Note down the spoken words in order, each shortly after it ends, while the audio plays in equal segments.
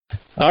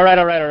All right.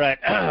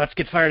 Let's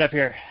get fired up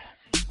here.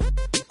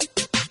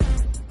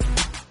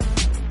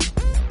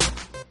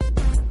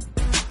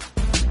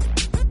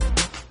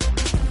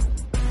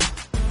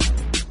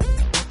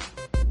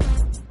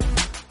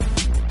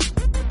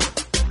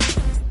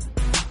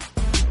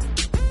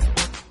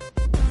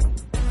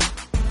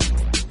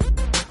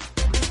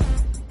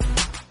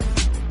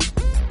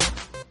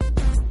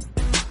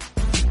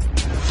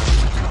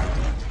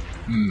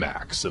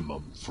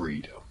 Maximum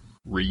freedom.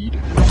 Read.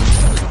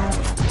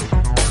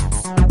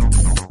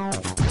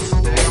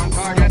 Stay on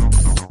target.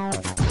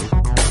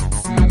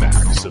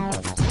 Maximum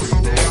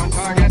freedom. Stay on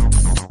target.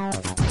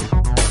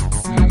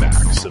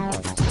 Maximum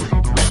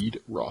freedom. Read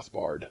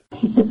Rothbard.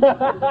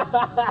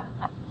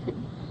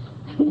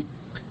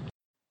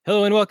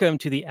 Hello and welcome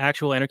to the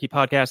Actual Anarchy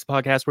Podcast, the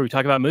podcast where we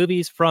talk about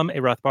movies from a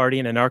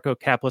Rothbardian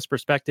anarcho-capitalist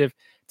perspective.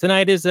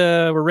 Tonight is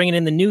we're ringing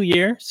in the new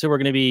year, so we're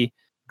going to be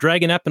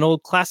dragging up an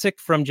old classic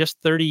from just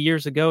 30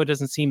 years ago. It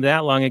doesn't seem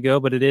that long ago,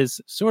 but it is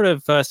sort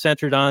of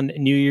centered on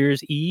New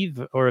Year's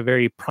Eve, or a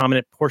very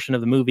prominent portion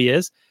of the movie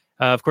is.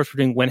 Of course, we're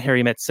doing When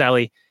Harry Met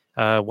Sally.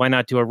 Why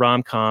not do a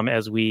rom-com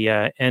as we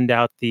end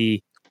out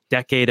the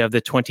decade of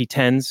the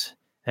 2010s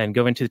and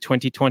go into the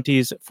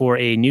 2020s for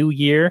a new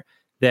year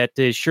that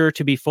is sure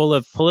to be full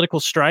of political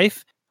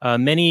strife,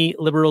 many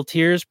liberal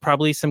tears,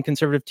 probably some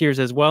conservative tears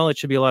as well. It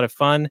should be a lot of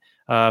fun.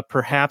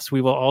 Perhaps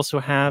we will also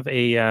have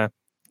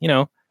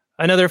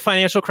another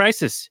financial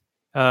crisis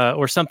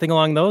or something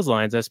along those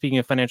lines. Speaking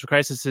of financial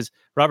crises,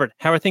 Robert,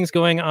 how are things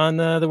going on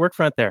the work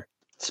front there?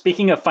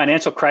 Speaking of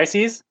financial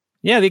crises?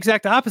 Yeah, the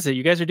exact opposite.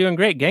 You guys are doing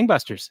great.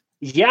 Gangbusters.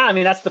 Yeah, I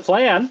mean, that's the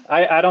plan.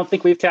 I don't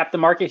think we've tapped the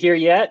market here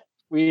yet.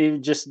 We're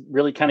just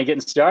really kind of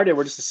getting started.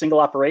 We're just a single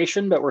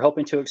operation, but we're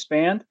hoping to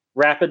expand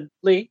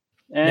rapidly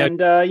and,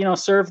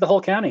 serve the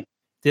whole county.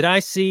 Did I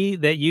see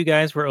that you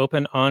guys were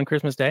open on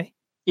Christmas Day?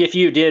 If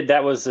you did,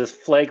 that was a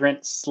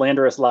flagrant,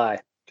 slanderous lie.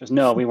 Because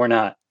no, we were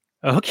not.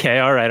 Okay,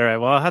 all right.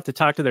 Well, I'll have to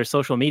talk to their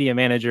social media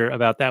manager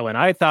about that one.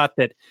 I thought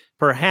that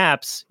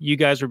perhaps you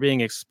guys were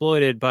being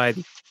exploited by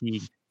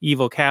the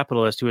evil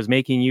capitalist who was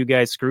making you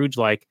guys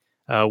Scrooge-like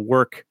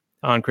work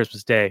on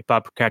Christmas Day,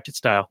 Bob Cratchit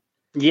style.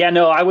 Yeah,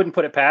 no, I wouldn't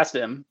put it past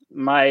him.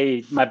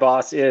 My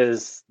boss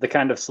is the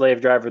kind of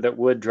slave driver that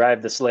would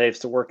drive the slaves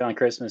to work on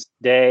Christmas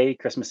Day,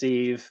 Christmas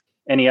Eve,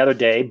 any other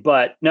day.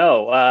 But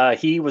no,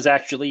 he was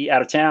actually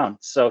out of town,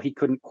 so he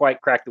couldn't quite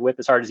crack the whip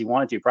as hard as he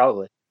wanted to,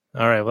 probably.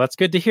 All right. Well, that's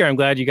good to hear. I'm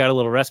glad you got a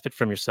little respite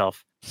from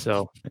yourself.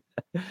 So,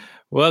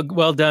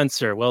 well done,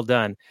 sir. Well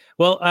done.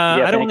 Well,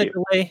 I don't want to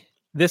delay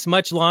this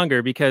much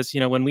longer because,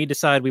 when we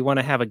decide we want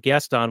to have a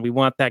guest on, we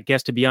want that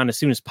guest to be on as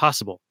soon as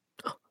possible.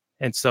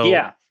 And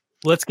so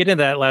let's get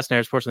into that last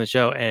night's portion of the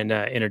show and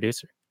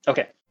introduce her.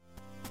 Okay.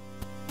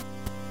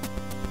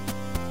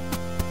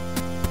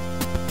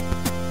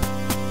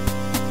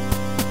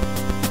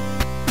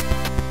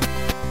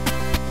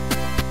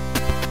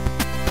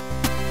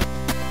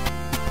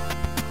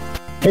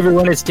 Hey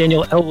everyone, it's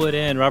Daniel Elwood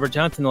and Robert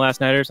Johnson, the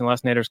Last Nighters, and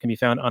Last Nighters can be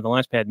found on the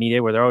Launchpad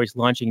Media, where they're always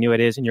launching new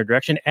ideas in your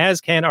direction,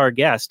 as can our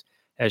guest,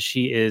 as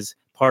she is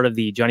part of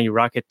the Johnny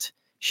Rocket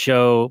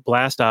show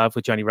Blast Off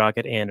with Johnny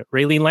Rocket and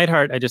Raylene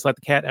Lightheart. I just let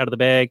the cat out of the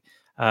bag,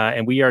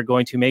 and we are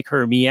going to make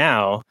her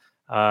meow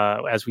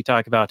as we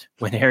talk about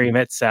When Harry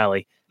Met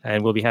Sally,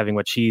 and we'll be having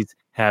what she's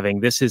having.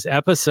 This is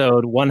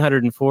episode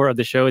 104 of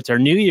the show. It's our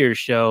New Year's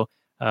show.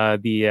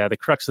 The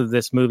crux of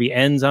this movie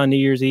ends on New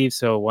Year's Eve,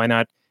 so why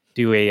not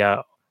do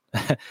a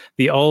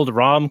the old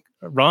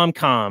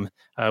rom-com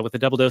with a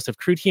double dose of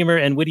crude humor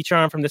and witty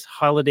charm from this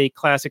holiday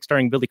classic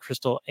starring Billy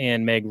Crystal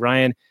and Meg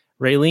Ryan.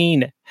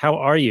 Raylene, how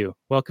are you?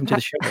 Welcome to the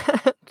show.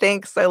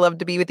 Thanks. I love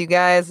to be with you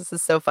guys. This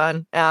is so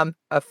fun. A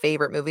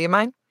favorite movie of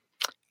mine.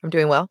 I'm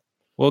doing well.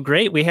 Well,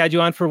 great. We had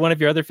you on for one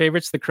of your other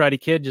favorites, The Karate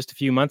Kid, just a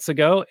few months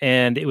ago,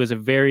 and it was a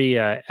very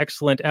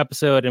excellent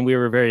episode, and we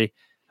were very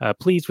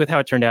pleased with how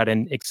it turned out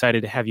and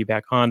excited to have you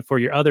back on for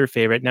your other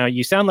favorite. Now,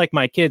 you sound like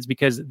my kids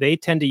because they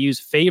tend to use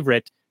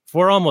favorite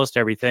for almost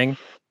everything.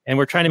 And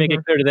we're trying to make it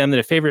clear to them that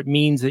a favorite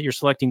means that you're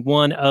selecting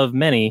one of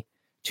many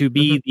to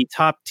be the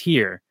top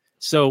tier.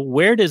 So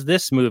where does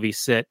this movie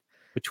sit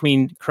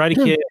between Karate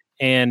Kid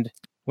and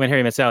When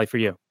Harry Met Sally for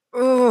you?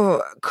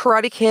 Ooh,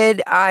 Karate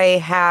Kid, I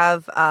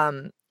have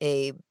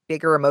a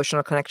bigger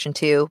emotional connection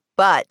to,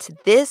 but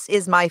this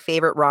is my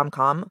favorite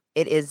rom-com.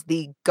 It is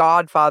the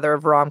godfather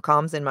of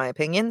rom-coms, in my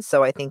opinion.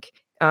 So I think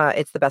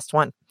it's the best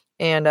one.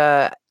 And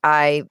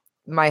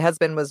my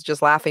husband was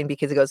just laughing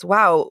because he goes,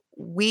 wow,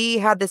 we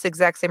had this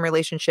exact same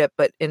relationship,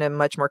 but in a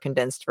much more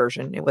condensed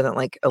version. It wasn't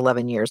like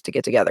 11 years to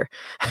get together.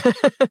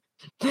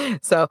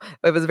 So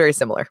it was very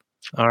similar.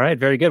 All right.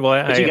 Very good.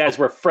 Well, you guys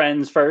were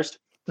friends first?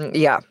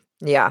 Yeah.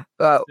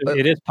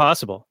 It is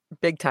possible.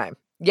 Big time.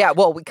 Yeah.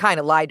 Well, we kind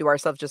of lied to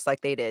ourselves just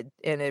like they did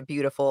in a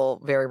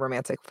beautiful, very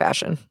romantic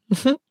fashion.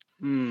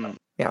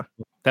 Yeah.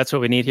 That's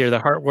what we need here. The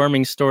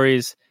heartwarming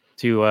stories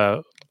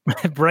to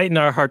brighten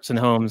our hearts and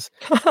homes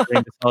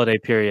during this holiday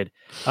period.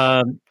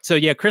 So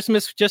yeah,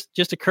 Christmas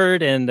just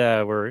occurred, and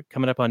we're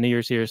coming up on New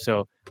Year's here.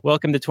 So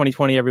welcome to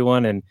 2020,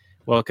 everyone, and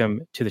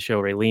Welcome to the show,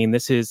 Raylene.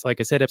 This is, like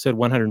I said, episode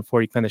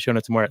 140. Find the show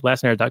notes and more at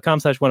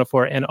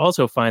lastnight.com/104, and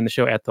also find the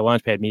show at the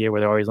Launchpad Media, where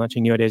they're always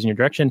launching new ideas in your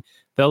direction.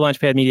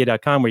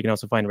 TheLaunchpadMedia.com, where you can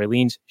also find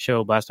Raylene's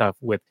show, Blast Off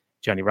with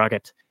Johnny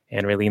Rocket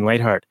and Raylene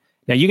Lightheart.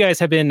 Now, you guys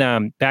have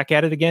been back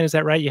at it again. Is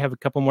that right? You have a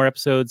couple more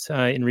episodes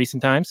in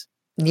recent times?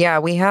 Yeah,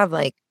 we have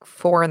like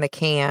 4 in the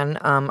can.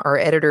 Our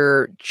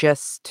editor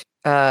just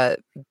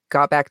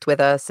got back with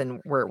us,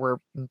 and we're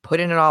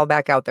putting it all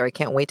back out there. I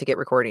can't wait to get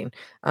recording.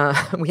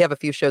 We have a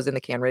few shows in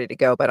the can ready to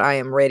go, but I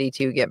am ready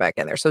to get back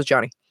in there. So is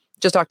Johnny.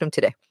 Just talked to him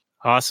today.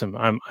 Awesome.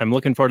 I'm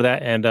looking forward to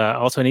that, and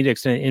also need to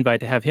extend an invite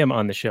to have him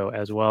on the show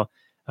as well.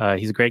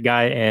 He's a great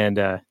guy, and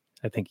I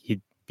think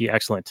he'd be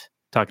excellent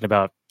talking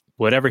about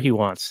whatever he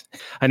wants.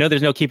 I know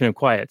there's no keeping him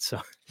quiet, so.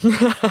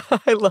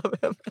 I love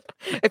him.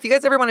 If you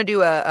guys ever want to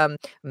do a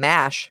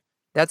MASH,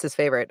 that's his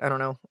favorite. I don't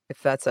know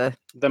if that's The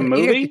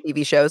movie?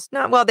 TV shows.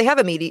 No, well, they have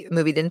a movie,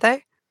 didn't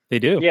they? They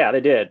do. Yeah,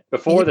 they did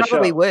before the show. He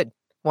probably would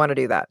want to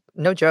do that.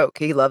 No joke.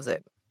 He loves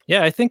it.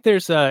 Yeah, I think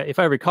there's, if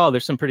I recall,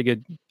 there's some pretty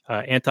good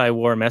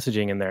anti-war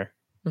messaging in there.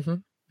 Mm-hmm.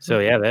 So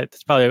yeah,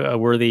 that's probably a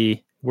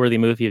worthy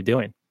movie of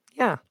doing.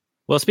 Yeah.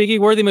 Well, speaking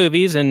of worthy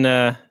movies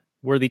and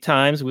worthy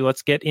times,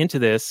 let's get into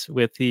this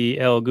with the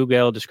El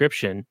Google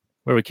description,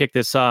 where we kick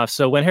this off.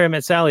 So When Harry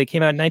Met Sally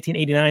came out in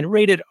 1989,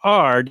 rated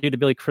R due to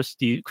Billy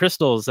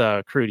Crystal's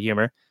crude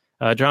humor.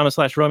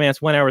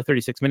 Drama/romance, 1 hour,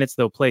 36 minutes,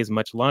 though plays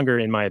much longer,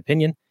 in my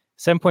opinion.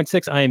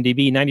 7.6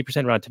 IMDb,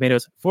 90% Rotten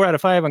Tomatoes, 4 out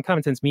of 5 on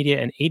Common Sense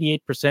Media, and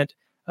 88%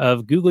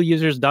 of Google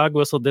users dog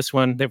whistled this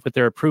one with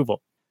their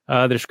approval.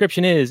 The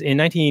description is, in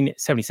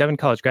 1977,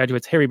 college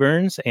graduates Harry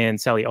Burns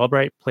and Sally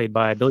Albright, played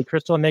by Billy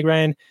Crystal and Meg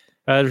Ryan,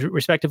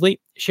 respectively,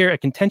 share a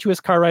contentious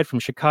car ride from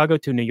Chicago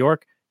to New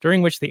York,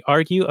 during which they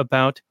argue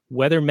about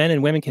whether men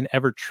and women can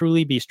ever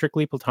truly be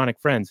strictly platonic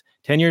friends.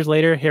 10 years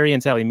later, Harry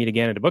and Sally meet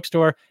again at a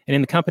bookstore, and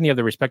in the company of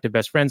their respective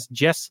best friends,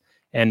 Jess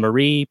and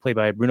Marie, played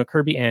by Bruno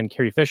Kirby and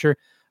Carrie Fisher,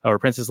 or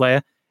Princess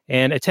Leia,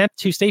 an attempt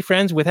to stay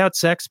friends without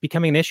sex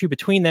becoming an issue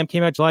between them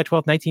came out July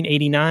 12,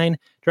 1989.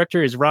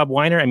 Director is Rob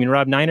Reiner?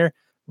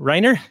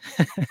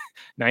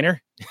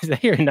 Niner? Is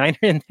that your Niner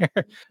in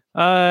there?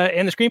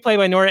 And the screenplay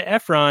by Nora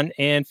Ephron,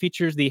 and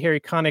features the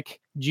Harry Connick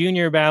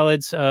Jr.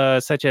 ballads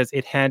such as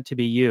It Had to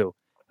Be You.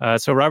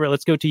 So Robert,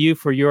 let's go to you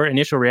for your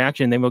initial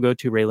reaction, then we'll go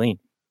to Raylene.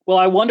 Well,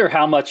 I wonder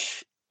how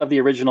much of the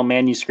original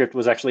manuscript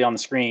was actually on the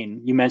screen.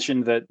 You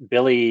mentioned that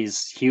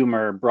Billy's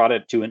humor brought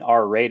it to an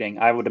R rating.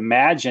 I would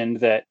imagine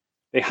that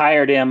they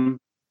hired him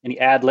and he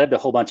ad-libbed a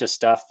whole bunch of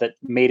stuff that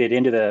made it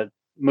into the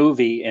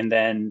movie, and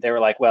then they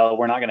were like, well,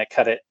 we're not going to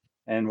cut it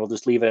and we'll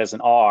just leave it as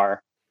an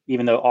R,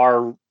 even though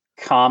R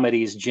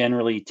comedies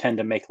generally tend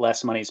to make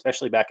less money,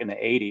 especially back in the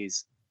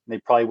 80s. They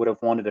probably would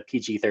have wanted a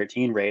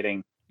PG-13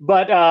 rating.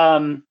 But, I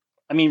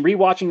mean,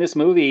 rewatching this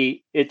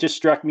movie, it just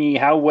struck me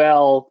how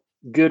well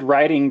good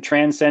writing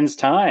transcends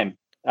time.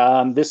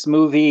 This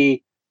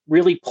movie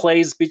really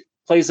plays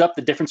up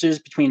the differences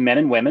between men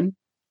and women,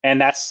 and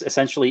that's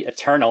essentially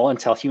eternal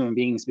until human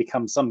beings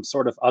become some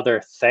sort of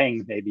other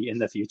thing, maybe in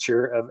the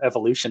future of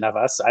evolution of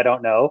us. I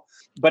don't know.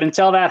 But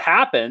until that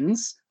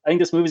happens, I think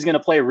this movie is going to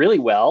play really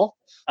well.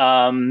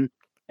 And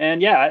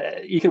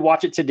yeah, you could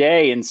watch it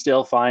today and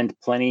still find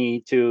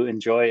plenty to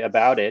enjoy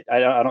about it. I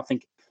don't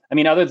think, I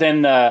mean, other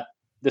than the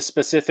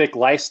specific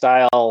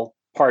lifestyle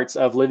parts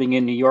of living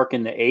in New York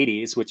in the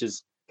 80s, which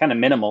is kind of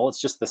minimal. It's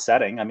just the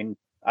setting. I mean,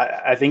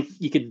 I think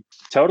you could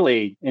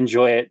totally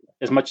enjoy it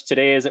as much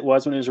today as it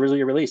was when it was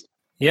originally released.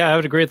 Yeah, I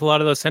would agree with a lot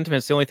of those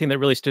sentiments. The only thing that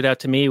really stood out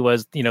to me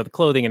was, the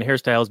clothing and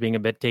hairstyles being a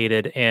bit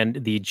dated, and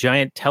the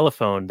giant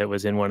telephone that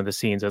was in one of the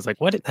scenes. I was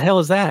like, what the hell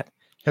is that? I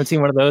haven't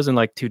seen one of those in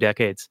like 2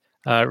 decades.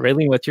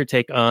 Raylene, what's your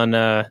take on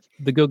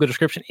the Google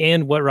description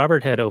and what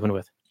Robert had opened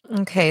with?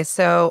 Okay,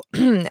 so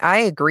I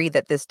agree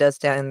that this does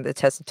stand the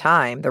test of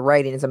time. The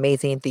writing is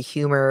amazing. The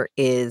humor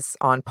is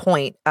on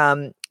point.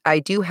 I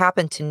do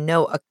happen to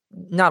know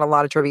not a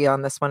lot of trivia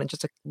on this one,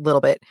 just a little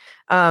bit.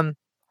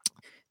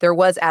 There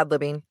was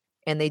ad-libbing,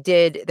 and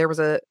there was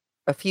a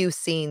few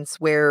scenes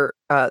where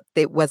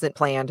it wasn't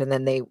planned, and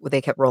then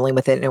they kept rolling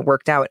with it, and it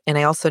worked out. And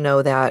I also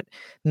know that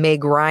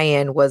Meg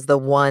Ryan was the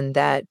one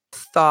that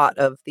thought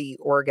of the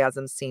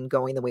orgasm scene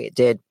going the way it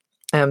did.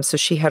 So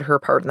she had her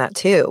part in that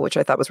too, which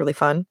I thought was really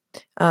fun.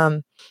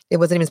 It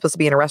wasn't even supposed to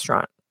be in a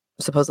restaurant,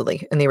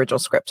 supposedly, in the original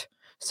script.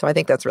 So I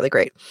think that's really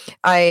great.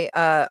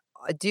 I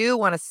do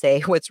want to say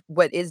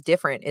what is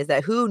different is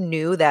that who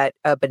knew that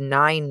a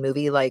benign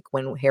movie like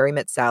When Harry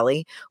Met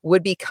Sally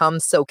would become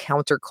so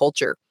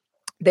counterculture?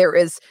 There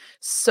is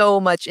so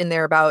much in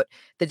there about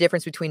the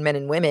difference between men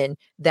and women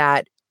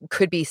that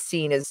could be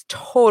seen as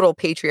total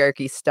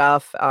patriarchy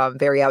stuff,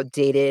 very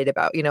outdated,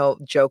 about,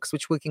 jokes,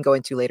 which we can go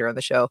into later on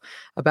the show,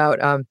 about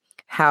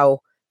how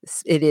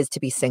it is to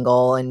be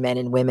single and men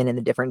and women and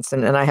the difference.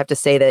 And I have to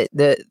say that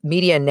the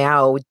media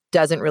now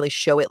doesn't really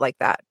show it like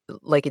that,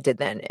 like it did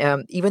then,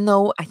 even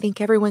though I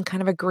think everyone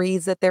kind of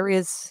agrees that there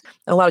is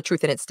a lot of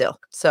truth in it still.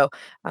 So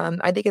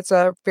I think it's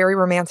very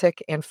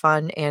romantic and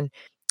fun. And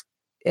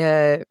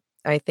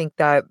I think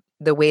that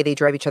the way they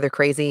drive each other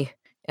crazy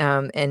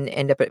and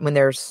end up when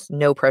there's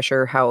no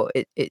pressure, how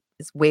it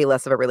is way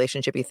less of a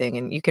relationshipy thing,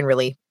 and you can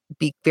really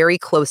be very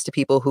close to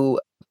people who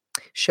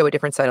show a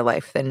different side of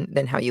life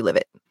than how you live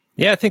it.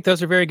 Yeah, I think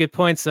those are very good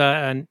points.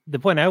 And the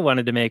point I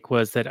wanted to make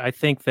was that I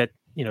think that,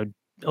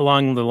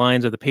 along the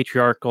lines of the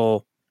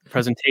patriarchal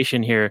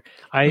presentation here,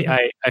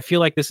 I feel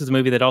like this is a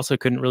movie that also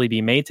couldn't really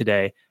be made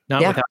today,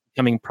 not without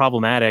becoming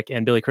problematic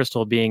and Billy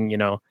Crystal being,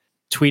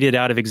 tweeted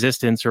out of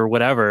existence or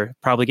whatever,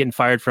 probably getting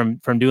fired from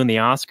doing the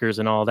Oscars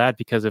and all that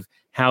because of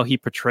how he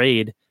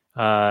portrayed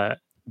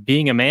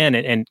being a man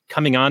and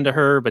coming on to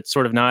her, but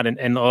sort of not, and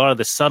a lot of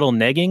the subtle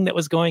negging that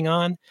was going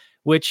on,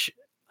 which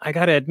I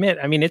got to admit,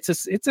 I mean, it's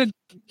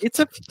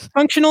a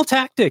functional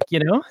tactic,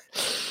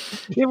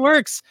 it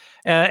works.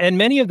 And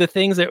many of the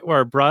things that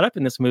were brought up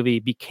in this movie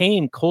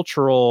became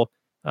cultural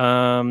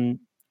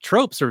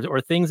tropes or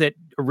things that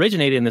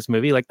originated in this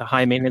movie, like the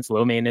high maintenance,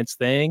 low maintenance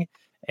thing.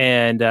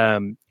 And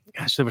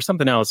there was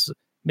something else.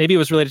 Maybe it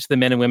was related to the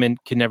men and women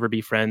can never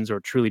be friends or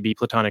truly be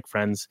platonic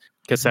friends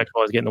because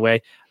sexual is getting in the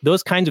way.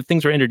 Those kinds of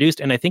things were introduced.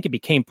 And I think it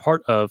became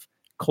part of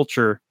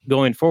culture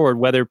going forward,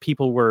 whether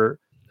people were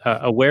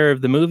aware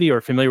of the movie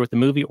or familiar with the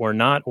movie or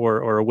not,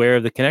 or aware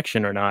of the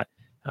connection or not.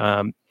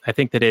 I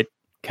think that it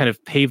kind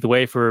of paved the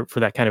way for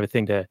that kind of a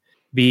thing to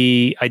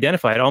be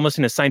identified almost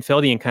in a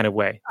Seinfeldian kind of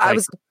way. I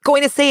was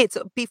going to say it's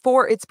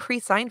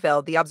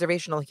pre-Seinfeld, the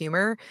observational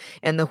humor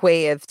and the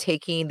way of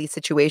taking these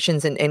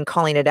situations and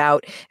calling it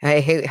out.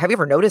 Hey, have you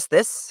ever noticed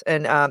this?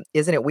 And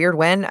isn't it weird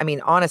when? I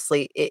mean,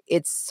 honestly,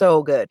 it's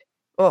so good.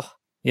 Oh,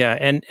 yeah.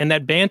 And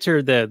that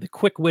banter, the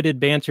quick-witted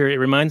banter, it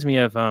reminds me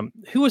of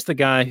who was the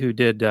guy who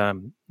did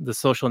The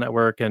Social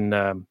Network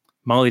and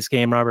Molly's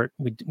Game, Robert?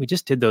 We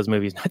just did those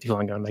movies not too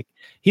long ago. I'm like,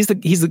 he's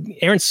the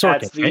Aaron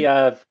Sorkin. That's the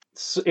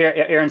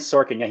Aaron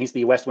Sorkin. Yeah, he's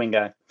the West Wing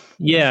guy.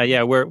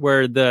 Yeah.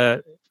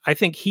 Where I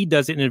think he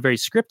does it in a very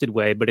scripted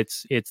way, but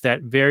it's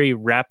that very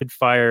rapid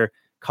fire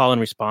call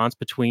and response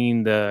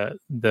between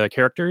the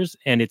characters,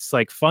 and it's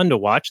like fun to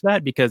watch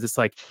that because it's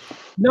like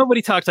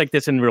nobody talks like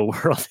this in the real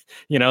world.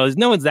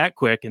 No one's that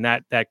quick and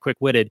that quick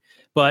witted,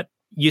 but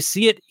you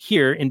see it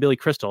here in Billy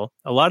Crystal.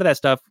 A lot of that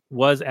stuff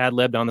was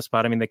ad-libbed on the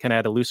spot. I mean, they kind of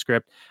had a loose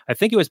script. I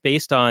think it was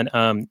based on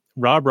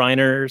Rob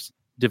Reiner's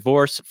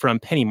divorce from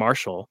Penny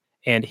Marshall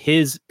and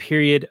his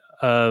period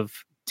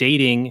of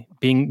dating,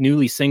 being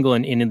newly single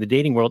and in the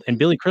dating world. And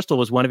Billy Crystal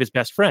was one of his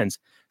best friends.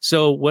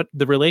 So what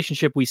the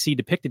relationship we see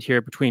depicted here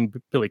between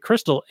Billy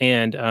Crystal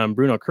and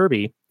Bruno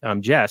Kirby,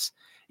 Jess,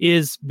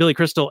 is Billy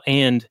Crystal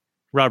and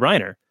Rob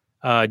Reiner.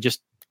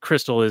 Just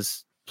Crystal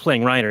is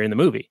playing Reiner in the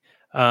movie.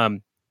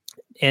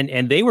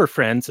 And they were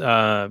friends,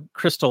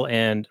 Crystal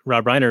and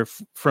Rob Reiner,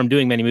 from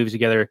doing many movies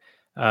together,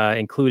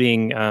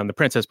 including The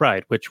Princess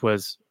Bride, which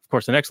was, of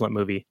course, an excellent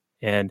movie.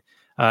 And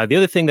the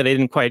other thing that I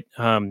didn't quite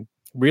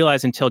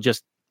realize until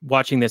just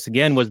watching this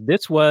again was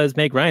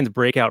Meg Ryan's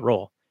breakout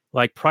role.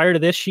 Like prior to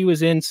this, she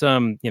was in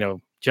some,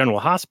 General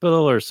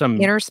Hospital or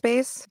some Inner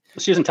Space.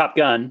 She was in Top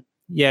Gun.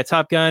 Yeah,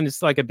 Top Gun.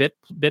 It's like a bit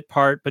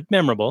part, but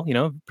memorable.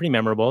 Pretty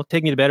memorable.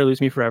 Take Me to Bed or Lose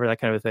Me Forever, that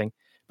kind of a thing.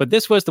 But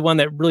this was the one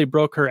that really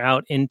broke her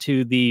out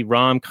into the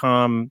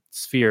rom-com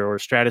sphere or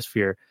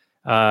stratosphere,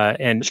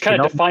 and which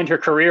kind of defined her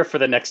career for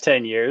the next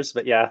 10 years.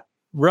 But yeah,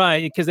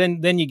 right, because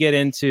then you get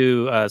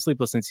into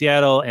Sleepless in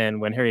Seattle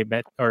and When Harry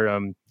Met, or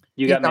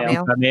You Got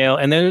Mail.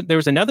 And then there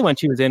was another one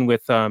she was in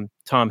with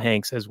Tom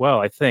Hanks as well.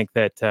 I think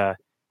that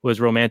was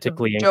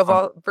romantically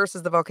Joe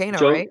versus the Volcano,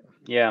 right?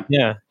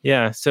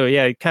 Yeah. So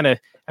yeah, kind of.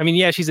 I mean,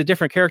 yeah, she's a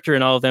different character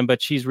in all of them,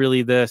 but she's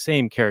really the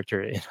same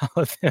character in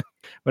all of them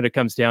when it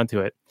comes down to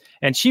it.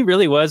 And she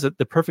really was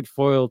the perfect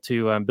foil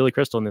to Billy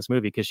Crystal in this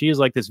movie because she is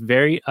like this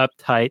very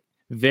uptight,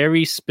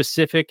 very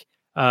specific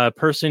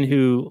person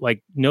who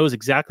like knows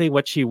exactly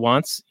what she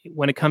wants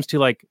when it comes to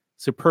like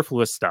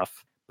superfluous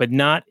stuff, but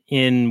not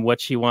in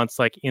what she wants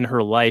like in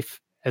her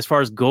life as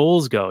far as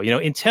goals go.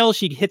 Until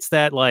she hits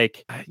that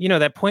like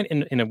that point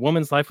in a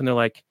woman's life when they're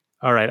like,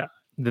 all right,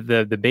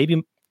 the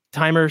baby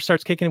timer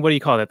starts kicking. What do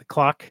you call that? The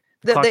clock.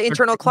 The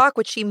internal clock,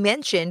 which she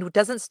mentioned,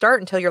 doesn't start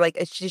until you're like,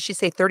 did she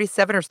say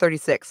 37 or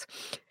 36?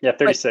 Yeah,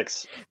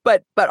 36.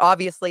 But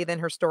obviously then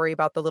her story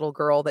about the little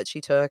girl that she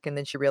took, and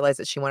then she realized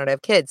that she wanted to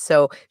have kids.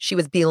 So she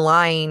was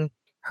belying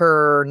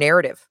her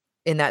narrative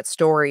in that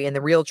story. And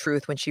the real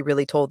truth when she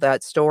really told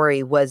that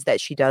story was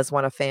that she does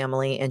want a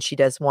family and she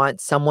does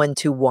want someone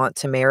to want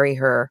to marry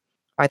her.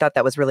 I thought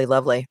that was really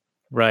lovely.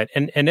 Right.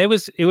 And it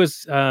was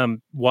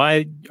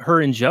why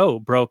her and Joe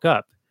broke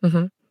up.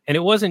 Mm-hmm. And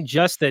it wasn't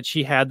just that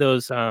she had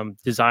those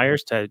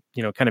desires to,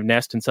 kind of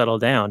nest and settle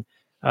down,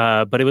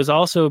 but it was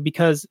also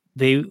because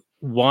they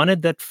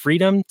wanted that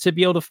freedom to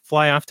be able to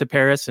fly off to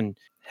Paris and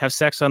have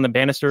sex on the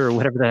banister or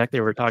whatever the heck they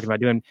were talking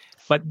about doing.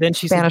 But then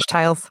she Spanish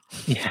tiles.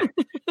 Yeah.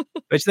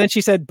 But then she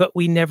said, but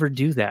we never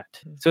do that.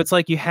 So it's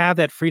like you have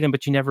that freedom,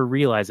 but you never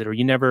realize it or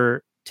you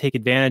never take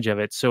advantage of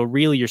it. So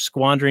really you're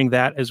squandering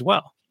that as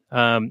well.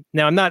 Now,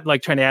 I'm not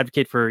like trying to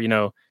advocate for,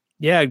 go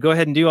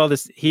ahead and do all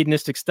this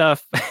hedonistic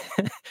stuff.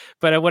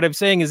 But what I'm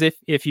saying is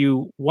if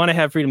you want to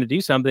have freedom to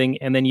do something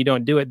and then you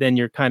don't do it, then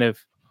you're kind of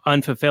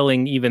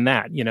unfulfilling even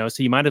that,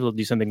 so you might as well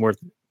do something worth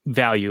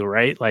value,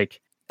 right?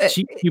 Like Uh,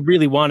 she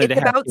really wanted to It's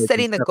have about kids and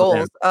setting the settle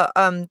down.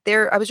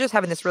 goals. I was just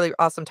having this really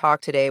awesome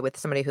talk today with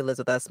somebody who lives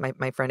with us,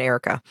 my friend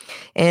Erica,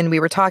 and we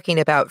were talking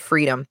about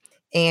freedom.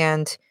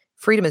 And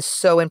freedom is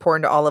so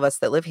important to all of us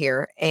that live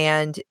here.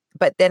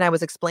 But then I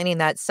was explaining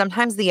that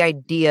sometimes the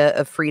idea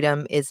of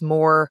freedom is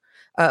more.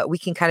 We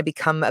can kind of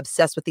become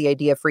obsessed with the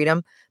idea of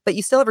freedom, but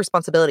you still have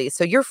responsibilities.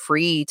 So you're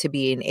free to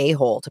be an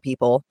a-hole to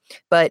people,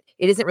 but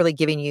it isn't really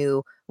giving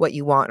you what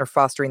you want or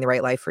fostering the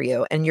right life for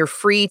you. And you're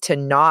free to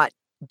not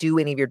do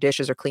any of your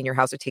dishes or clean your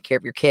house or take care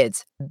of your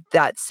kids.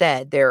 That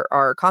said, there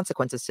are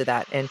consequences to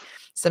that. And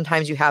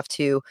sometimes you have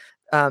to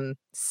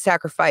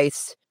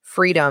sacrifice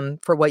freedom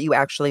for what you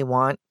actually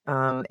want.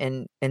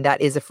 And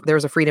that is,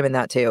 there's a freedom in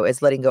that too,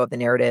 is letting go of the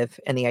narrative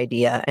and the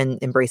idea and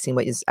embracing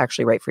what is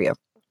actually right for you.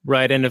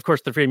 Right. And of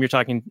course, the freedom you're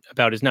talking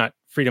about is not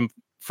freedom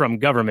from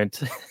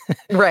government,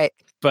 Right.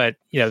 but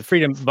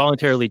freedom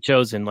voluntarily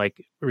chosen,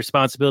 like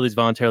responsibilities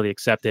voluntarily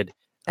accepted.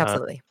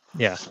 Absolutely.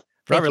 Yeah.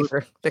 Thank Robert, you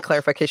for the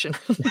clarification.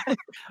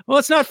 well,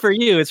 it's not for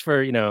you. It's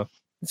for,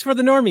 it's for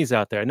the normies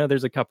out there. I know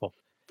there's a couple.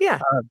 Yeah.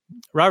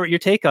 Robert, your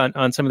take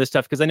on some of this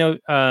stuff, because I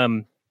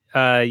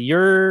know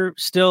you're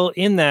still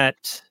in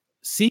that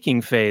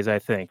seeking phase, I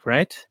think,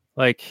 right?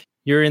 Like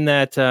you're in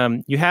that,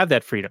 you have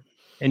that freedom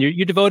and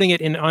you're devoting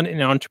it in an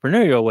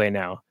entrepreneurial way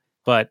now.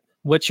 But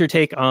what's your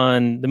take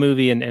on the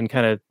movie and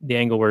kind of the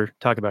angle we're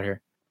talking about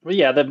here? Well,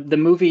 yeah, the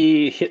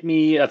movie hit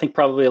me, I think,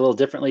 probably a little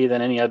differently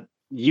than any of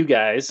you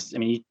guys. I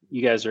mean,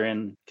 you guys are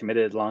in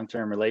committed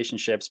long-term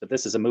relationships, but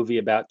this is a movie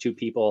about two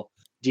people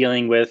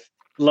dealing with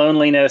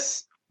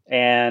loneliness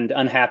and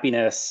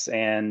unhappiness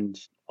and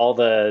all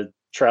the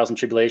trials and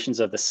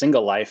tribulations of the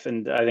single life.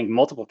 And I think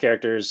multiple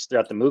characters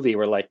throughout the movie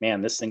were like,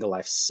 man, this single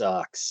life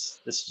sucks.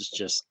 This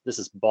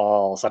is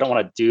balls. I don't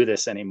want to do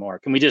this anymore.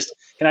 Can I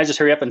just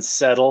hurry up and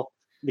settle?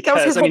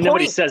 Because his I mean, whole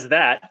nobody point. says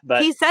that,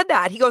 but He said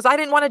that. He goes, I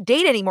didn't want to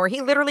date anymore.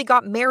 He literally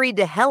got married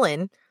to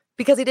Helen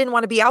because he didn't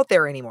want to be out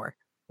there anymore.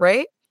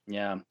 Right?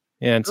 yeah.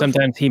 Yeah, and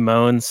sometimes he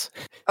moans.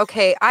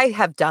 Okay, I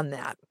have done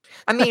that.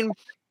 I mean,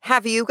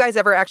 have you guys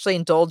ever actually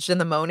indulged in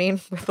the moaning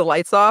with the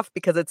lights off?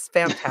 Because it's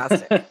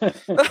fantastic.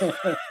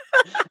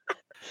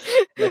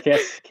 I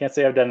can't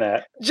say I've done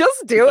that.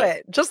 Just do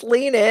it. Just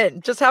lean in.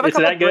 Just have a Is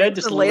couple that good? drinks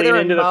Just and lay lean there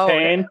into and the moan.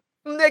 pain.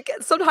 Like,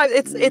 sometimes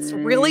it's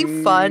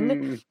really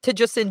fun to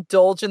just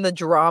indulge in the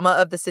drama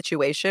of the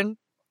situation.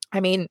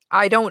 I mean,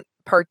 I don't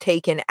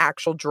partake in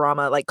actual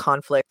drama like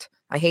conflict.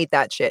 I hate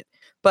that shit.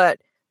 But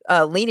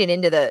leaning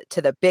into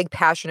the big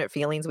passionate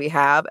feelings we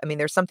have. I mean,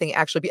 there's something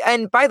actually.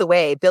 And by the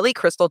way, Billy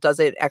Crystal does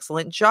an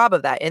excellent job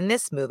of that in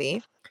this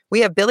movie. We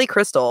have Billy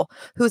Crystal,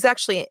 who's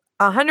actually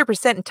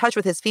 100% in touch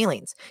with his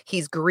feelings.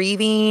 He's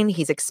grieving.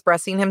 He's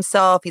expressing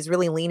himself. He's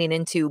really leaning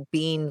into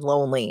being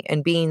lonely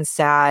and being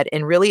sad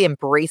and really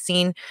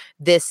embracing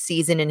this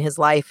season in his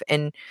life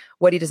and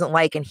what he doesn't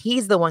like. And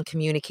he's the one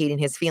communicating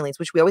his feelings,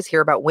 which we always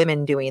hear about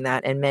women doing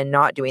that and men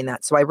not doing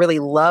that. So I really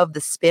love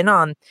the spin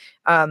on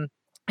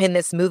in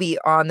this movie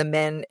on the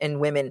men and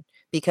women,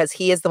 because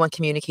he is the one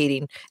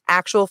communicating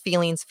actual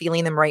feelings,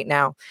 feeling them right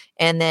now.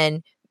 And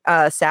then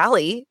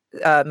Sally,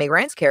 Meg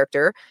Ryan's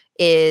character,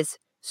 is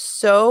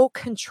so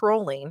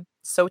controlling,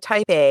 so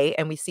type A,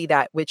 and we see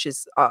that, which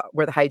is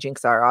where the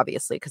hijinks are,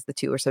 obviously, because the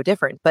two are so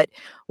different. But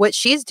what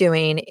she's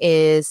doing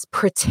is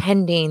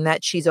pretending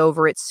that she's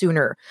over it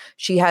sooner.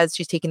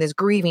 She's taking this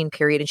grieving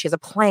period and she has a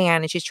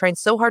plan and she's trying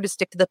so hard to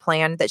stick to the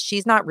plan that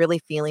she's not really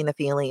feeling the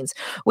feelings,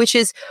 which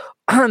is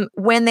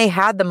when they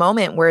had the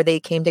moment where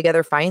they came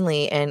together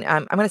finally and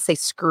I'm going to say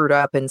screwed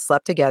up and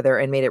slept together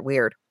and made it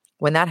weird.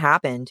 When that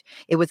happened,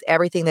 it was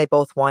everything they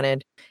both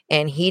wanted.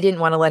 And he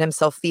didn't want to let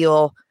himself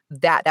feel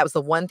that was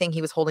the one thing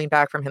he was holding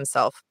back from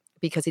himself,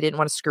 because he didn't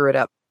want to screw it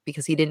up,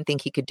 because he didn't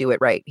think he could do it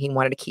right. He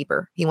wanted to keep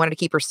her. He wanted to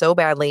keep her so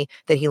badly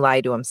that he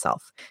lied to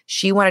himself.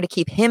 She wanted to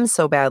keep him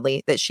so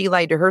badly that she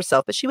lied to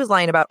herself, but she was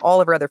lying about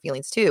all of her other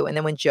feelings too. And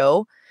then when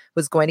Joe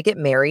was going to get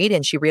married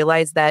and she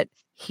realized that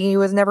he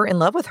was never in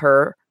love with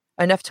her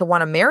enough to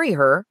want to marry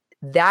her,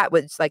 that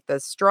was like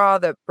the straw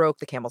that broke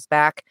the camel's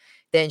back.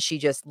 Then she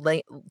just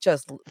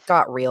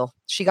got real.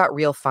 She got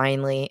real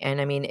finally.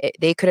 And I mean,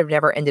 they could have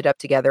never ended up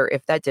together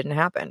if that didn't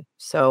happen.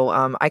 So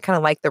I kind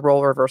of like the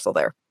role reversal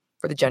there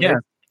for the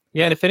gender.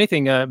 Yeah. And if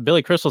anything,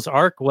 Billy Crystal's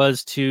arc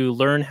was to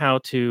learn how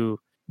to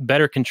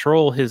better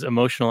control his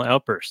emotional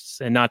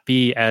outbursts and not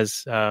be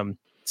as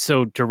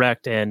so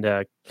direct and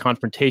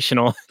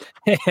confrontational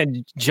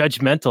and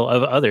judgmental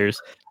of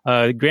others.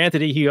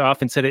 Granted, he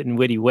often said it in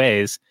witty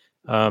ways.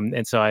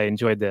 And so I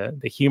enjoyed the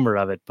humor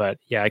of it, but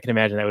yeah, I can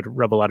imagine that would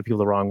rub a lot of people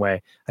the wrong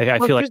way. I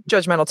feel like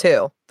judgmental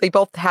too. They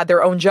both had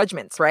their own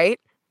judgments, right?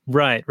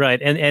 Right.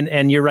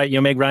 And you're right.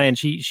 Meg Ryan,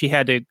 she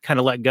had to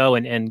kind of let go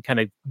and kind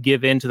of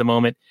give in to the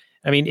moment.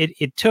 I mean,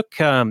 it took,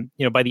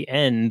 by the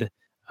end,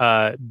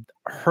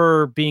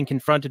 her being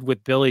confronted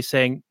with Billy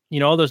saying,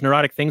 all those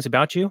neurotic things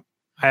about you,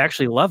 I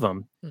actually love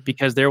them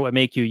because they're what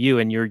make you you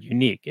and you're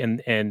unique.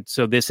 And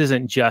so this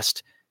isn't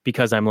just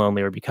because I'm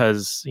lonely or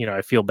because,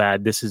 I feel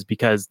bad. This is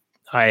because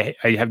I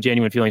have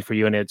genuine feelings for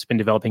you and it's been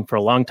developing for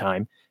a long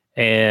time.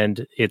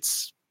 And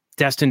it's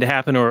destined to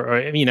happen,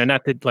 or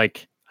not that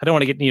like I don't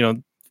want to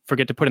get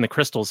forget to put in the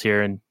crystals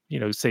here and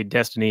say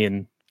destiny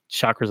and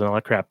chakras and all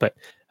that crap, but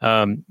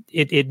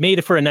it made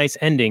it for a nice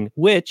ending,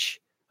 which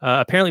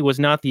apparently was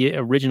not the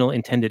original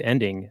intended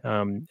ending.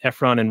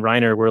 Efron and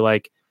Reiner were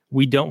like,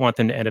 we don't want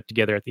them to end up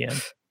together at the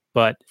end,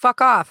 but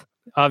Fuck off.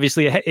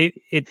 obviously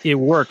it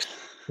worked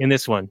in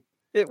this one.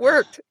 It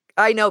worked.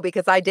 I know,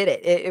 because I did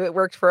it. It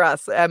worked for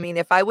us. I mean,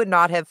 if I would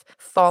not have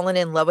fallen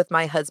in love with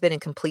my husband in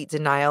complete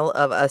denial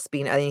of us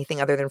being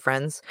anything other than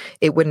friends,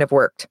 it wouldn't have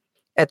worked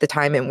at the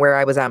time and where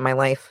I was at in my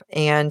life,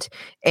 and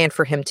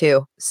for him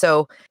too.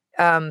 So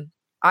I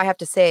have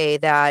to say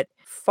that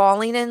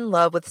falling in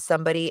love with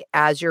somebody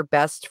as your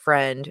best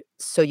friend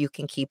so you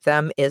can keep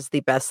them is the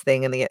best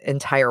thing in the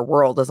entire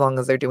world, as long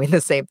as they're doing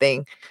the same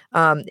thing.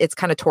 It's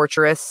kind of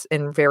torturous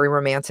and very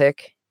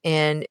romantic,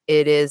 and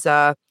it is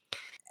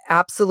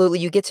absolutely,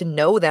 you get to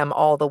know them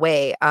all the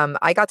way.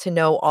 I got to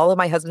know all of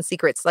my husband's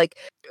secrets. Like,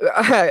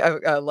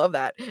 I love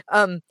that.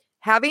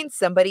 Having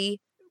somebody,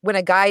 when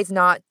a guy's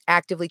not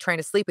actively trying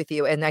to sleep with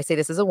you, and I say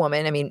this as a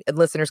woman, I mean,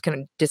 listeners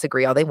can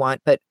disagree all they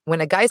want, but when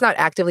a guy's not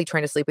actively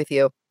trying to sleep with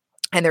you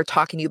and they're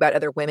talking to you about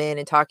other women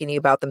and talking to you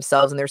about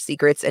themselves and their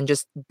secrets and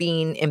just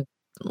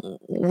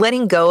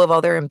letting go of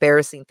all their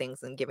embarrassing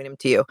things and giving them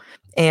to you.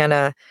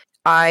 And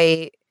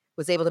I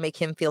was able to make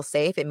him feel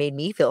safe. It made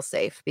me feel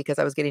safe because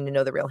I was getting to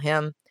know the real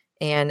him.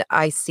 And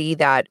I see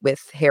that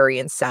with Harry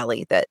and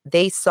Sally, that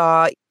they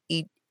saw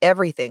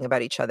everything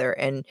about each other,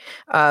 and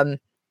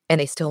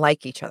they still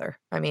like each other.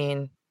 I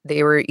mean,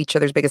 they were each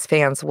other's biggest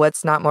fans.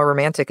 What's not more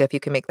romantic if you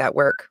can make that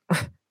work?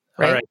 Right?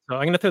 All right. So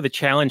I'm going to throw the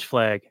challenge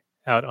flag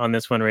out on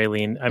this one,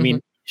 Raylene. I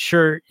mean,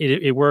 sure,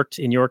 it worked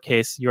in your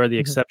case. You are the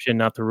exception,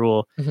 not the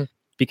rule.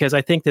 Because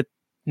I think that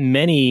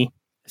many,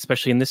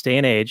 especially in this day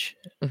and age,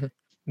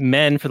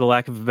 men, for the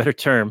lack of a better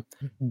term,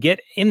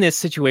 get in this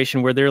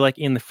situation where they're like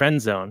in the friend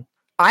zone.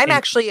 I'm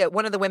actually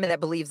one of the women that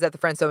believes that the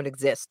friend zone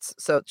exists.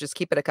 So just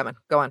keep it coming.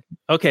 Go on.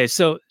 Okay.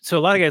 So a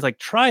lot of guys like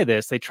try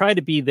this. They try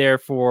to be there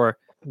for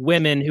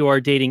women who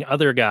are dating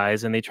other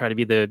guys, and they try to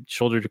be the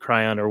shoulder to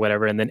cry on or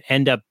whatever, and then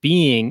end up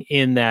being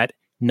in that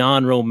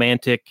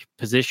non-romantic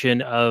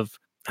position of,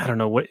 I don't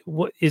know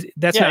what is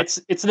that's yeah, not...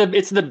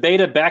 it's the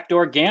beta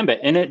backdoor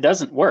gambit, and it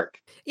doesn't work.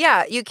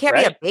 Yeah, you can't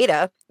be a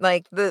beta.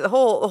 Like the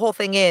whole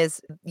thing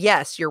is,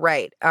 yes, you're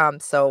right.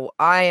 So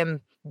I am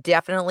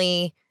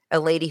definitely a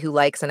lady who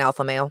likes an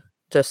alpha male.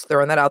 Just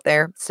throwing that out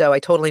there. So I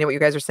totally know what you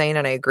guys are saying,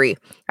 and I agree.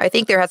 I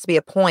think there has to be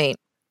a point,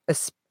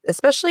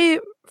 especially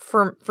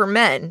for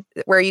men,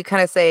 where you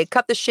kind of say,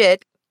 cut the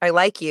shit, I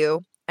like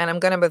you, and I'm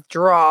going to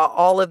withdraw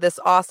all of this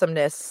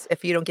awesomeness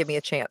if you don't give me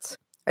a chance.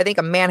 I think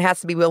a man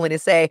has to be willing to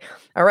say,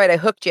 all right, I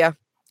hooked you.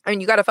 I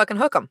mean, you got to fucking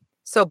hook them.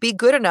 So be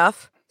good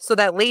enough so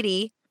that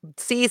lady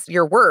sees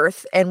your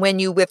worth, and when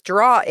you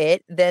withdraw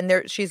it,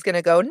 then she's going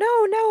to go, no,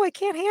 I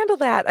can't handle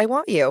that. I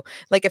want you.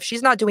 Like, if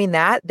she's not doing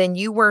that, then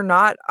you were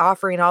not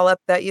offering all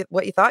up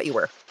what you thought you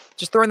were.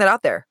 Just throwing that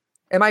out there.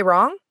 Am I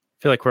wrong?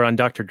 I feel like we're on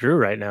Dr. Drew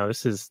right now.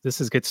 This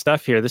is good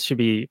stuff here. This should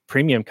be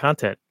premium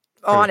content.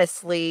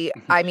 Honestly,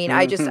 I mean,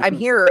 I'm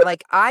here.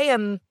 Like, I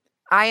am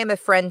a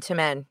friend to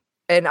men.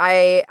 And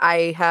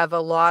I have a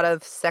lot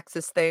of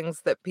sexist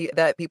things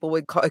that people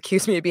would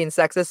accuse me of being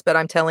sexist, but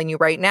I'm telling you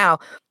right now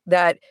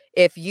that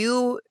if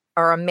you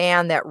are a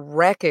man that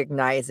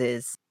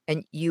recognizes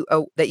and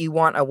that you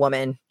want a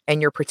woman,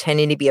 and you're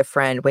pretending to be a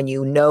friend when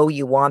you know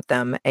you want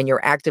them and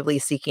you're actively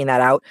seeking that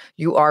out,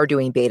 you are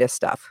doing beta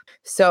stuff.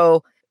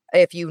 So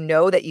if you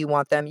know that you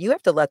want them, you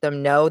have to let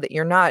them know that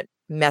you're not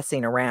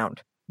messing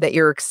around, that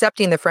you're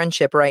accepting the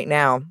friendship right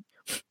now,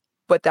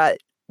 but that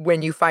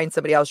when you find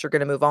somebody else, you're going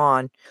to move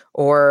on,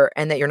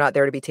 and that you're not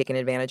there to be taken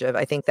advantage of.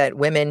 I think that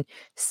women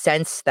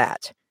sense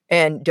that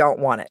and don't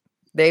want it.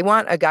 They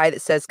want a guy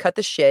that says, cut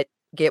the shit,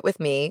 get with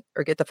me,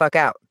 or get the fuck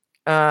out.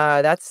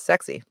 That's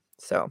sexy.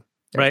 So.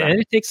 Right.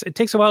 And it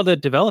takes a while to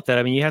develop that.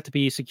 I mean, you have to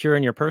be secure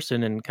in your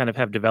person and kind of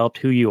have developed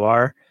who you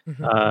are.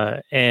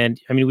 And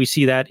I mean, we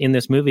see that in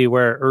this movie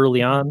where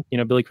early on,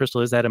 Billy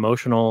Crystal is that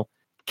emotional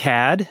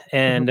cad,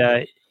 and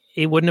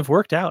it wouldn't have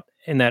worked out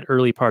in that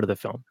early part of the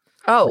film.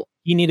 Oh,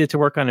 he needed to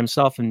work on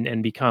himself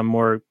and become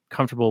more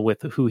comfortable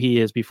with who he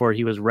is before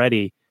he was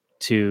ready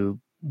to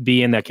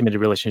be in that committed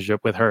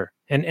relationship with her,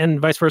 and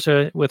vice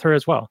versa with her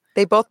as well.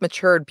 They both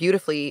matured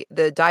beautifully.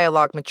 The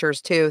dialogue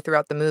matures too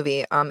throughout the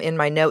movie. In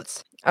my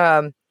notes,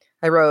 I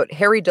wrote,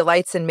 Harry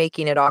delights in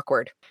making it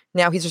awkward.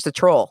 Now he's just a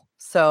troll.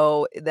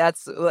 So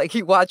that's like,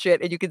 you watch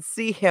it and you can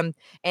see him.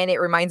 And it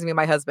reminds me of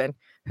my husband,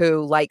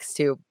 who likes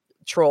to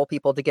troll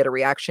people to get a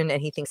reaction,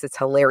 and he thinks it's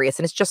hilarious,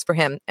 and it's just for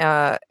him.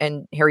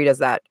 And Harry does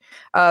that.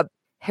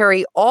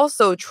 Harry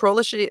also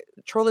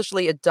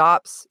trollishly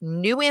adopts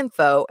new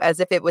info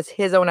as if it was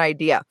his own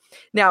idea.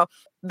 Now,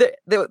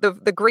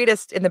 the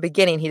greatest in the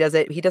beginning, he does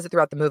it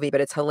throughout the movie,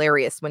 but it's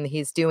hilarious when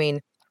he's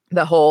doing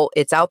the whole,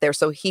 it's out there.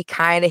 So he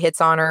kind of hits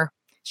on her.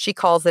 She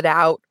calls it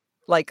out.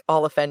 like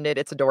all offended.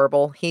 It's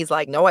adorable. He's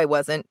like, no, I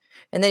wasn't.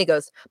 And then he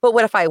goes, but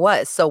what if I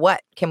was? So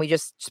what? Can we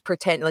just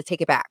pretend, like,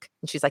 take it back?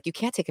 And she's like, you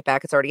can't take it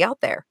back. It's already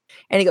out there.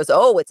 And he goes,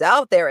 oh, it's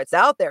out there. It's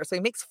out there. So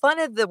he makes fun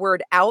of the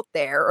word out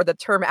there, or the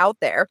term out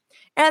there.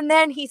 And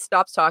then he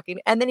stops talking.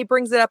 And then he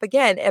brings it up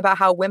again about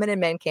how women and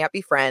men can't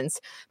be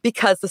friends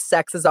because the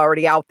sex is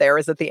already out there,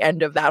 is at the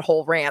end of that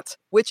whole rant,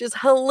 which is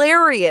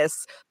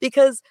hilarious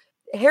because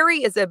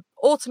Harry is a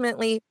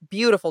ultimately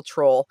beautiful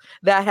troll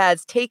that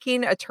has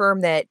taken a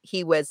term that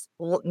he was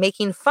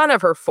making fun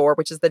of her for,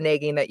 which is the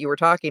nagging that you were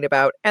talking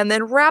about, and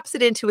then wraps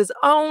it into his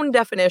own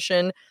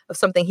definition of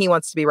something he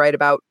wants to be right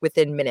about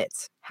within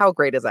minutes. How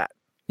great is that?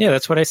 Yeah,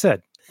 that's what I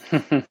said.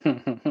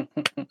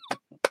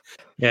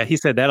 Yeah, he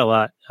said that a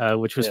lot,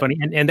 which was funny.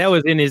 And that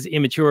was in his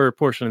immature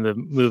portion of the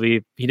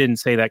movie. He didn't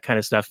say that kind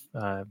of stuff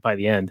by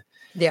the end.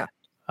 Yeah.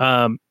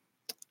 I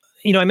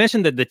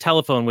mentioned that the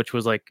telephone, which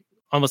was like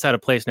almost out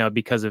of place now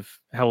because of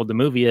how old the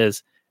movie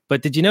is.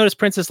 But did you notice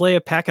Princess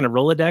Leia packing a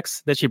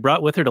Rolodex that she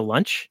brought with her to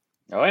lunch?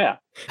 Oh, yeah.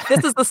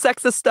 This is the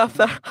sexist stuff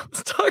that I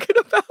was talking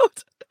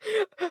about.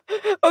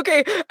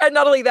 Okay. And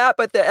not only that,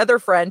 but the other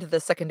friend, the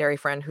secondary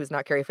friend who's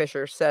not Carrie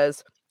Fisher,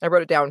 says, I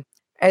wrote it down,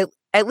 at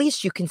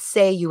least you can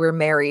say you were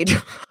married.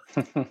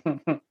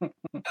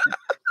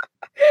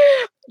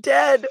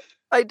 Dead.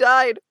 I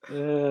died.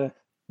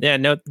 Yeah,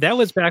 no, that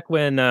was back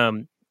when,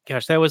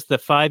 that was the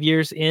 5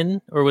 years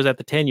in, or was that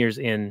the 10 years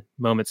in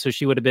moment? So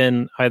she would have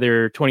been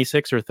either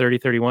 26 or 30,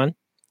 31.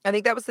 I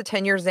think that was the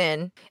 10 years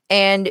in.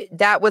 And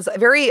that was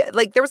very,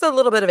 like, there was a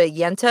little bit of a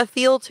Yenta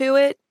feel to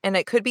it. And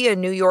it could be a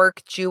New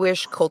York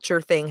Jewish culture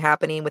thing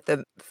happening with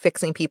the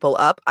fixing people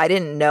up. I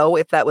didn't know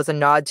if that was a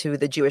nod to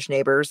the Jewish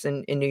neighbors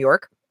in New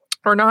York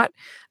or not.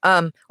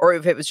 Or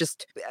if it was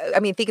just, I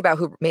mean, think about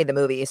who made the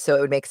movie, so it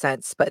would make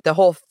sense. But the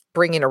whole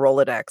bringing a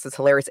Rolodex is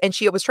hilarious. And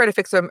she was trying to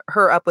fix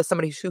her up with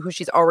somebody who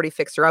she's already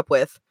fixed her up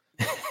with.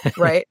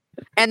 Right.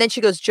 And then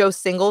she goes, Joe's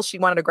single. She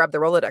wanted to grab the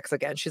Rolodex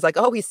again. She's like,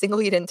 oh, he's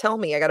single. You didn't tell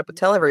me. I got to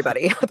tell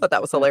everybody. I thought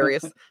that was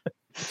hilarious.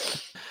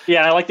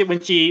 Yeah, I liked it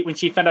when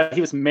she found out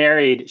he was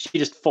married. She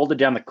just folded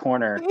down the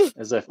corner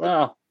as if,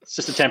 well, it's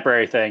just a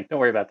temporary thing. Don't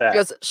worry about that. She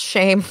goes,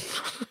 shame.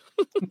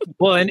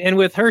 Well, and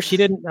with her, she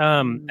didn't.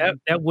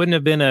 That wouldn't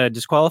have been a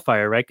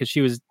disqualifier, right? Because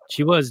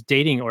she was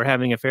dating or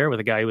having an affair with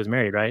a guy who was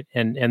married, right?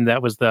 And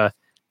that was the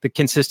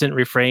consistent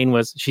refrain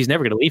was she's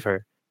never going to leave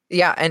her.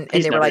 Yeah, and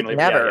they were like,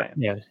 never.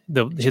 Yeah.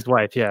 His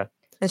wife, yeah.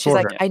 And she's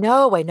like, I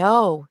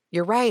know.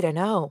 You're right. I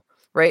know.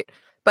 Right.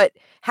 But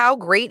how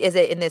great is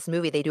it in this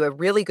movie? They do a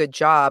really good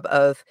job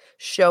of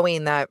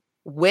showing that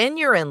when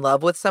you're in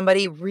love with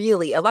somebody,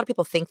 really, a lot of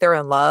people think they're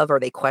in love or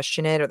they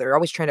question it or they're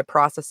always trying to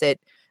process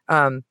it.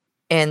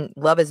 And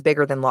love is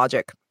bigger than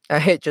logic.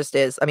 It just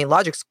is. I mean,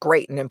 logic's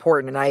great and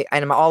important. And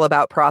I'm all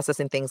about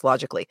processing things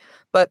logically.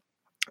 But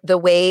the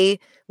way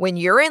when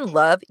you're in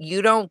love,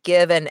 you don't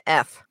give an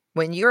F.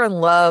 When you're in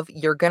love,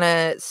 you're going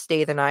to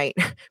stay the night.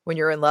 When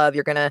you're in love,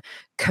 you're going to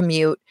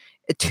commute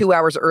 2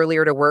 hours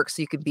earlier to work so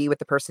you can be with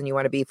the person you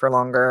want to be for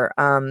longer.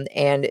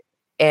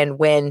 And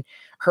when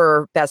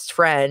her best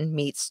friend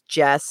meets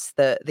Jess,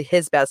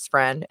 his best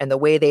friend, and the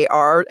way they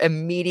are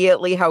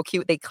immediately, how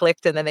cute they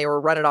clicked, and then they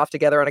were running off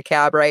together in a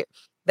cab, right?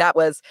 That's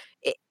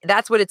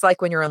what it's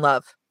like when you're in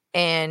love.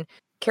 And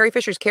Carrie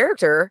Fisher's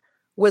character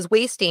was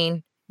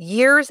wasting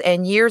years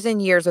and years and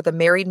years with a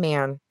married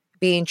man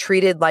being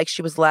treated like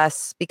she was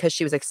less because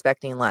she was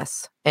expecting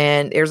less.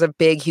 And there's a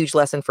big, huge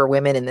lesson for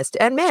women in this,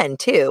 and men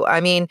too. I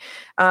mean,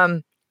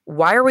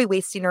 why are we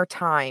wasting our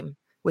time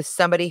with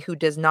somebody who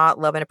does not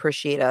love and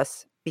appreciate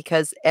us?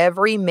 Because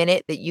every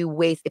minute that you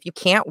waste, if you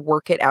can't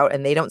work it out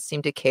and they don't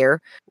seem to care,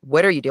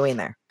 what are you doing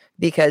there?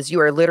 Because you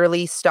are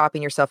literally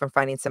stopping yourself from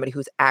finding somebody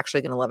who's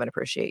actually going to love and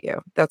appreciate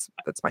you. That's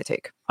my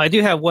take. I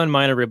do have one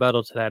minor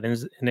rebuttal to that,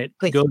 and it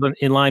Please. goes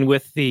in line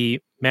with the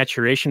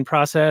maturation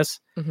process.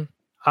 Mm-hmm.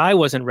 I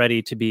wasn't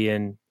ready to be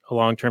in a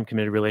long-term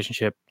committed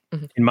relationship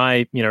in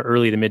my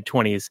early to mid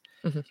 20s.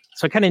 Mm-hmm.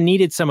 So I kind of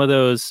needed some of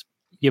those.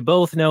 You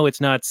both know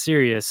it's not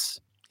serious,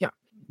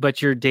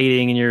 but you're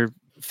dating and you're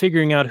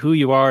figuring out who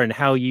you are and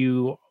how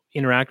you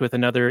interact with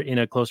another in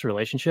a close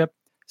relationship.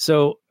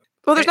 So,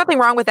 well, there's nothing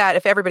wrong with that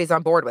if everybody's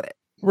on board with it.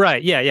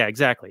 Right. Yeah,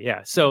 exactly.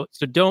 Yeah. So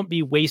don't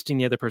be wasting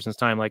the other person's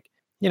time. Like,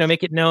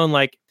 make it known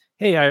like,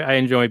 hey, I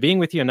enjoy being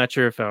with you. I'm not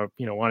sure if I,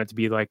 want it to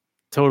be like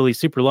totally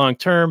super long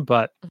term,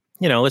 but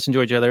let's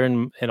enjoy each other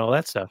and all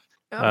that stuff.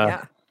 Oh,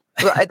 yeah.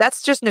 Well,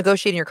 that's just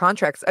negotiating your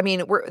contracts. I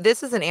mean,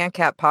 this is an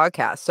ANCAP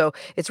podcast, so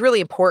it's really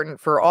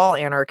important for all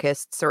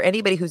anarchists or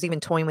anybody who's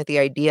even toying with the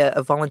idea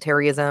of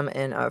voluntarism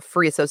and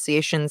free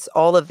associations.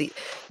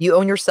 You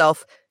own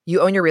yourself,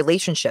 you own your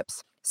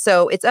relationships.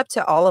 So it's up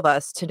to all of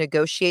us to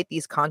negotiate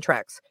these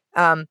contracts.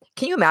 Can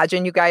you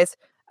imagine, you guys,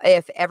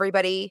 if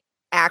everybody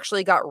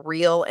actually got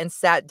real and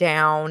sat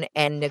down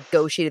and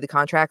negotiated the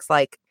contracts?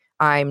 Like,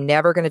 I'm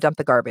never going to dump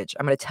the garbage.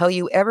 I'm going to tell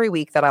you every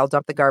week that I'll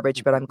dump the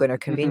garbage, but I'm going to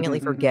conveniently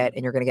forget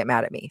and you're going to get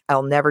mad at me.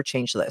 I'll never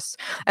change this.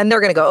 And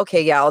they're going to go,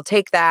 okay, yeah, I'll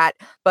take that.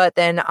 But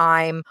then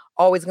I'm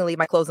always going to leave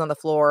my clothes on the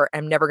floor.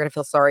 I'm never going to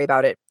feel sorry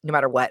about it no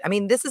matter what. I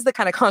mean, this is the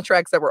kind of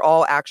contracts that we're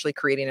all actually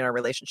creating in our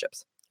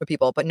relationships. with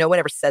people, but no one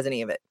ever says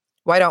any of it.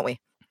 Why don't we?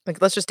 Like,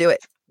 let's just do it.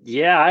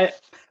 Yeah,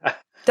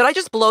 Did I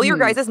just blow your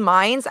Hmm. guys'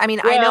 minds? I mean,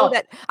 I know Well-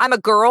 that I'm a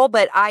girl,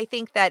 but I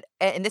think that,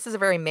 and this is a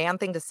very man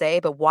thing to say,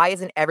 but why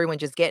isn't everyone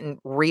just getting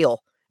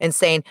real and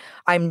saying,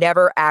 I'm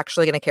never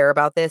actually going to care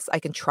about this. I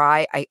can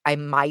try. I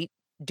might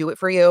do it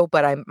for you,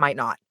 but I might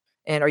not.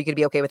 And are you going to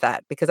be okay with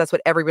that? Because that's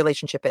what every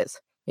relationship is,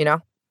 you know?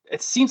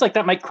 it seems like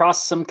that might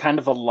cross some kind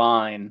of a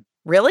line.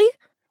 Really?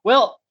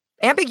 Well,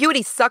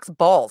 Ambiguity sucks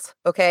balls.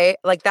 Okay.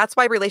 Like, that's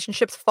why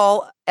relationships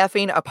fall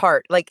effing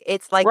apart. Like,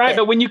 it's like, right,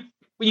 the- but when you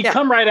Yeah.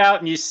 come right out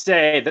and you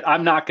say that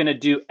I'm not going to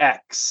do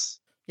X,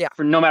 Yeah.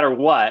 for no matter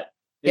what,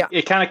 Yeah.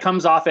 it kind of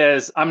comes off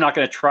as I'm not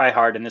going to try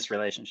hard in this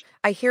relationship.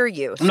 I hear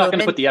you. I'm not going to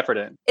then- put the effort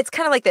in. it's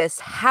kind of like this.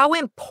 How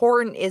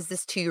important is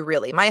this to you,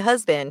 really? My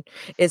husband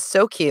is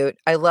so cute.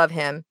 I love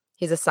him.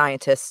 He's a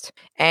scientist.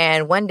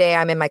 And one day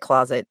I'm in my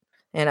closet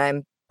and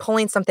I'm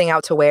pulling something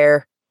out to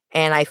wear,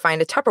 and I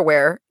find a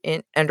Tupperware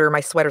under my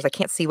sweaters. I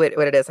can't see what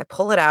it is. I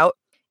pull it out,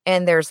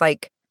 and there's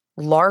like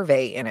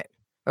larvae in it.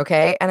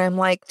 Okay. And I'm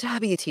like,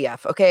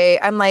 WTF. Okay.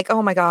 I'm like,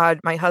 oh my God,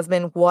 my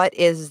husband, what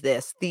is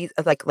this? These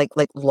like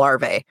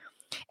larvae.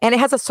 And it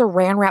has a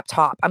saran wrap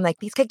top. I'm like,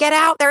 these could get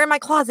out. They're in my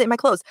closet, in my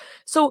clothes.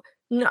 So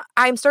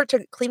I start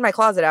to clean my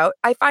closet out.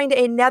 I find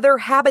another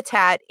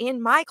habitat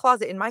in my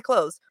closet, in my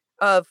clothes,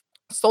 of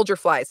soldier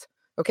flies.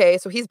 Okay.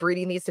 So he's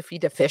breeding these to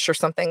feed to fish or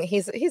something.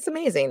 He's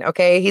amazing.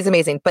 Okay. He's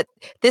amazing. But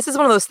this is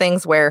one of those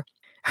things where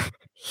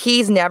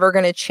he's never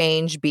going to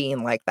change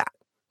being like that.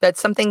 That's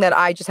something that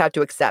I just have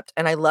to accept.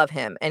 And I love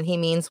him. And he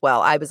means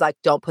well. I was like,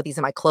 don't put these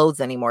in my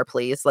clothes anymore,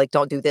 please. Like,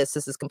 don't do this.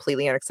 This is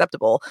completely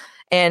unacceptable.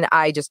 And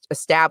I just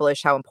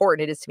established how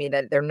important it is to me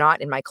that they're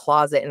not in my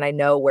closet. And I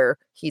know where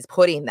he's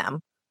putting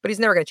them, but he's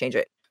never going to change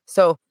it.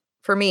 So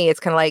for me, it's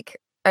kind of like,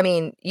 I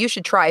mean, you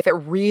should try if it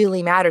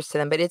really matters to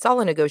them, but it's all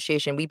a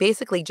negotiation. We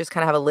basically just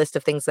kind of have a list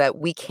of things that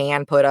we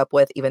can put up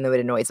with, even though it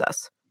annoys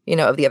us, you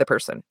know, of the other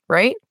person,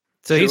 right?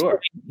 So Sure.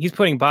 he's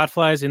putting bot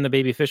flies in the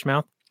baby fish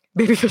mouth.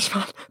 Baby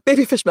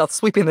fish mouth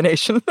sweeping the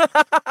nation.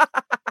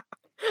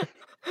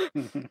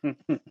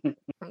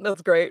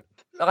 That's great.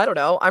 I don't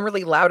know. I'm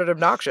really loud and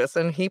obnoxious,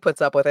 and he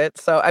puts up with it.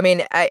 So, I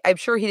mean, I'm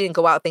sure he didn't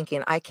go out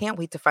thinking, I can't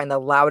wait to find the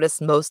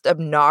loudest, most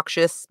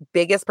obnoxious,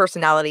 biggest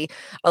personality,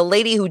 a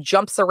lady who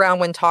jumps around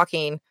when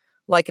talking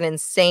like an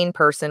insane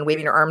person,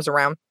 waving her arms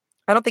around.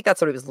 I don't think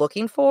that's what he was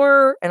looking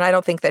for. And I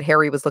don't think that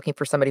Harry was looking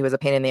for somebody who was a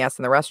pain in the ass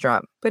in the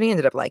restaurant, but he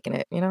ended up liking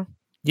it, you know?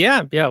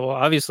 Yeah. Well,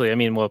 obviously, I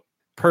mean,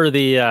 per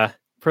the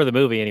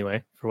movie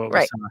anyway, for what we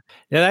Right. saw.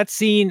 Now that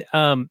scene,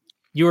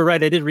 you were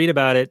right. I did read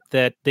about it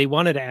that they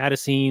wanted to add a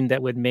scene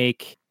that would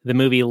make the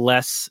movie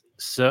less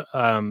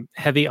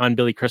heavy on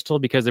Billy Crystal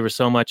because there was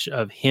so much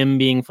of him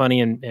being funny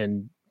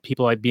and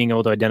people like being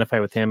able to identify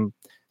with him.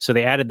 So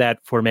they added that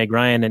for Meg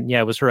Ryan, and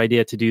yeah, it was her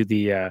idea to do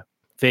the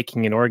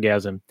faking an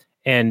orgasm,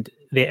 and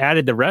they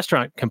added the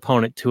restaurant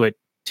component to it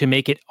to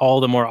make it all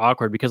the more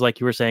awkward because, like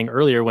you were saying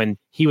earlier, when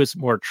he was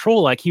more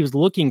troll-like, he was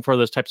looking for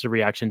those types of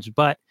reactions,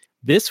 but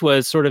this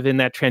was sort of in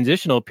that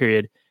transitional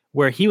period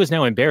where he was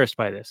now embarrassed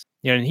by this,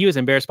 you know, and he was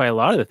embarrassed by a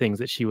lot of the things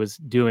that she was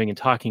doing and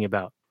talking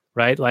about,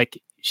 right? Like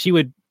she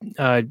would,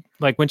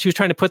 like when she was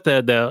trying to put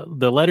the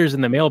letters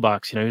in the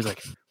mailbox, you know, he was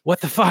like, "What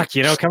the fuck?"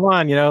 You know, come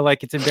on, you know,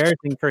 like it's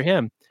embarrassing for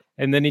him,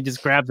 and then he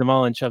just grabs them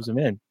all and shoves them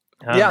in.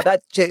 Yeah,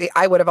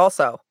 I would have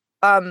also.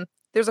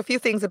 There's a few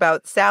things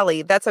about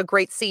Sally. That's a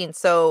great scene.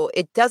 So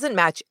it doesn't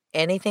match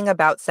anything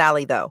about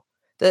Sally, though.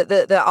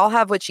 The I'll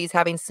have what she's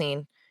having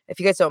scene. If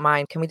you guys don't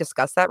mind, can we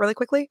discuss that really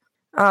quickly?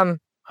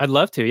 I'd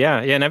love to.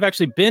 Yeah. And I've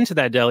actually been to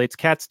that deli. It's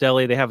Kat's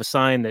Deli. They have a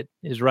sign that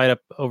is right up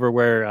over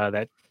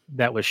where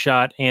that was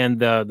shot. And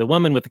the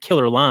woman with the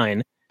killer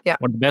line, Yeah.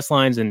 one of the best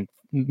lines in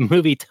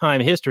movie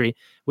time history,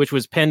 which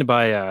was penned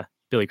by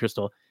Billy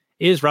Crystal,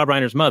 is Rob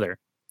Reiner's mother.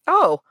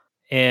 Oh,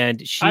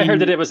 And she, I heard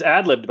that it was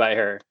ad-libbed by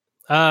her.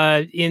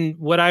 in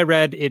what I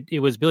read, it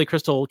was Billy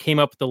Crystal came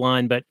up with the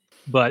line, but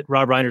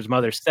Rob Reiner's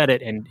mother said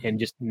it and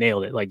just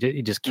nailed it. Like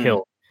it just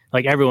killed.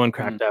 Like everyone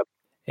cracked up.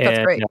 That's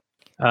And, great.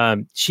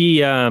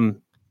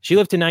 she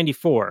lived to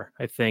 94,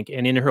 I think,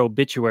 and in her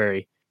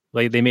obituary,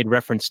 like they made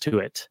reference to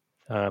it.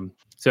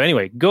 So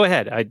anyway, go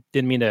ahead. I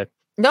didn't mean to.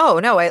 no,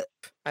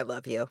 I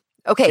love you.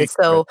 Okay, Thanks,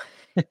 so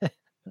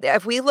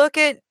if we look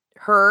at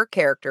her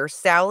character,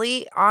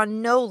 Sally,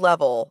 on no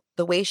level,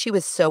 the way she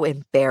was so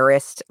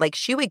embarrassed, like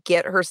she would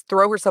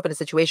throw herself into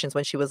situations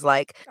when she was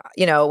like,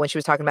 you know, when she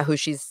was talking about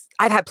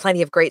I've had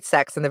plenty of great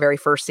sex in the very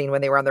first scene when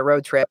they were on the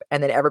road trip,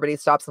 and then everybody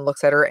stops and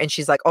looks at her and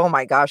she's like, oh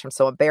my gosh, I'm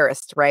so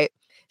embarrassed, right?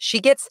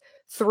 She gets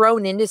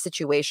thrown into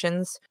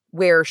situations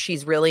where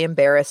she's really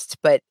embarrassed,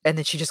 and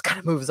then she just kind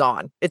of moves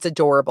on. It's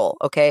adorable.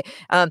 Okay.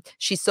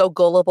 She's so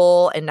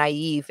gullible and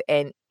naive,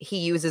 and he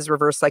uses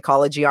reverse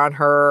psychology on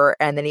her.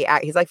 And then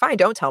he's like, fine,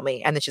 don't tell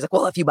me. And then she's like,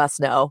 well, if you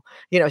must know,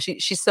 you know,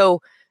 she's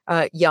so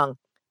young.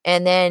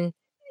 And then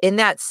in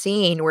that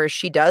scene where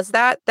she does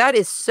that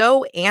is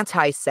so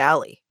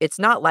anti-Sally. It's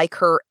not like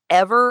her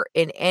ever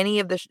in any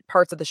of the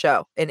parts of the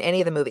show, in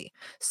any of the movie.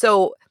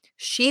 So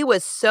she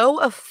was so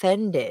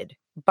offended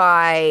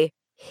by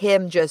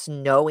him just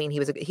knowing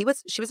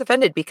she was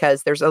offended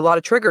because there's a lot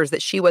of triggers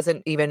that she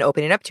wasn't even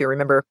opening up to.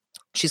 Remember,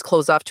 she's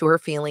closed off to her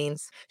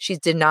feelings. She's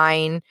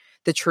denying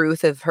the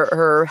truth of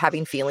her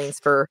having feelings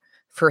for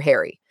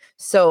Harry.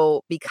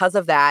 So because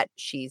of that,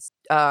 she's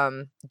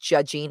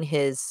judging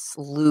his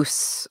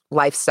loose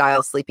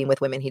lifestyle, sleeping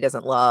with women he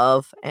doesn't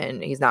love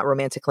and he's not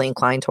romantically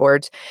inclined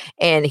towards,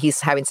 and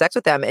he's having sex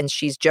with them, and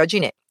she's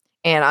judging it.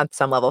 And on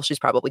some level, she's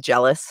probably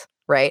jealous,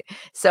 right?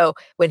 So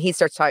when he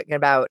starts talking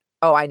about,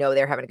 oh, I know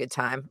they're having a good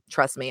time.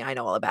 Trust me, I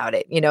know all about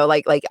it.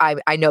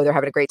 I know they're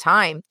having a great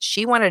time.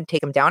 She wanted to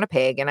take him down a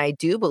peg. And I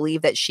do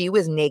believe that she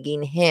was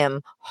nagging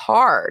him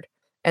hard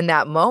in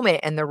that moment.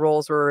 And the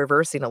roles were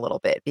reversing a little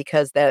bit,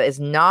 because that is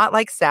not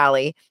like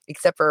Sally,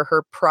 except for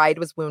her pride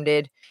was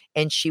wounded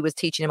and she was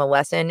teaching him a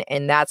lesson.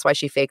 And that's why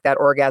she faked that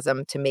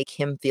orgasm, to make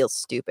him feel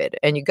stupid.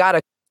 And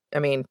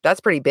that's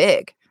pretty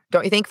big.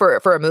 Don't you think, for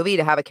a movie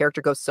to have a character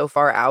go so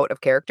far out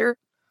of character?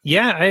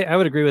 Yeah, I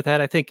would agree with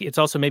that. I think it's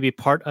also maybe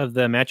part of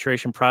the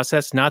maturation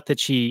process. Not that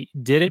she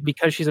did it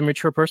because she's a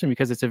mature person,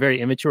 because it's a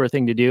very immature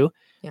thing to do,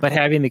 but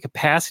having the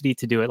capacity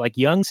to do it. Like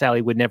young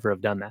Sally would never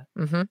have done that.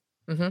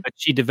 But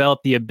she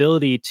developed the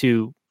ability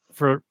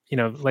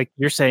like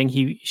you're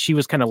saying, she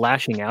was kind of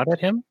lashing out at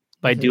him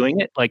by doing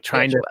it, like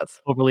trying to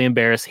overly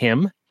embarrass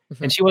him.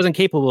 And she wasn't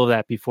capable of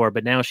that before,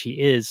 but now she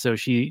is. So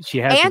she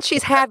has. And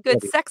she's had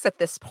good sex at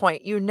this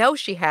point.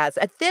 She has.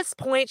 At this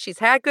point, she's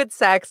had good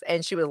sex,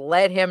 and she would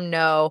let him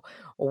know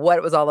what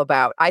it was all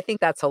about. I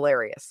think that's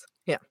hilarious.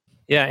 Yeah.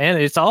 Yeah,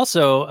 and it's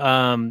also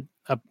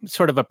a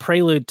sort of a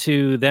prelude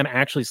to them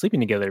actually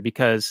sleeping together,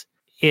 because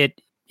it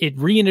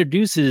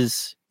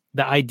reintroduces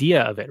the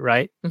idea of it,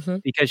 right?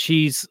 Because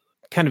she's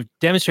kind of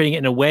demonstrating it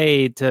in a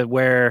way to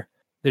where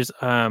there's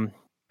a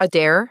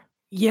dare.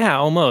 Yeah,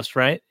 almost,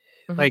 right?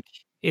 Like.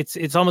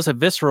 It's almost a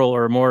visceral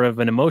or more of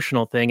an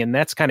emotional thing. And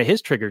that's kind of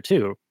his trigger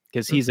too,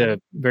 because he's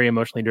a very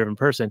emotionally driven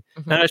person.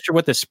 I'm not sure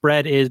what the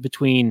spread is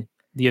between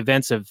the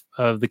events of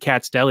the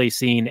Cat's Deli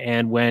scene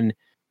and when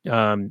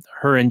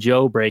her and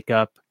Joe break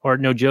up, or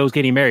no, Joe's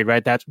getting married,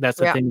 right? That's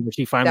the thing where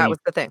she finally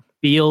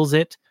feels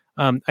it.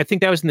 I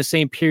think that was in the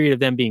same period of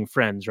them being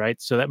friends,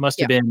 right? So that must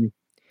have been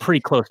pretty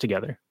close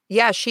together.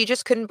 Yeah, she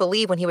just couldn't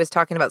believe when he was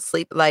talking about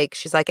sleep. Like,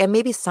 she's like, and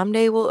maybe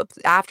someday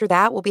after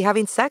that, we'll be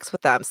having sex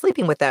with them,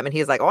 sleeping with them. And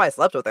he's like, oh, I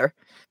slept with her.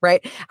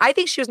 Right. I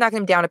think she was knocking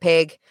him down a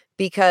peg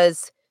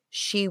because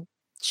she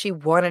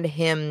wanted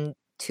him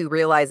to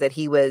realize that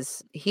he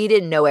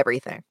didn't know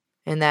everything,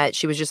 and that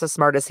she was just as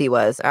smart as he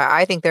was.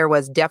 I think there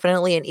was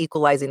definitely an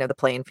equalizing of the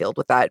playing field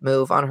with that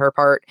move on her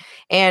part.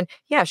 And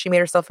yeah, she made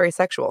herself very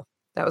sexual.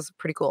 That was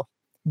pretty cool.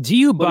 Do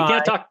you buy... We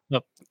can't talk...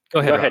 Oh, go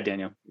ahead,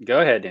 Daniel. Go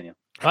ahead, Daniel.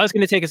 I was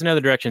going to take us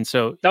another direction.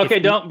 So okay,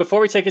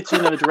 before we take it to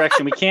another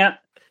direction, we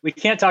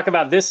can't talk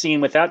about this scene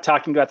without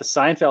talking about the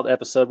Seinfeld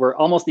episode where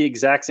almost the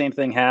exact same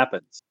thing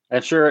happens.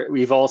 I'm sure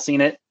we've all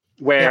seen it,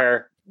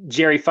 where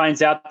Jerry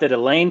finds out that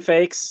Elaine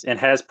fakes and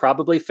has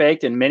probably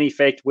faked, and many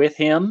faked with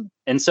him.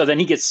 And so then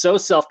he gets so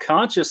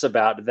self-conscious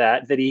about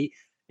that he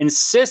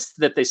insists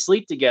that they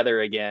sleep together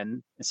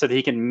again so that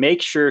he can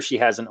make sure she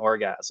has an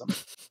orgasm.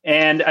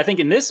 And I think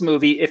in this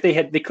movie, if they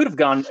could have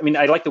gone, I mean,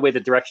 I like the way the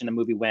direction the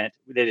movie went.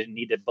 They didn't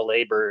need to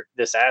belabor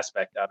this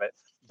aspect of it,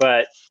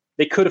 but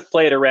they could have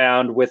played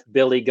around with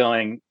Billy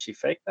going, she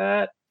faked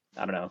that?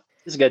 I don't know.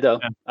 This is good though.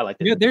 I like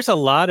it. There's a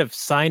lot of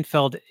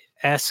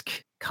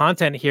Seinfeld-esque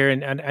content here.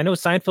 And I know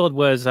Seinfeld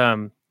was,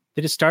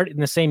 did it start in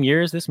the same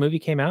year as this movie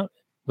came out?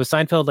 Was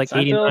Seinfeld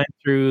 89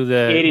 through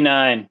the...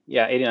 89.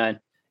 Yeah, 89.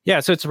 Yeah,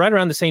 so it's right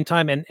around the same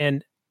time.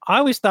 And I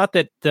always thought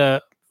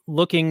that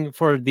looking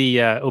for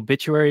the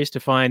obituaries to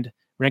find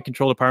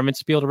rent-controlled apartments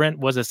to be able to rent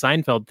was a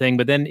Seinfeld thing,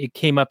 but then it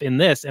came up in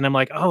this, and I'm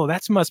like, oh,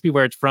 that must be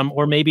where it's from,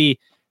 or maybe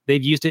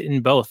they've used it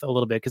in both a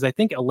little bit, because I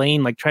think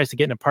Elaine tries to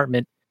get an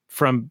apartment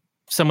from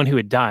someone who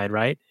had died,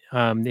 right?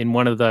 In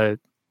one of the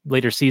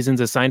later seasons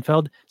of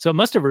Seinfeld. So it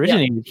must have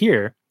originated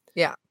here.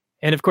 Yeah.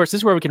 And of course, this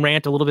is where we can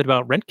rant a little bit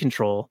about rent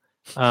control.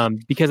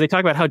 Because they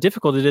talk about how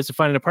difficult it is to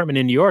find an apartment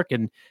in New York,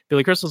 and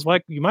Billy Crystal's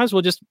like, you might as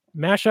well just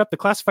mash up the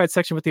classified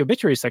section with the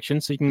obituary section,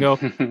 so you can go.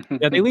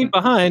 Yeah, they leave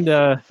behind,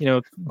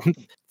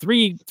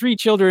 three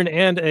children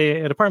and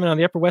an apartment on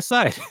the Upper West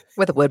Side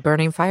with a wood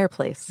burning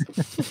fireplace.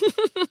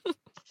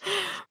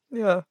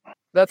 Yeah,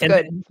 that's good.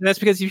 And that's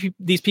because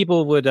these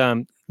people would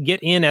get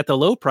in at the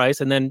low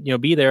price and then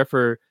be there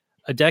for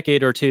a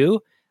decade or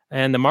two.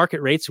 And the market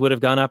rates would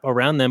have gone up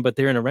around them, but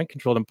they're in a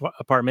rent-controlled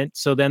apartment.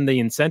 So then the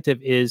incentive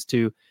is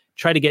to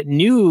try to get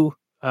new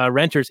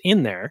renters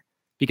in there,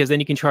 because then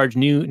you can charge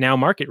new now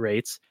market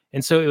rates.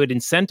 And so it would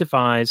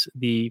incentivize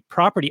the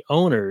property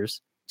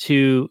owners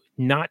to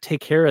not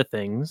take care of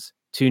things,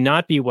 to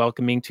not be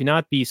welcoming, to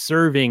not be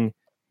serving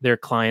their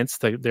clients,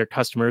 their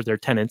customers, their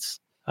tenants,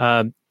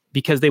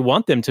 because they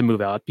want them to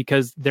move out,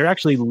 because they're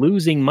actually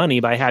losing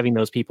money by having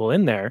those people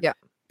in there,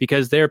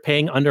 because they're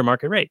paying under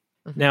market rate.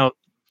 Mm-hmm. Now,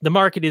 the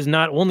market is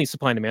not only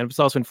supply and demand, but it's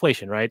also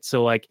inflation, right?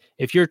 So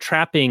if you're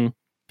trapping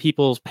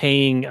people's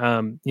paying,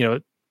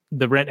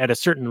 the rent at a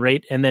certain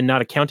rate and then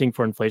not accounting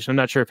for inflation, I'm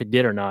not sure if it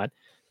did or not,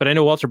 but I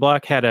know Walter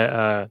Block had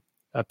a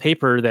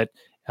paper that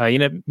he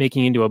ended up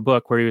making into a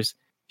book where he was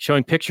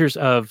showing pictures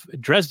of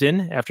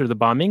Dresden after the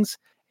bombings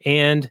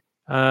and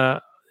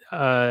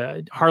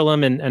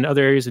Harlem and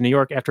other areas of New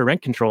York after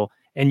rent control,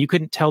 and you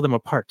couldn't tell them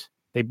apart.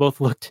 They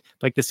both looked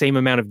like the same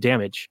amount of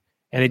damage.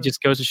 And it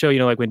just goes to show,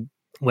 like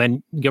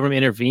when government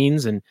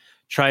intervenes and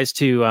tries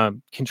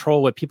to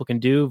control what people can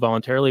do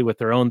voluntarily with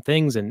their own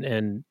things,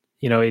 and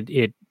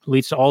it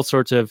leads to all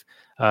sorts of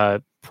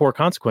poor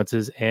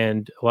consequences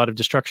and a lot of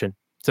destruction.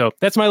 So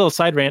that's my little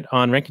side rant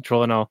on rent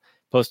control, and I'll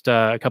post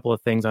a couple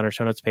of things on our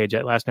show notes page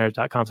at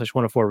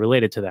lastnighters.com/104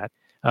 related to that.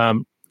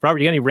 Robert,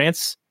 you got any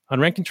rants on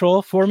rent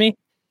control for me?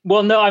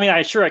 Well, no, I mean,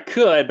 I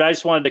could, but I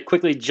just wanted to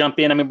quickly jump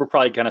in. I mean, we're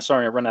probably kind of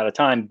starting to run out of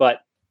time,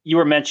 but you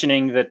were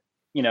mentioning that,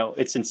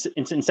 it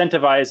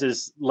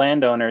incentivizes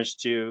landowners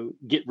to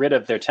get rid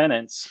of their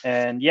tenants.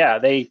 And yeah,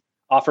 they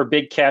offer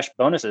big cash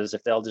bonuses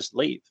if they'll just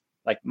leave.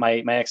 Like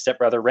my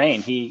ex-stepbrother,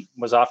 Rain, he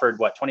was offered,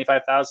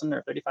 $25,000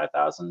 or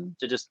 $35,000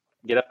 to just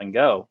get up and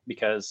go,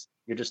 because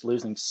you're just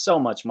losing so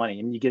much money.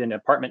 And you get an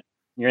apartment,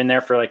 you're in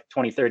there for like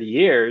 20, 30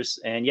 years.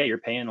 And yeah, you're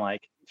paying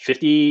like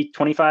 50,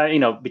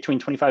 25, between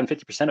 25 and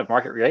 50% of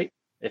market rate,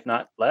 if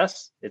not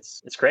less.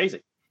 It's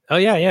crazy. Oh,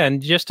 yeah. Yeah.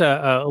 And just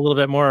a little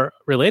bit more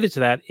related to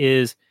that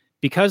is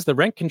because the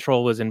rent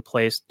control was in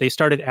place, they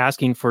started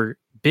asking for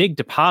big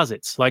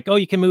deposits. Like, oh,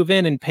 you can move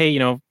in and pay,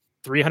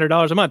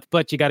 $300 a month,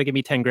 but you got to give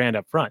me 10 grand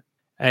up front.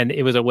 And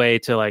it was a way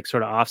to like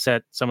sort of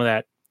offset some of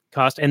that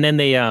cost. And then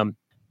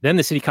then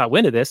the city caught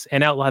wind of this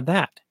and outlawed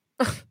that.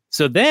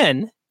 So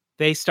then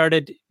they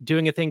started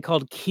doing a thing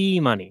called key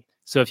money.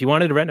 So if you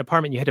wanted to rent an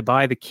apartment, you had to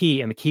buy the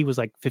key, and the key was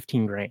like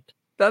 15 grand.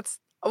 People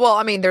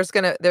are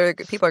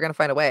gonna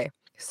find a way.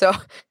 So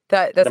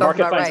that's the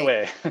market all finds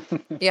right. a way.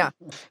 Yeah.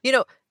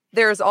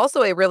 There's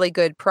also a really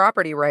good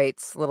property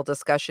rights little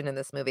discussion in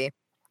this movie.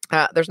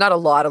 There's not a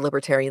lot of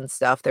libertarian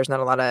stuff. There's not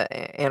a lot of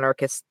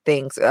anarchist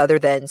things other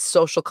than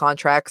social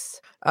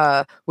contracts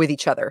with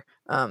each other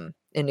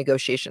in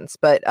negotiations.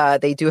 But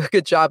they do a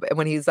good job. And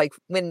when he's like,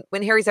 when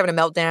Harry's having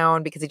a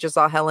meltdown because he just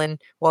saw Helen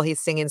while he's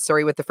singing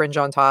 "Sorry" with the fringe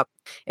on top,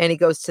 and he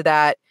goes to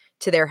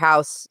their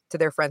house, to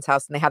their friend's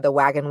house, and they have the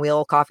wagon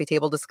wheel coffee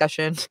table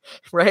discussion,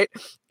 right?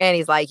 And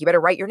he's like, you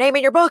better write your name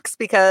in your books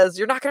because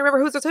you're not going to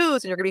remember who's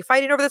and you're going to be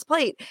fighting over this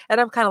plate.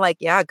 And I'm kind of like,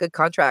 yeah, good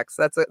contracts.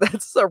 That's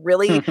a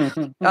really,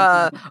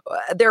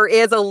 there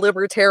is a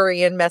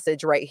libertarian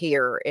message right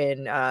here.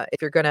 And if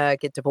you're going to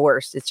get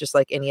divorced, it's just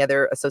like any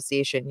other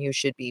association. You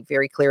should be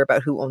very clear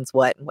about who owns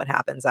what and what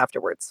happens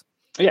afterwards.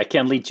 Yeah, it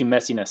can lead to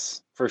messiness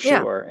for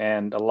sure. Yeah.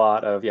 And a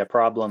lot of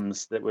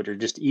problems that are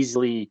just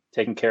easily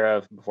taken care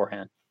of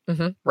beforehand.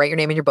 Mm-hmm. Write your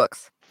name in your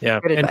books. Yeah.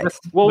 Good advice.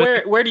 Well,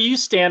 where do you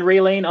stand,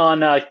 Raylene,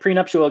 on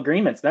prenuptial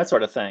agreements, that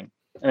sort of thing?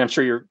 And I'm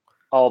sure you're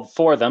all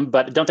for them,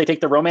 but don't they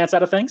take the romance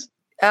out of things?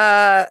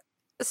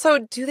 So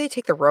do they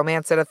take the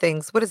romance out of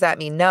things? What does that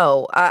mean?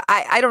 No,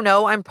 I don't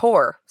know. I'm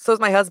poor. So is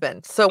my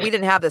husband. So we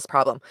didn't have this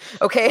problem.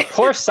 Okay.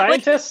 Poor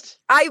scientist.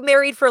 I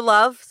married for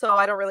love, so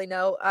I don't really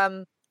know.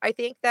 I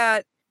think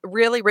that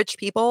really rich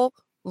people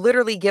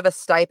literally give a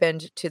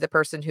stipend to the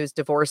person who's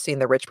divorcing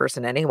the rich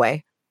person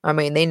anyway. I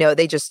mean, they know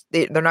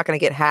they're not going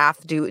to get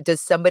half.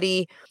 Does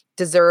somebody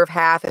deserve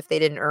half if they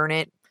didn't earn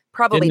it?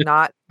 Probably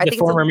not. I think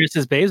former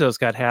Mrs. Bezos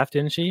got half,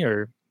 didn't she?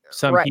 Or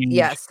something? Right.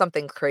 Yes,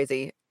 something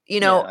crazy.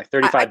 Like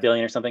 35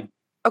 billion or something.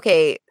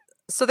 Okay,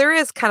 so there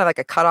is kind of like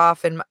a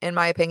cutoff in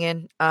my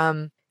opinion.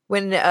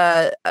 When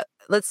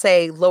let's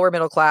say lower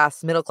middle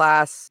class,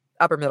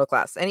 upper middle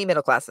class, any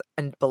middle class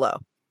and below.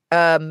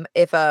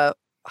 If a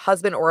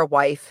husband or a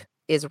wife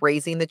is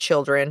raising the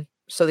children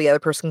so the other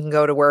person can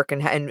go to work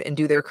and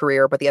do their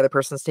career, but the other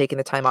person's taking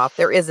the time off,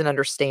 there is an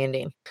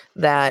understanding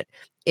that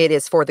it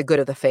is for the good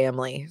of the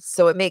family.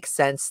 So it makes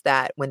sense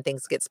that when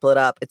things get split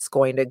up, it's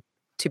going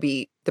to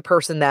be the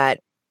person that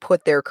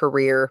put their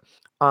career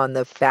on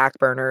the back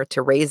burner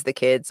to raise the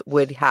kids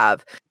would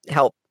have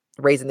help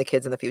raising the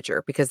kids in the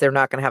future, because they're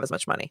not going to have as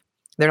much money.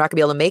 They're not going to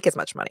be able to make as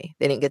much money.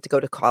 They didn't get to go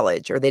to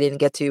college, or they didn't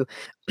get to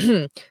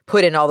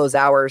put in all those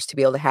hours to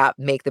be able to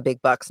make the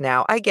big bucks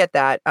now. I get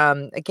that.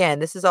 Again,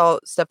 this is all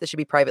stuff that should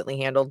be privately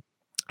handled.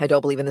 I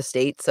don't believe in the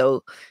state.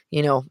 So,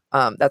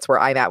 that's where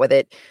I'm at with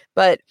it.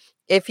 But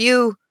if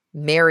you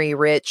marry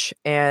rich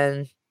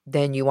and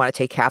then you want to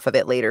take half of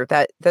it later,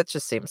 that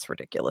just seems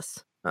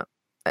ridiculous.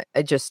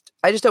 I just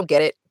don't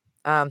get it.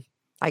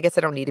 I guess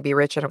I don't need to be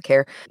rich. I don't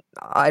care.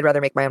 I'd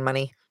rather make my own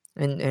money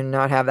and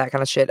not have that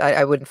kind of shit.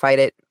 I wouldn't fight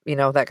it,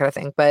 that kind of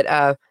thing. But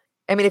I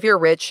mean, if you're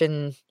rich,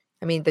 and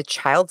I mean, the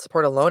child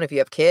support alone, if you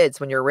have kids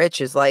when you're rich,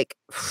 is like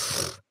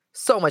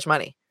so much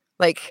money.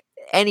 Like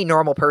any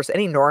normal person,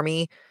 any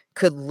normie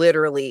could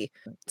literally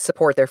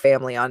support their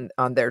family on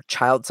their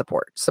child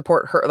support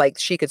her. Like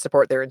she could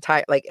support their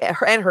entire,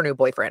 and her new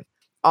boyfriend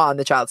on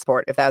the child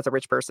support. If that's a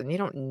rich person, you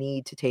don't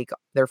need to take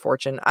their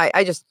fortune.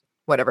 I just,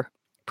 whatever.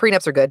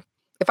 Prenups are good.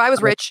 If I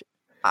was rich,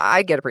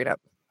 I'd get a prenup.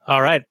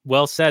 All right.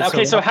 Well said.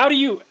 Okay. So how do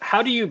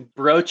you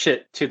broach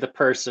it to the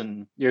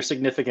person, your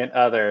significant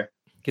other?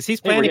 Because he's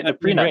planning a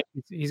prenup.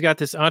 He's got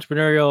this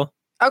entrepreneurial.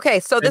 Okay.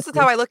 So this is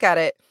how I look at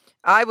it.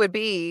 I would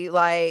be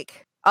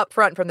like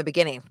upfront from the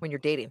beginning when you're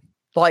dating.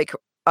 Like,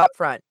 up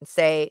front and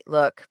say,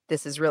 look,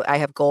 this is really, I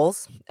have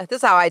goals. This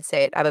is how I'd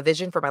say it. I have a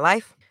vision for my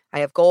life. I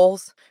have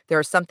goals. There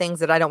are some things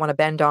that I don't want to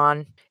bend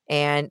on.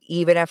 And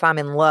even if I'm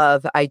in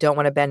love, I don't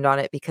want to bend on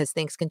it because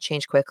things can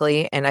change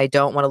quickly. And I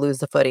don't want to lose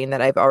the footing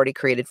that I've already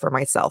created for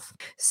myself.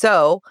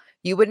 So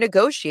you would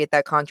negotiate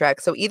that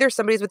contract. So either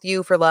somebody's with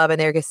you for love and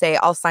they're going to say,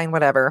 I'll sign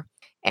whatever.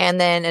 And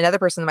then another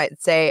person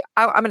might say,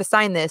 I'm going to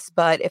sign this,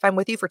 but if I'm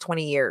with you for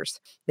 20 years,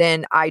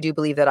 then I do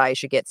believe that I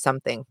should get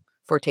something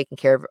for taking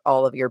care of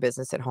all of your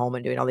business at home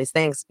and doing all these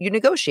things. You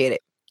negotiate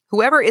it.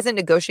 Whoever isn't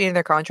negotiating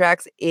their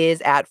contracts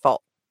is at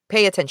fault.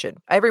 Pay attention.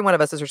 Every one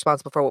of us is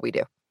responsible for what we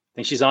do. I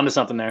think she's onto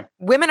something there.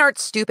 Women aren't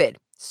stupid.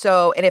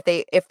 So, and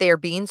if they are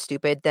being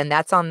stupid, then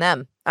that's on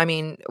them. I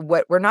mean,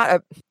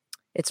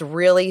 it's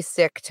really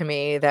sick to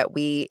me that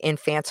we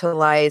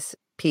infantilize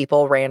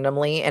people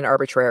randomly and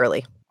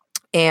arbitrarily.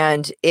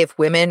 And if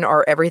women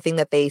are everything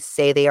that they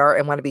say they are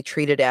and want to be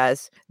treated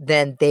as,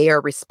 then they are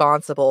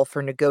responsible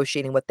for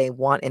negotiating what they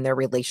want in their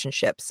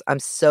relationships. I'm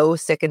so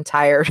sick and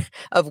tired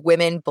of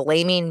women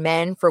blaming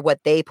men for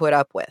what they put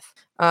up with.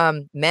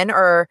 Men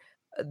are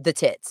the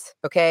tits,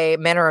 okay?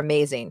 Men are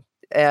amazing.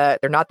 They're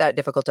not that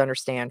difficult to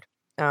understand.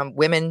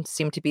 Women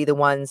seem to be the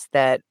ones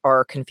that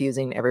are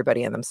confusing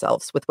everybody and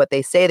themselves with what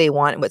they say they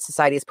want and what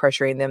society is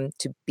pressuring them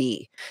to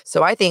be.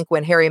 So I think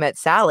When Harry Met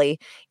Sally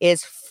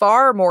is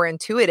far more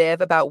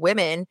intuitive about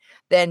women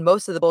than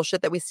most of the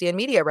bullshit that we see in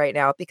media right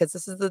now, because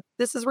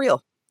this is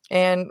real.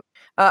 And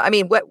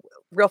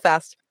real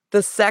fast,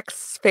 the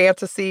sex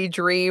fantasy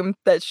dream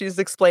that she's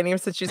explaining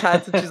since she's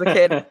a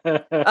kid.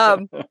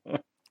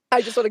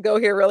 I just want to go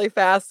here really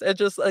fast and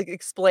just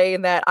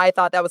explain that I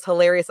thought that was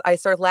hilarious. I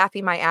started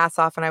laughing my ass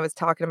off when I was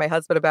talking to my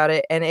husband about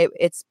it. And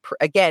it's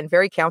again,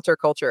 very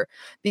counterculture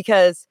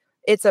because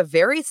it's a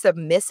very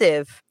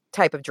submissive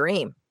type of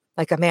dream.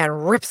 Like a man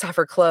rips off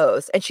her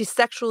clothes and she's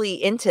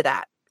sexually into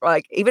that.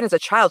 Like even as a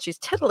child, she's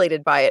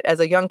titillated by it as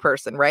a young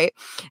person. Right.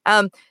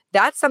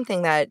 That's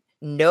something that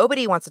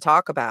nobody wants to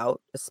talk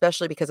about,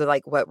 especially because of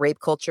what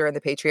rape culture and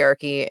the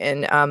patriarchy,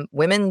 and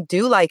women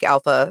do like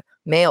alpha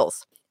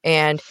males.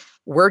 And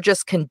we're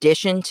just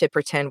conditioned to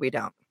pretend we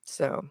don't.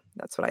 So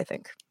that's what I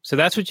think. So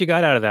that's what you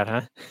got out of that,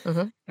 huh?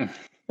 Mm-hmm.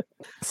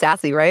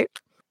 Sassy, right?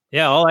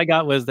 Yeah. All I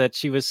got was that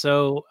she was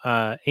so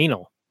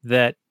anal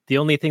that the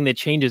only thing that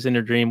changes in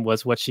her dream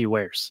was what she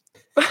wears.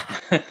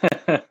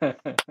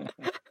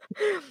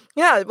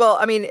 Yeah. Well,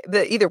 I mean,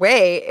 either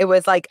way, it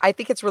was I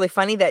think it's really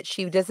funny that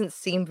she doesn't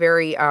seem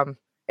very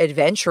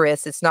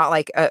adventurous. It's not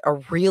like a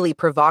really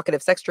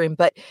provocative sex dream,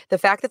 but the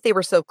fact that they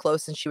were so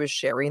close and she was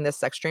sharing this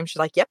sex dream, she's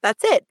like, yep,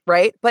 that's it.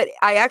 Right. But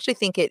I actually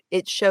think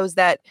it shows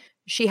that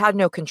she had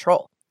no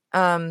control.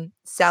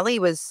 Sally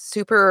was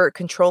super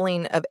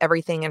controlling of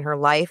everything in her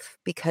life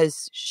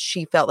because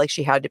she felt like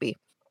she had to be.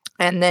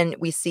 And then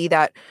we see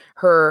that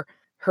her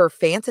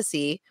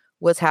fantasy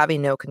was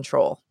having no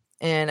control.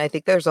 And I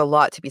think there's a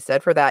lot to be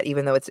said for that,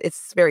 even though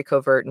it's very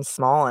covert and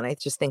small. And I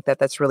just think that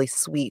that's really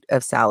sweet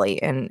of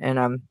Sally. And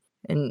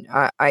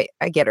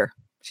I get her.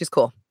 She's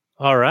cool.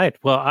 All right.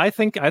 Well, I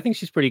think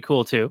she's pretty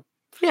cool too.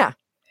 Yeah.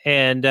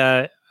 And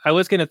I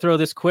was going to throw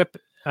this quip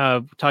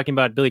talking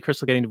about Billy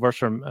Crystal getting divorced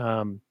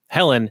from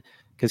Helen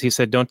because he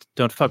said,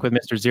 "Don't fuck with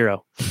Mr.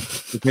 Zero."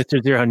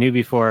 Mr. Zero knew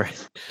before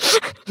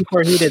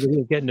he did that he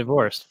was getting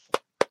divorced.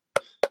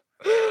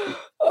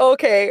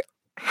 Okay.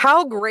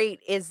 How great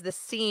is the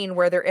scene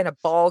where they're in a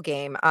ball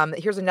game?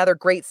 Here's another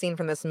great scene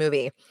from this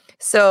movie.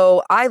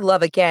 So I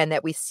love again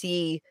that we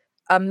see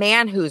a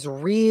man who's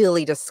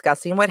really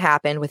discussing what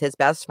happened with his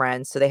best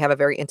friend. So they have a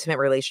very intimate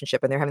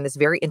relationship and they're having this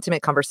very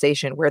intimate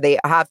conversation where they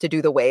have to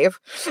do the wave.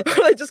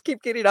 I just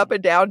keep getting up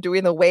and down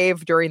doing the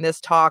wave during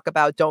this talk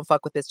about don't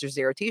fuck with Mr.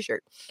 Zero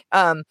t-shirt.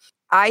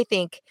 I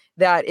think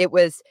that it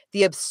was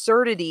the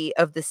absurdity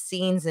of the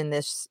scenes in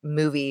this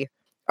movie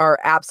are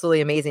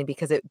absolutely amazing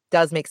because it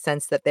does make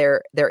sense that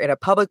they're in a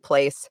public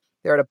place.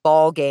 They're at a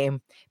ball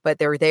game, but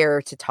they're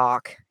there to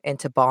talk and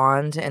to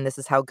bond. And this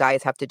is how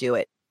guys have to do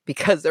it.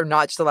 Because they're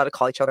not just allowed to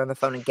call each other on the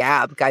phone and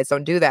gab. Guys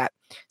don't do that.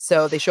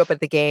 So they show up at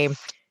the game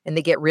and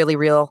they get really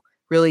real,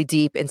 really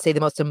deep and say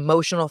the most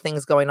emotional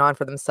things going on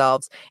for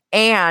themselves.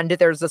 And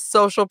there's a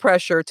social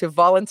pressure to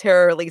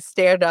voluntarily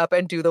stand up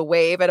and do the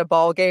wave at a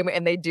ball game,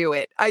 and they do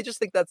it. I just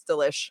think that's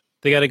delish.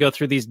 They got to go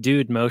through these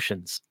dude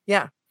motions.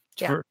 Yeah.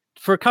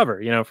 For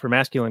cover, for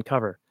masculine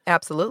cover.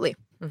 Absolutely.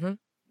 Mm-hmm.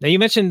 Now you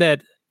mentioned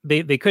that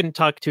they couldn't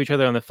talk to each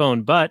other on the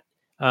phone, but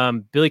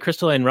Billy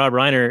Crystal and Rob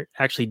Reiner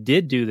actually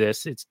did do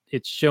this.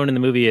 It's shown in the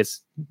movie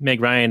as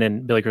Meg Ryan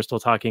and Billy Crystal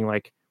talking,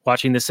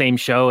 watching the same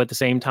show at the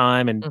same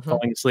time and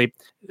falling asleep.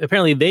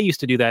 Apparently they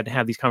used to do that and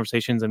have these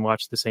conversations and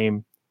watch the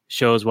same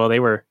shows while they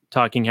were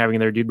talking, having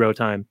their dude bro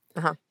time.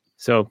 Uh-huh.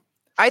 So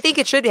I think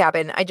it should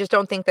happen. I just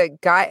don't think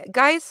that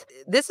guys,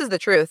 this is the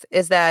truth,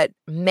 is that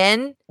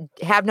men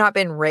have not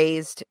been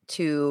raised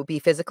to be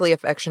physically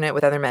affectionate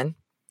with other men.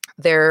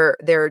 They're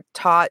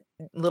taught,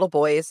 little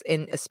boys,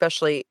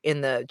 especially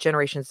in the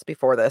generations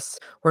before this,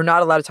 we're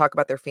not allowed to talk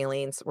about their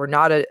feelings. We're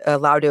not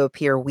allowed to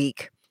appear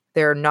weak.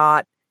 They're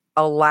not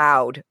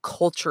allowed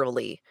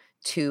culturally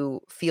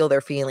to feel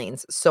their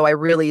feelings. So I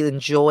really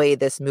enjoy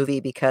this movie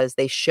because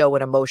they show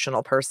an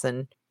emotional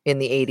person in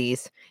the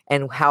 80s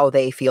and how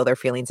they feel their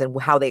feelings and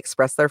how they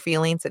express their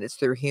feelings. And it's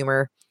through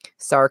humor,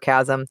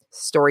 sarcasm,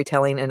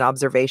 storytelling, and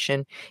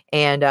observation,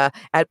 and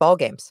at ball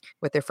games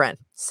with their friend.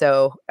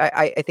 So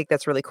I think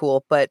that's really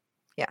cool. But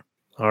yeah.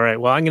 All right.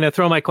 Well, I'm going to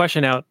throw my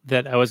question out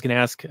that I was going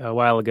to ask a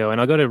while ago,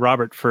 and I'll go to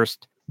Robert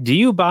first. Do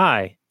you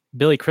buy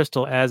Billy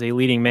Crystal as a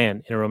leading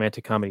man in a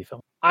romantic comedy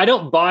film? I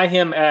don't buy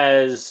him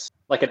as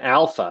like an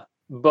alpha,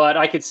 but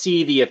I could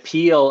see the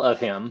appeal of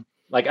him.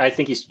 Like, I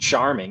think he's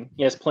charming.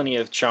 He has plenty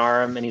of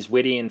charm, and he's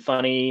witty and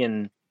funny,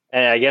 and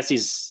I guess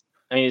he's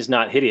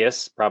not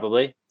hideous,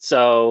 probably.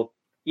 So,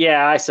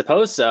 yeah, I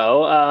suppose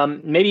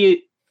so.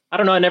 Maybe, I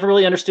don't know. I never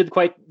really understood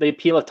quite the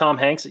appeal of Tom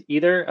Hanks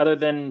either, other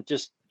than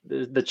just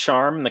the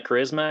charm and the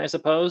charisma, I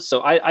suppose.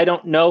 So I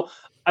don't know.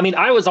 I mean,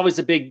 I was always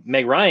a big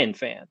Meg Ryan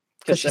fan.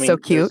 Because she's so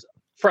cute.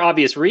 For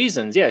obvious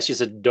reasons. Yeah, she's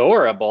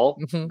adorable,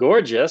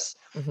 gorgeous.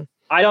 Mhm.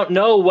 I don't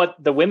know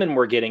what the women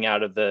were getting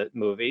out of the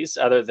movies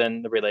other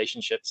than the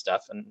relationship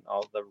stuff and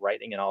all the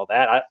writing and all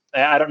that.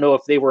 I don't know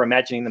if they were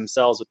imagining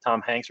themselves with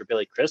Tom Hanks or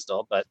Billy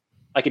Crystal, but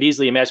I could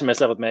easily imagine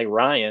myself with Meg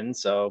Ryan.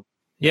 So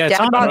yeah,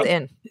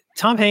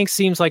 Tom Hanks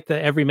seems like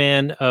the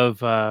everyman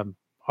of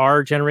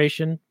our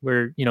generation,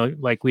 where,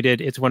 like we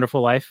did It's a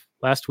Wonderful Life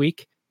last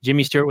week.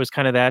 Jimmy Stewart was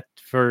kind of that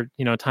for,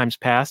 times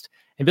past.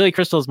 And Billy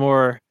Crystal is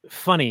more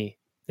funny.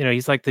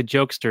 He's like the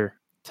jokester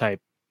type.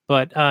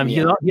 But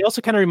he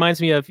also kind of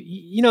reminds me of,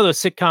 those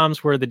sitcoms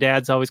where the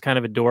dad's always kind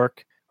of a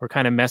dork or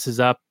kind of messes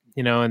up,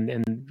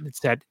 and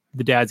it's at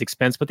the dad's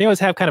expense. But they always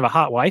have kind of a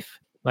hot wife,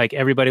 like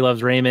Everybody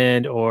Loves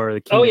Raymond or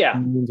The King of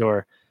Queens,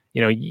 or,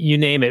 you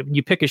name it.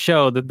 You pick a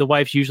show, the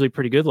wife's usually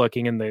pretty good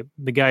looking, and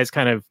the guy's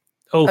kind of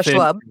a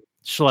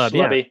schlub.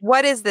 Yeah.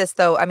 What is this,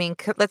 though? I mean,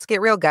 let's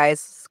get real,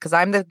 guys, because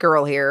I'm the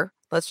girl here.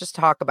 Let's just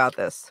talk about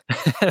this.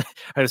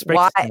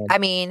 Why? I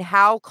mean,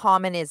 how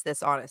common is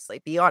this,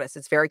 honestly? Be honest.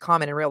 It's very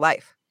common in real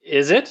life.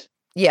 Is it?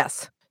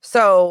 Yes.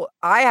 So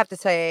I have to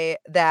say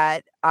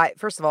that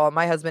first of all,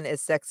 my husband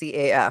is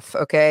sexy AF.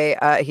 Okay.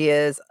 He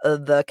is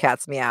the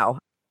cat's meow.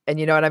 And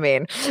you know what I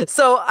mean?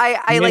 So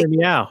I like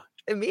meow.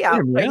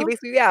 Right? He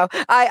makes me meow.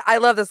 I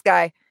love this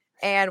guy.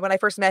 And when I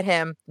first met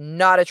him,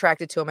 not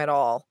attracted to him at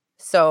all.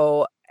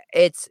 So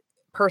it's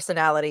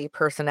personality.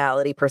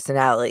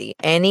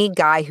 Any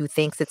guy who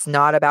thinks it's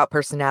not about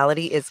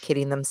personality is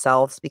kidding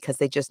themselves, because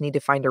they just need to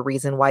find a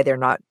reason why they're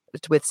not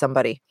with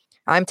somebody.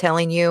 I'm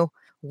telling you,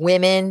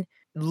 women,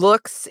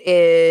 looks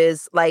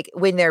is like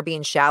when they're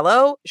being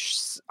shallow,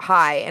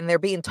 high, and they're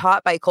being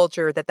taught by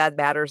culture that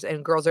matters,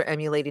 and girls are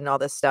emulating all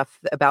this stuff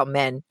about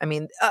men. I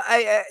mean,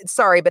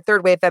 sorry, but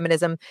third wave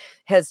feminism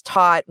has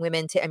taught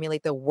women to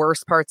emulate the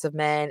worst parts of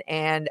men,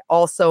 and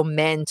also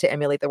men to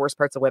emulate the worst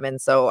parts of women.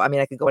 So, I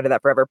mean, I could go into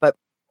that forever, but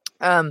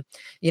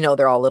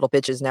they're all little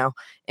bitches now,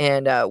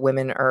 and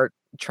women are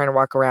trying to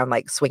walk around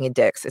like swinging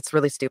dicks. It's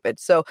really stupid.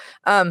 So,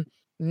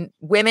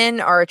 women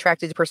are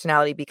attracted to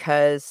personality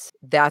because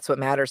that's what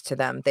matters to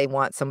them. They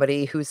want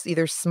somebody who's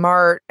either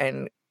smart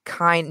and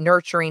kind,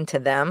 nurturing to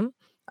them,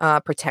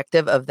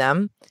 protective of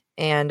them,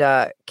 and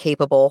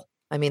capable.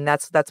 I mean,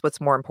 that's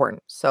what's more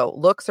important. So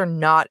looks are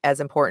not as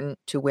important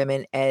to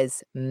women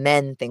as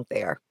men think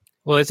they are.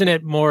 Well, isn't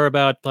it more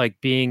about like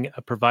being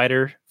a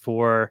provider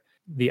for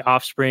the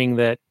offspring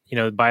that,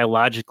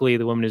 biologically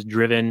the woman is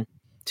driven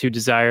to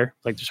desire,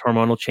 like there's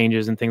hormonal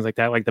changes and things like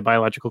that, like the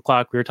biological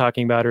clock we were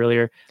talking about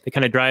earlier, that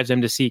kind of drives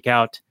them to seek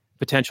out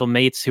potential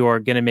mates who are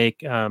going to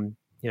make,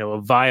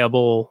 a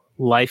viable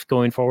life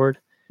going forward.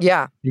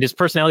 Yeah. And does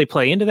personality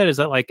play into that? Is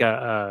that like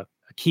a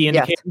key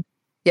indicator?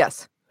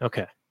 Yes.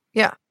 Okay.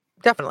 Yeah,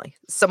 definitely.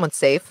 Someone's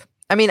safe.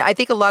 I mean, I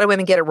think a lot of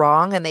women get it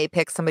wrong, and they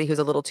pick somebody who's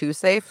a little too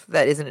safe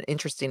that isn't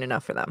interesting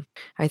enough for them.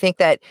 I think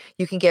that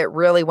you can get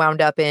really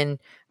wound up in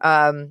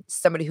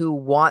somebody who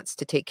wants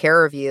to take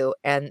care of you,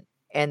 and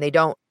they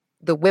don't.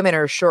 The women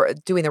are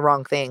doing the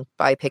wrong thing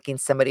by picking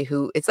somebody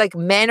who, it's like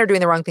men are doing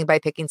the wrong thing by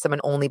picking someone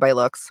only by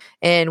looks,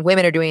 and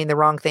women are doing the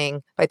wrong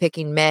thing by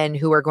picking men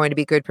who are going to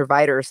be good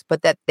providers,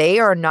 but that they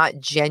are not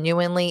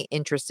genuinely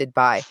interested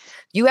by.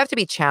 You have to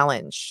be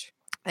challenged,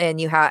 and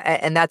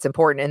and that's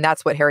important. And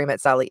that's what Harry Met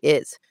Sally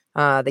is.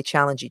 They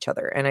challenge each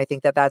other. And I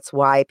think that that's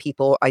why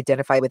people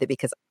identify with it,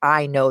 because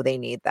I know they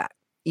need that,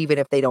 even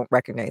if they don't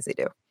recognize they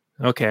do.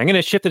 Okay. I'm going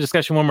to shift the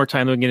discussion one more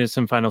time. Then we'll get into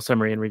some final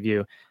summary and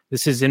review.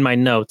 This is in my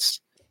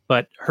notes.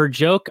 But her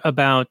joke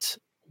about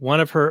one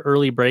of her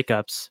early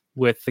breakups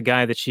with the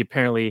guy that she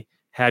apparently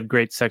had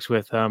great sex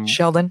with.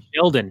 Sheldon.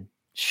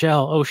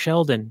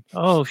 Sheldon.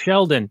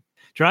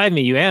 Drive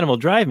me, you animal,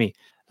 drive me.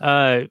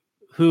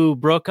 Who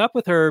broke up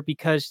with her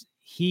because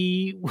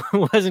he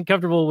wasn't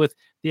comfortable with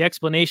the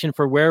explanation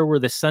for where were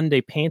the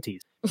Sunday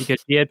panties,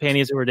 because she had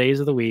panties that were days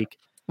of the week.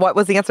 What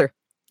was the answer?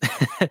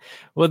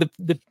 Well,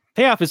 the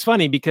payoff is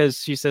funny, because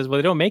she says, well,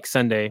 they don't make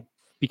Sunday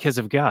because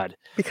of God.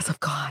 Because of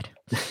God.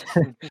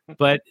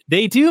 But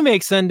they do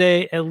make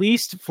Sunday, at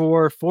least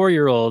for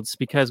 4-year-olds,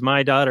 because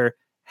my daughter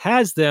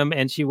has them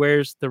and she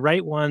wears the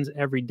right ones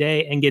every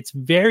day and gets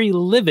very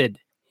livid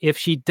if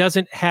she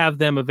doesn't have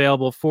them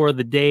available for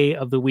the day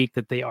of the week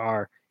that they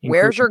are.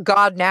 Where's your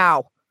God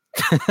now?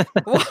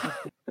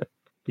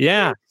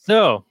 Yeah.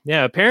 So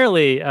yeah,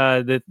 apparently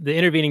the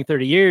intervening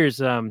 30 years,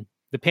 the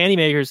panty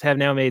makers have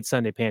now made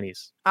Sunday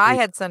panties. I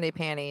had Sunday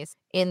panties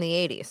in the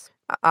 80s.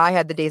 I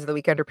had the Days of the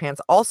Week underpants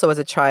also as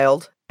a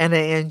child, and I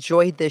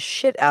enjoyed the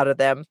shit out of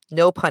them.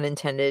 No pun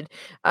intended.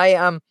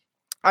 I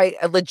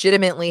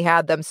legitimately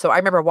had them. So I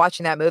remember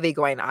watching that movie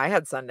going, I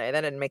had Sunday.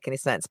 That didn't make any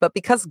sense. But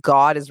because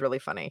God is really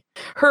funny,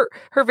 her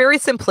very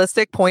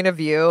simplistic point of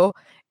view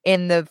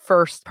in the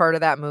first part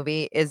of that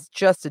movie is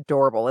just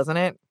adorable, isn't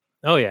it?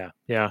 Oh yeah.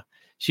 Yeah.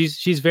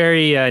 She's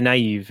very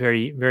naive,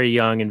 very, very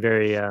young and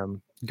very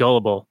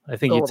gullible. I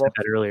think you said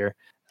that earlier.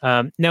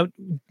 Now,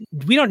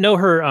 we don't know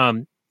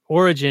her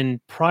origin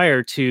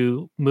prior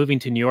to moving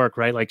to New York,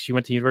 right? Like she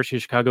went to University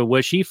of Chicago.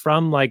 Was she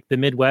from like the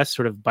Midwest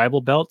sort of Bible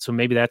Belt? So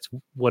maybe that's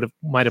what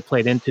might have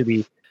played into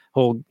the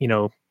whole,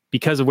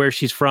 because of where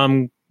she's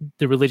from,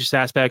 the religious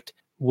aspect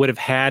would have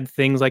had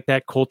things like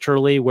that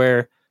culturally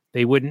where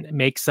they wouldn't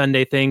make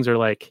Sunday things or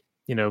like,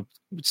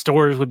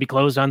 stores would be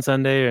closed on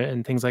Sunday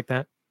and things like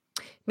that.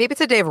 Maybe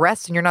it's a day of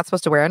rest and you're not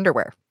supposed to wear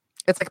underwear.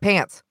 It's like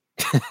pants.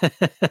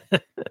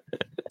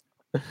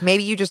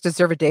 Maybe you just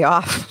deserve a day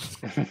off.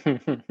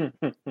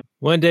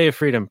 One day of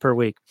freedom per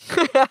week.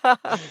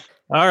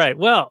 All right.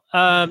 Well,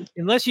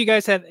 unless you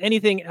guys have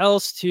anything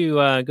else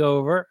to go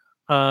over,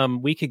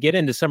 we could get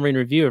into summary and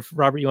review. If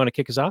Robert, you want to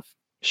kick us off?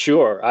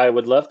 Sure, I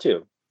would love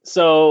to.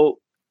 So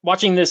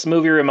watching this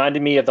movie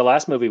reminded me of the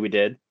last movie we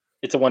did,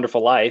 It's a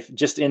Wonderful Life,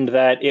 just in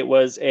that it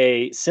was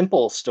a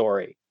simple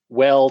story,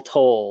 well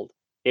told.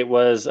 It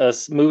was a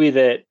movie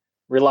that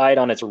relied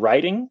on its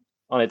writing,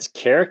 on its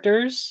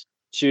characters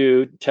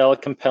to tell a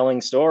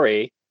compelling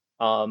story.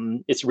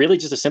 It's really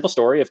just a simple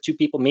story of two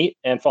people meet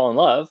and fall in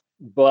love,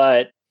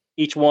 but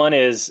each one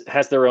has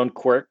their own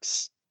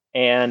quirks,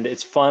 and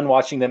it's fun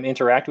watching them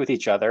interact with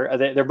each other.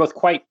 They're both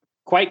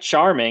quite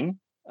charming.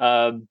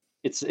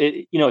 It's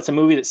a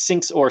movie that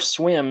sinks or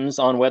swims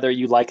on whether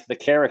you like the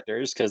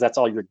characters, because that's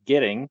all you're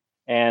getting.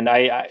 And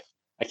I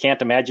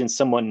can't imagine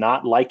someone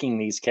not liking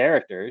these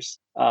characters.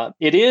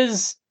 It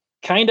is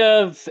kind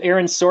of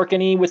Aaron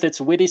Sorkin-y with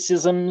its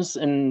witticisms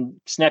and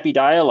snappy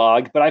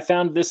dialogue, but I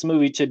found this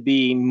movie to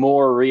be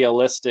more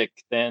realistic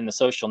than The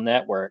Social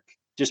Network,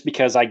 just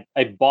because I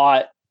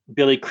bought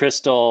Billy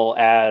Crystal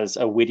as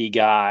a witty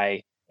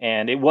guy,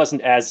 and it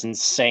wasn't as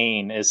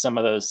insane as some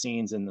of those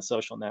scenes in The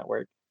Social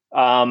Network.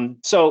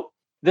 So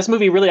this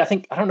movie really, I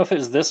don't know if it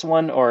was this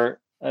one or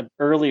an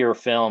earlier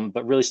film,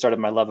 but really started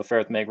my love affair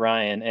with Meg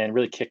Ryan and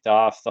really kicked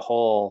off the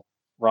whole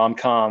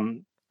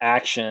rom-com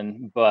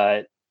action.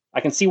 But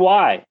I can see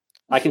why.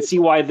 I can see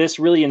why this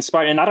really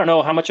inspired. And I don't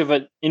know how much of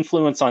an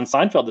influence on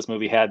Seinfeld this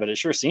movie had, but it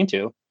sure seemed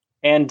to,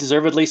 and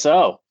deservedly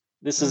so.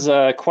 This is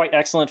a quite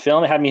excellent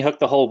film. It had me hooked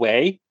the whole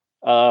way.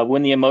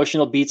 When the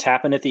emotional beats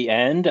happen at the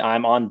end,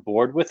 I'm on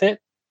board with it.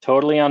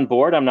 Totally on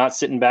board. I'm not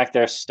sitting back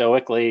there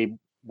stoically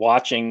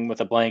watching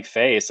with a blank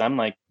face. I'm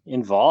like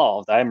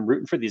involved. I'm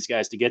rooting for these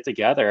guys to get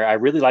together. I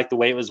really like the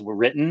way it was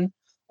written.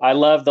 I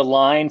love the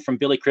line from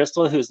Billy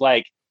Crystal, who's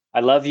like, I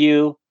love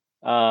you.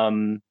 I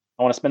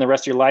want to spend the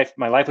rest of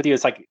my life with you.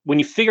 It's like when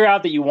you figure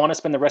out that you want to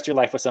spend the rest of your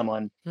life with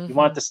someone, you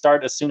want it to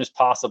start as soon as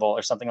possible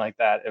or something like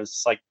that. It was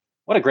just like,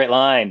 what a great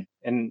line.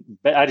 And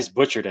I just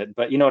butchered it,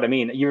 but you know what I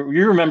mean? You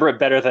remember it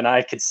better than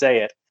I could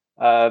say it.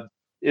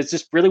 It's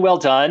just really well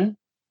done.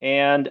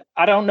 And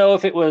I don't know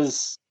if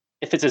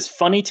it's as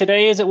funny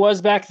today as it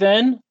was back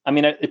then. I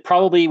mean, it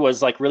probably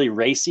was like really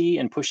racy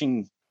and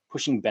pushing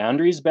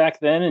boundaries back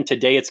then. And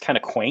today it's kind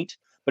of quaint,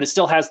 but it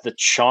still has the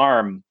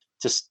charm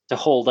to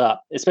hold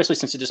up, especially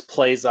since it just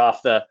plays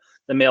off the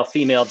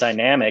male-female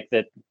dynamic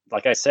that,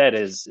 like I said,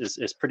 is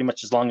pretty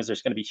much as long as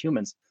there's going to be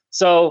humans.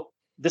 So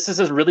this is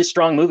a really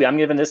strong movie. I'm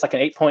giving this like an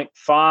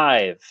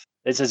 8.5.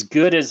 It's as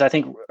good as I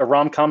think a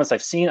rom-com as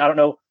I've seen. I don't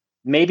know.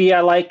 Maybe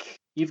I like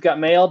You've Got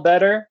Mail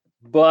better,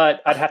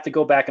 but I'd have to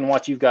go back and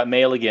watch You've Got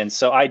Mail again.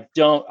 So I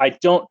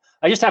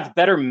just have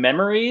better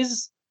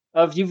memories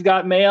of You've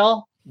Got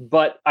Mail,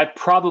 but I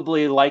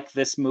probably like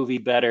this movie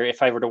better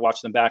if I were to watch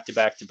them back to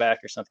back to back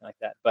or something like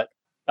that. But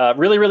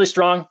really, really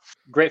strong.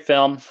 Great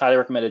film. Highly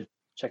recommended.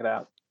 Check it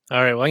out.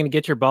 All right. Well, I'm going to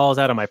get your balls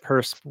out of my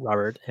purse,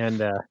 Robert.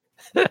 And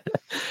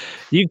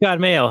You've Got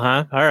Mail,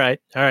 huh? All right.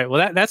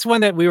 Well, that's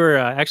one that we were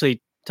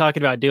actually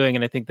talking about doing.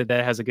 And I think that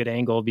has a good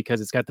angle because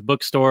it's got the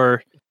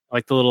bookstore,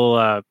 like the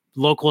little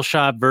local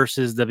shop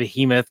versus the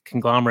behemoth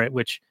conglomerate,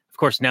 which of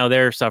course now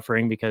they're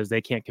suffering because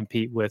they can't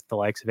compete with the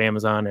likes of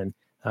Amazon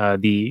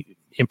and the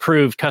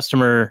improved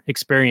customer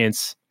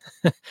experience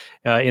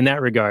in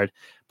that regard.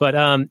 But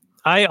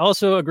I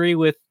also agree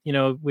with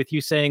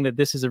you saying that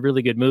this is a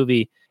really good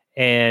movie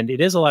and it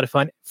is a lot of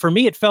fun. For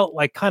me, it felt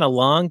like kind of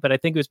long, but I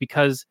think it was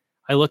because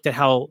I looked at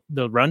how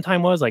the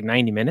runtime was, like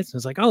 90 minutes. And I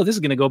was like, oh, this is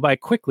going to go by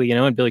quickly,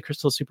 and Billy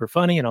Crystal's super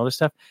funny and all this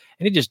stuff.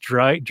 And it just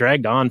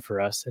dragged on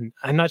for us. And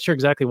I'm not sure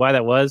exactly why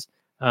that was.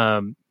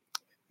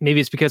 Maybe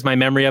it's because my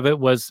memory of it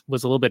was a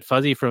little bit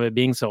fuzzy from it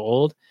being so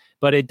old,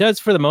 but it does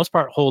for the most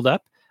part hold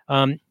up.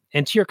 And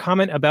to your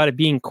comment about it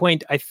being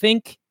quaint, I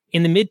think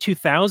in the mid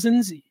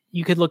 2000s,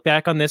 you could look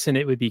back on this and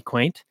it would be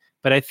quaint.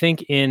 But I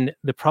think in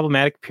the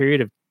problematic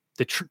period of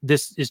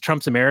this is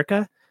Trump's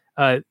America,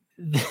 I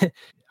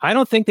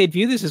don't think they'd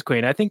view this as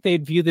quaint. I think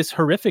they'd view this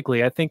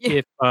horrifically. I think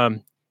if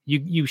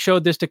you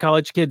showed this to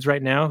college kids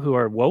right now who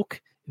are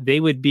woke, they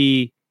would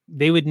need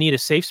a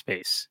safe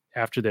space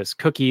after this,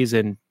 cookies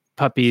and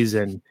puppies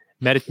and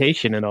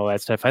meditation and all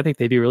that stuff. I think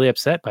they'd be really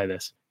upset by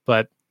this.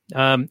 But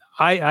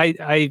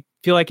I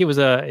feel like it was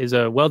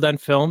a well done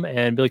film,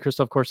 and Billy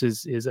Crystal, of course,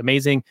 is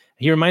amazing.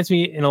 He reminds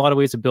me in a lot of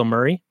ways of Bill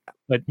Murray,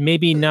 but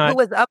maybe not. Who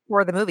was up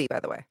for the movie, by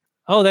the way?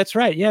 Oh, that's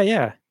right.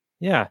 Yeah.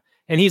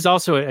 And he's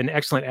also an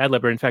excellent ad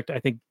libber. In fact, I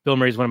think Bill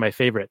Murray is one of my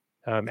favorite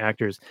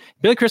actors.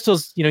 Billy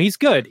Crystal's, he's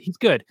good.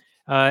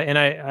 And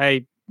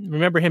I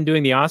remember him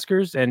doing the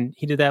Oscars, and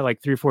he did that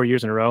like 3 or 4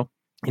 years in a row,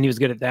 and he was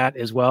good at that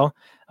as well.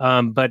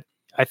 But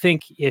I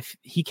think if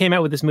he came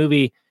out with this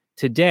movie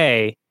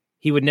today,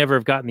 he would never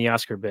have gotten the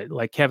Oscar bid.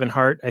 Like Kevin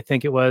Hart, I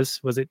think it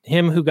was it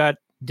him who got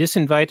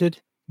disinvited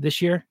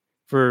this year?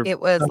 It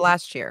was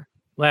last year.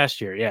 Last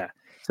year, yeah.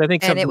 So I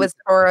think, and it was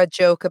for a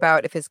joke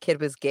about if his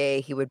kid was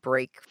gay, he would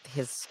break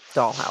his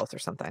dollhouse or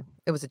something.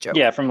 It was a joke.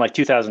 Yeah, from like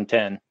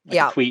 2010.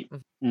 Yeah, a tweet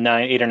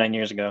 8 or 9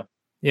 years ago.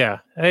 Yeah,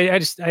 I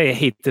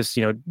hate this.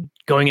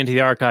 Going into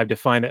the archive to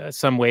find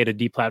some way to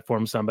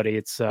deplatform somebody.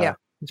 It's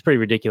pretty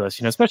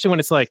ridiculous. Especially when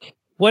it's like,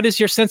 what is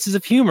your senses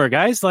of humor,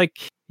 guys? Like,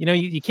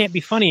 you can't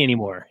be funny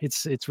anymore.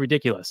 It's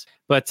ridiculous.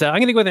 But I'm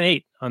going to go with an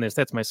 8 on this.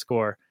 That's my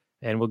score,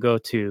 and we'll go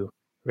to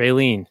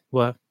Raylene.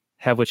 We'll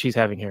have what she's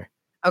having here.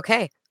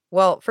 Okay.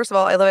 Well, first of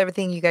all, I love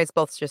everything you guys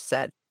both just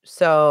said.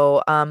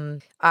 So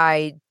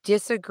I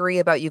disagree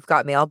about You've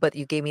Got Mail, but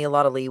you gave me a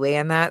lot of leeway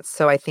in that.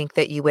 So I think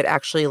that you would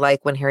actually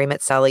like When Harry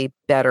Met Sally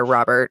better,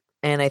 Robert.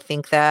 And I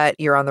think that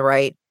you're on the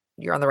right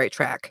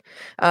track.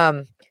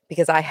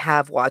 Because I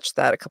have watched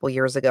that a couple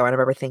years ago, and I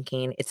remember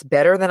thinking it's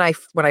better than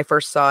when I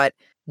first saw it,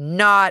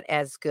 not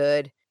as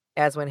good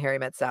as When Harry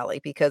Met Sally.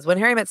 Because When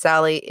Harry Met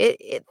Sally,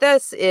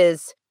 this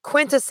is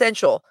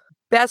quintessential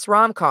best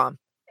rom-com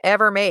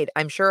ever made.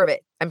 I'm sure of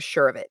it.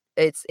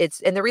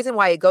 It's and the reason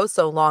why it goes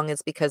so long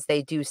is because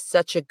they do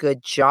such a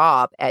good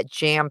job at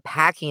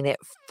jam-packing it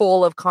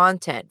full of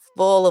content,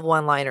 full of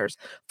one-liners,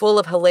 full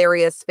of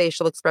hilarious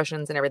facial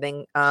expressions and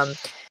everything,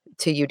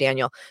 to you,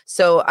 Daniel.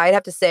 So I'd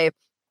have to say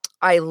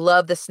I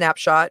love the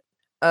snapshot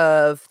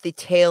of the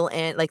tail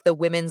end, like the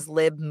women's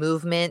lib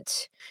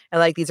movement. And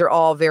like, these are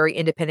all very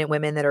independent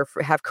women that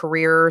have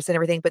careers and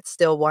everything, but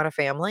still want a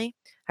family.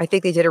 I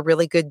think they did a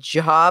really good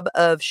job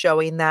of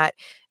showing that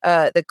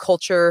the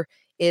culture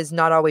is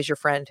not always your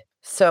friend.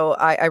 So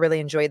I really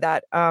enjoyed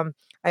that.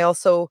 I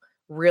also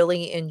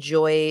really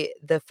enjoy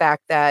the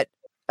fact that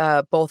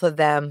both of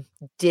them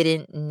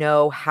didn't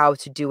know how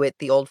to do it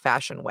the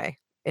old-fashioned way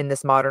in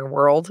this modern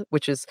world,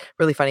 which is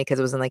really funny because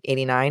it was in like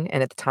 89,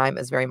 and at the time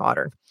it was very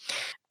modern.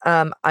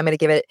 I'm going to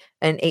give it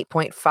an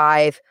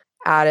 8.5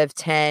 out of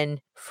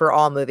 10 for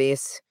all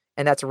movies,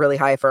 and that's really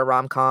high for a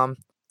rom-com.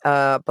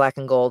 Black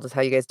and Gold is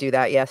how you guys do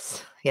that.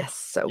 Yes,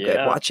 so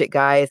good. Watch it,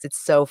 guys. It's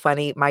so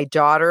funny. My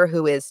daughter,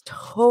 who is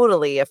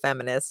totally a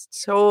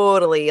feminist,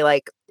 totally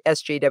like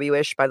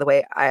SJW-ish, by the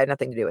way, I had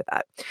nothing to do with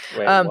that.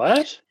 Wait,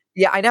 what?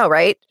 Yeah, I know,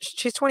 right?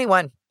 She's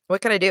 21.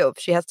 What can I do?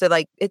 She has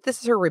to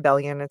this is her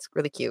rebellion. It's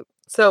really cute.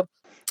 So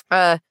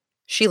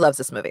she loves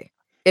this movie.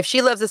 If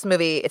she loves this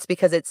movie, it's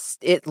because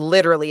it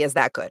literally is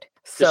that good.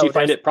 So does she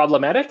find it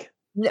problematic?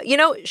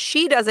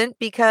 She doesn't,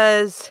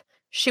 because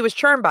she was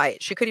charmed by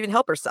it. She couldn't even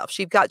help herself.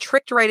 She got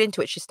tricked right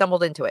into it. She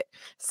stumbled into it.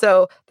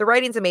 So the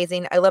writing's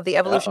amazing. I love the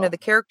evolution of the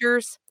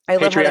characters. I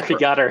love Patriarchy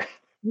got her.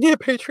 Yeah,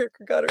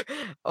 patriarchy got her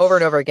over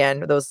and over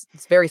again. Those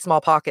very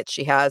small pockets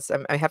she has.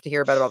 I have to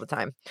hear about it all the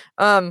time.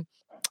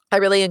 I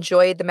really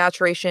enjoyed the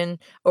maturation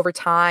over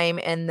time,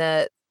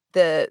 and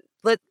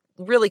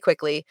really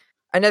quickly.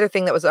 Another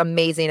thing that was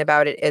amazing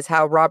about it is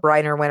how Rob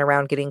Reiner went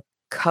around getting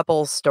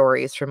couple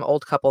stories from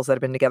old couples that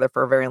have been together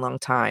for a very long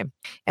time.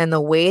 And the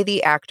way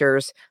the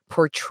actors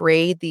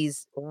portrayed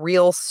these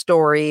real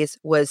stories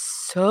was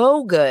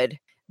so good.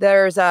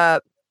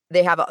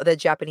 They have the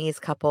Japanese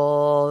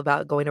couple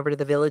about going over to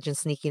the village and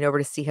sneaking over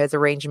to see his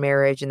arranged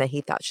marriage, and that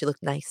he thought she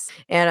looked nice.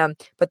 And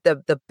but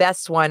the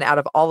best one out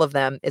of all of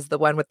them is the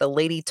one with the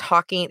lady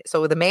talking.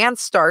 So the man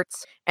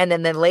starts, and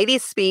then the lady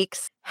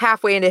speaks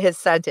halfway into his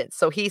sentence.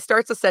 So he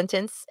starts a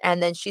sentence,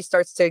 and then she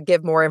starts to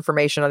give more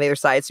information on the other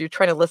side. So you're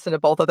trying to listen to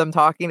both of them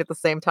talking at the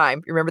same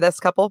time. You remember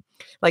this couple?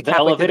 Like the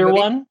elevator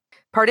one?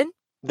 Pardon?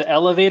 The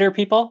elevator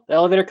people? The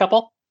elevator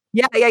couple?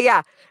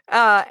 Yeah.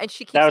 And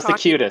she keeps That was talking.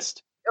 the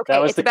cutest. Okay,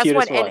 that was it's the best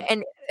cutest one.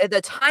 And the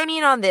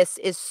timing on this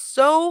is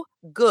so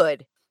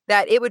good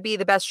that it would be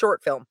the best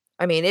short film.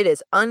 I mean, it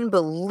is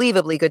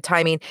unbelievably good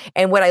timing.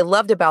 And what I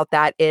loved about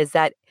that is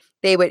that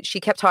she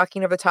kept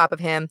talking over the top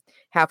of him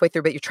halfway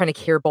through, but you're trying to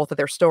hear both of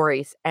their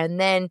stories. And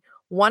then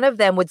one of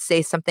them would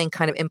say something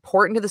kind of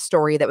important to the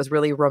story that was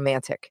really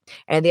romantic,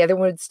 and the other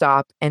one would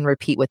stop and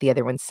repeat what the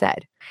other one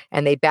said.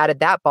 And they batted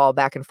that ball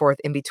back and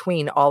forth in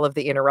between all of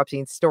the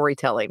interrupting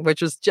storytelling,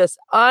 which was just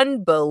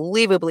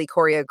unbelievably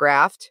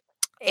choreographed.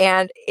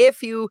 And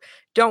if you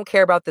don't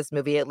care about this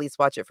movie, at least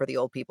watch it for the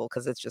old people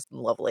because it's just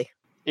lovely.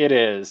 It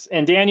is.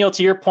 And Daniel,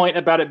 to your point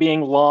about it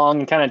being long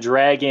and kind of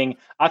dragging,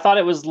 I thought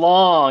it was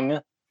long,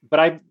 but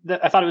I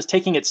thought it was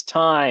taking its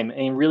time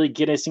and really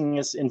getting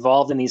us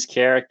involved in these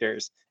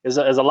characters. Is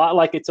a lot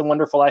like It's a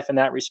Wonderful Life in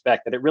that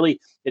respect, that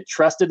it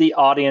trusted the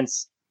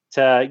audience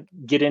to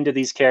get into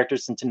these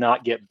characters and to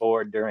not get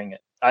bored during it.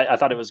 I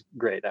thought it was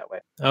great that way.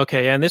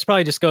 Okay, and this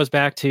probably just goes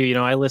back to,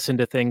 I listen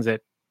to things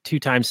at 2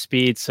 times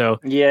speed, so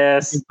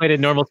Yes. played at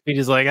normal speed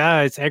is like,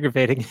 it's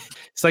aggravating.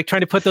 It's like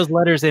trying to put those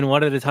letters in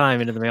one at a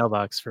time into the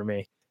mailbox for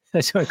me. I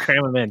just want to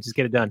cram them in, just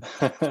get it done.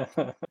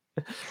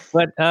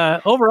 But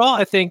overall,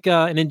 I think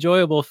an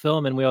enjoyable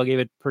film, and we all gave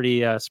it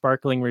pretty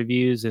sparkling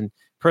reviews. And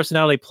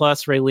Personality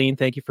Plus, Raylene,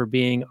 thank you for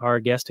being our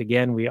guest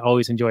again. We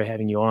always enjoy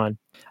having you on,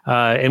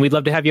 and we'd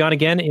love to have you on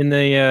again in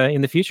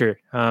the future.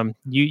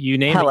 You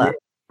name it,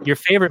 your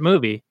favorite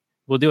movie.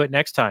 We'll do it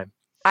next time.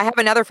 I have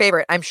another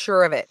favorite. I'm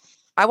sure of it.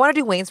 I want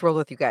to do Wayne's World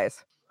with you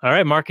guys. All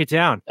right, mark it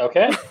down.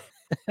 Okay.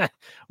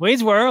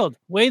 Wayne's World.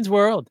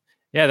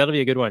 Yeah, that'll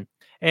be a good one.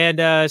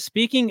 And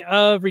speaking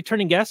of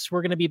returning guests,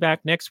 we're going to be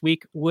back next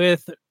week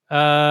with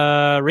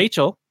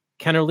Rachel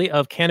Kennerly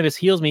of Cannabis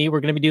Heals Me.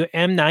 We're going to be doing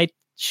M. Night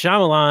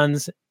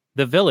Shyamalan's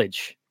The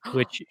Village,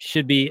 which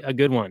should be a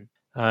good one.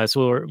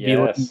 So we'll be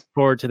looking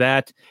forward to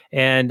that.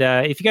 And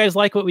if you guys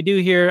like what we do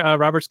here,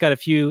 Robert's got a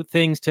few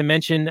things to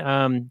mention,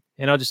 and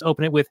I'll just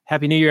open it with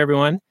Happy New Year,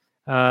 everyone.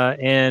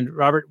 And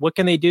Robert, what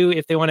can they do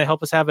if they want to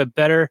help us have a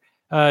better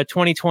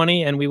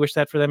 2020? And we wish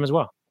that for them as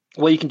well.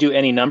 Well, you can do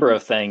any number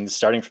of things,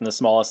 starting from the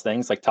smallest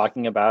things like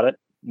talking about it,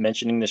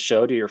 mentioning the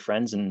show to your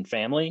friends and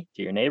family,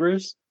 to your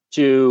neighbors,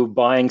 to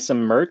buying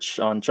some merch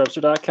on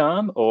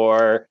Trubster.com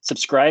or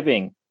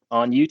subscribing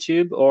on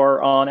YouTube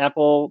or on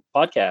Apple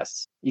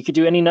Podcasts. You could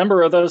do any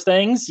number of those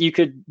things. You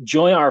could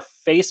join our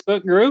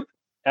Facebook group,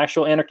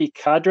 Actual Anarchy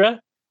Cadre.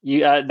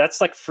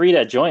 That's like free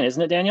to join,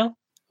 isn't it, Daniel?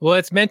 Well,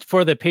 it's meant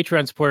for the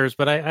Patreon supporters,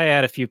 but I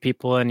add a few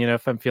people in,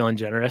 if I'm feeling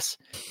generous.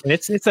 And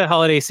it's a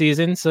holiday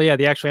season. So yeah,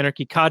 the Actual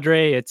Anarchy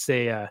Cadre, it's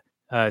a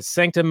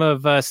sanctum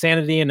of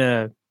sanity in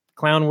a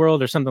clown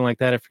world or something like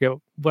that. I forget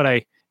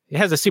it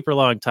has a super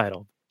long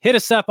title. Hit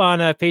us up on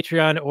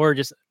Patreon or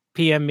just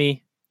PM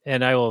me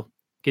and I will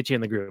get you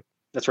in the group.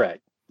 That's right.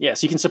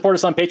 Yes, you can support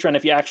us on Patreon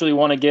if you actually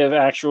want to give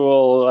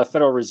actual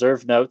Federal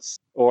Reserve notes,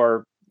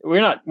 or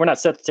we're not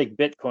set to take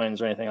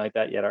Bitcoins or anything like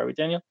that yet, are we,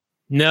 Daniel?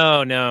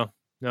 No,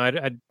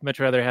 I'd much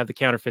rather have the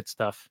counterfeit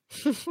stuff.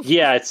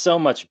 Yeah, it's so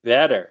much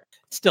better.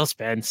 It still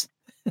spends.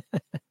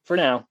 For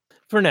now.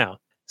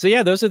 So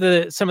yeah, those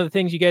are some of the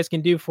things you guys can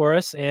do for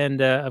us.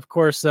 And of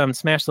course,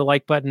 smash the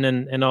like button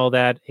and all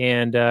that.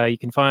 And you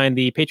can find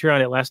the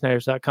Patreon at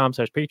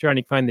lastnighters.com/Patreon.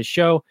 You can find the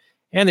show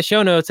and the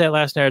show notes at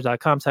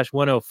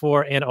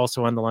lastnighters.com/104, and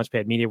also on the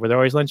Launchpad Media, where they're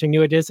always launching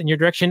new ideas in your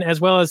direction,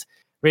 as well as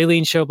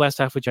Raylene's show,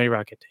 Blast Off with Johnny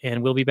Rocket.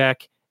 And we'll be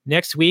back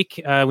next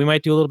week. We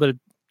might do a little bit of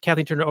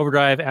Kathleen Turner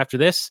Overdrive after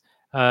this.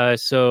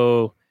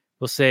 So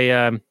we'll say,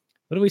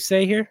 what do we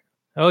say here?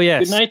 Oh,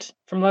 yes. Good night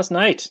from last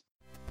night.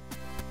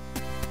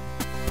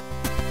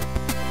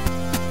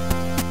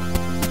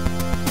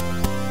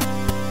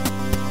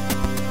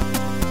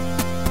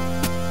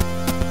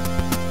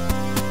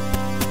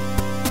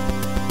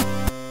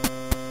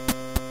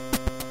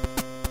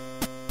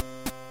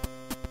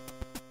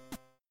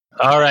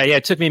 All right. Yeah,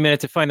 it took me a minute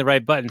to find the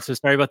right button. So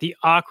sorry about the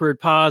awkward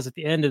pause at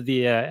the end of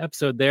the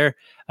episode there.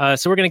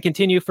 So we're going to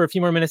continue for a few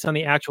more minutes on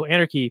the Actual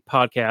Anarchy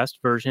podcast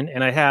version.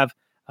 And I have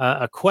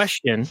a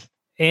question,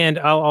 and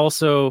I'll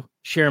also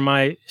share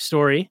my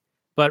story.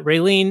 But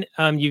Raylene,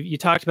 you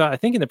talked about, I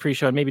think in the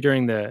pre-show and maybe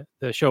during the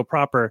show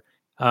proper,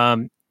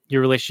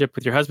 your relationship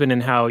with your husband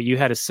and how you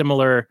had a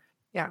similar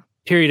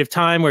period of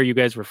time where you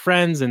guys were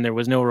friends and there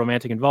was no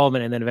romantic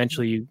involvement. And then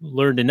eventually you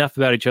learned enough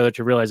about each other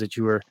to realize that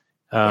you were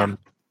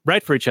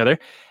right for each other.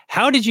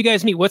 How did you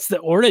guys meet? What's the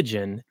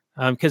origin?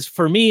 Because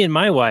for me and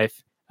my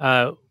wife,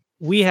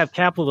 we have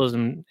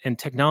capitalism and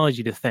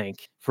technology to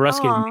thank for us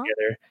getting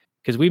together,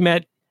 because we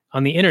met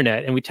on the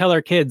internet, and we tell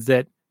our kids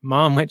that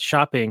mom went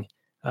shopping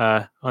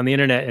on the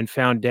internet and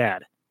found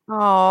dad.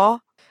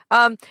 I'll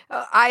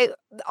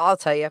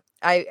tell you,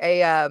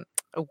 I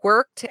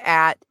worked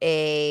at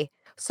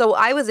so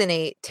I was in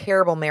a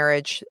terrible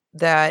marriage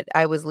that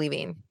I was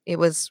leaving. It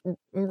was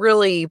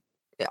really,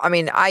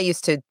 I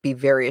used to be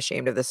very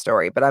ashamed of this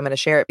story, but I'm going to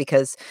share it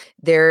because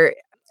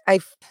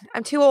I'm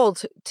too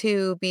old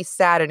to be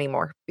sad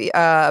anymore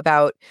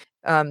about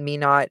me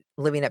not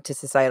living up to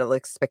societal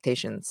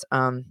expectations.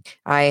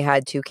 I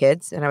had 2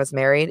 kids and I was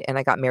married, and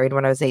I got married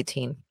when I was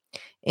 18.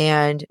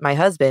 And my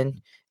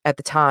husband at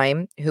the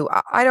time, who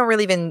I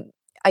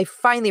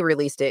finally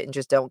released it and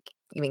just don't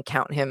even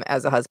count him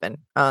as a husband.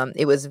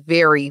 It was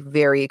very,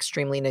 very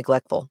extremely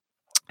neglectful.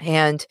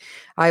 And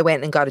I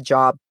went and got a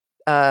job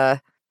so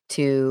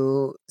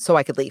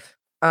I could leave.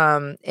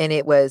 And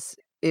it was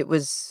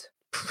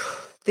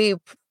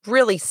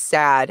really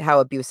sad how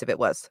abusive it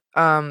was.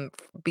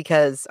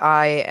 Because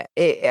I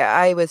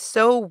was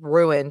so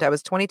ruined. I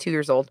was 22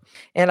 years old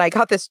and I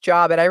got this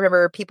job, and I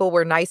remember people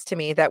were nice to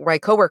me, that my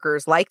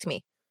coworkers liked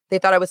me. they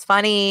thought I was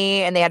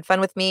funny and they had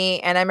fun with me.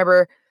 And I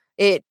remember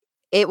it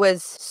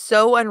was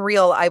so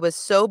unreal. I was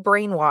so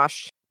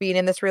brainwashed being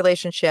in this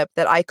relationship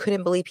that I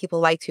couldn't believe people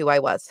liked who I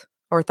was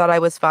or thought I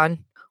was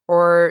fun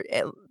or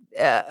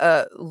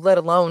let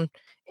alone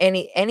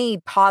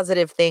any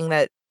positive thing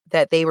that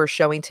they were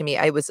showing to me.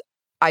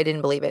 I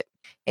didn't believe it.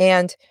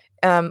 And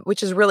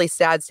which is really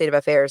sad state of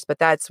affairs, but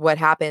that's what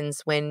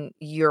happens when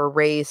you're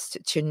raised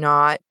to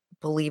not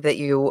believe that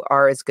you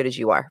are as good as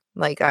you are.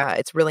 Like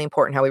it's really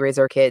important how we raise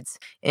our kids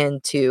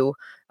and to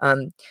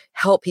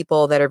help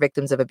people that are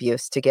victims of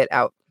abuse to get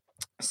out.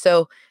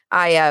 So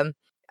I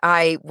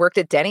worked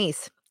at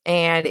Denny's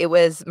and it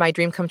was my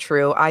dream come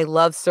true. I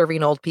love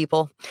serving old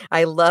people.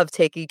 I love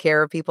taking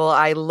care of people.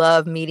 I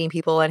love meeting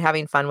people and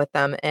having fun with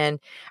them. And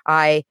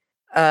I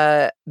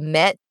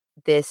met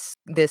this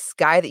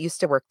guy that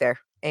used to work there.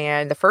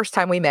 And the first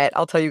time we met,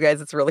 I'll tell you guys,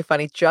 it's really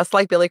funny. Just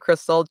like Billy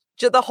Crystal,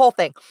 the whole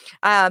thing.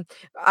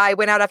 I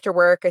went out after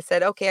work. I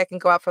said, okay, I can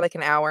go out for like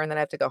an hour and then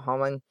I have to go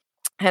home.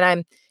 And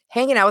I'm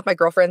hanging out with my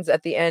girlfriends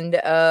at the end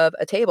of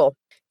a table.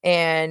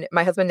 And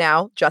my husband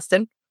now,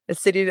 Justin, is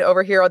sitting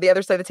over here on the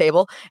other side of the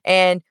table.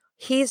 And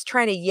he's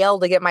trying to yell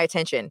to get my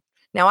attention.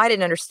 Now, I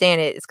didn't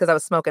understand it. It's because I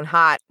was smoking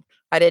hot.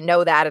 I didn't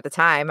know that at the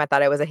time. I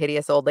thought I was a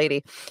hideous old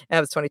lady. I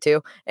was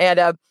 22.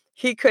 And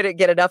he couldn't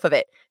get enough of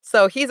it.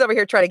 So he's over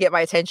here trying to get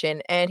my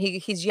attention. And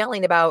he's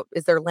yelling about,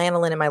 is there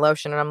lanolin in my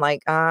lotion? And I'm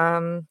like,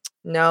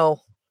 no.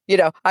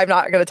 I'm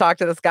not going to talk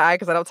to this guy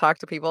because I don't talk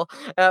to people,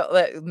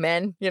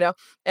 men,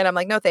 and I'm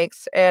like, no,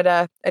 thanks. And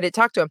I didn't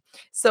talk to him.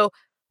 So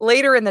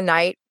later in the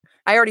night,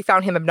 I already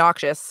found him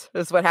obnoxious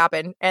is what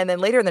happened. And then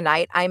later in the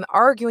night, I'm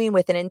arguing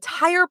with an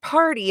entire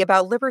party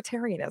about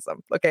libertarianism.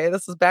 Okay.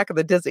 This is back in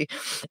the dizzy.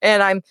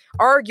 And I'm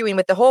arguing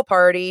with the whole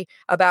party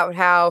about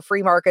how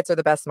free markets are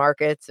the best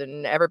markets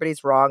and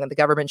everybody's wrong and the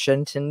government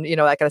shouldn't and,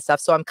 that kind of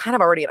stuff. So I'm kind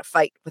of already in a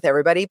fight with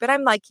everybody, but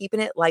I'm like keeping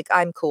it like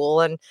I'm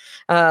cool and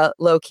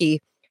low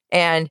key.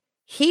 And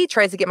he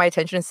tries to get my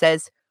attention and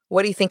says,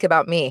 what do you think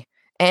about me?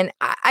 And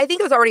I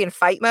think I was already in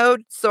fight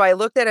mode. So I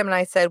looked at him and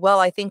I said, well,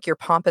 I think you're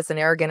pompous and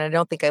arrogant. And I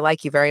don't think I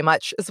like you very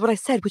much, is what I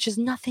said, which is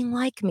nothing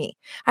like me.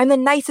 I'm the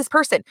nicest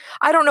person.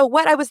 I don't know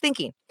what I was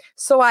thinking.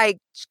 So I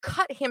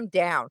cut him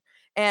down.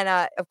 And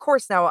of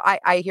course, now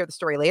I hear the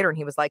story later and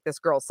he was like, this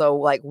girl's so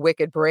like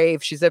wicked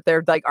brave. She's up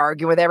there like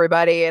arguing with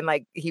everybody. And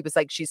like, he was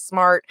like, she's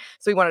smart.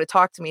 So he wanted to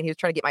talk to me and he was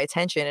trying to get my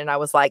attention. And I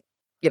was like,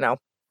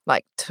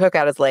 like took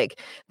out his leg.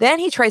 Then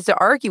he tries to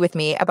argue with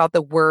me about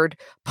the word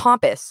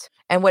pompous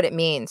and what it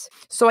means.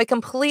 So I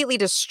completely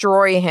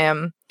destroy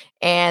him.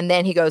 And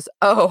then he goes,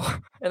 oh,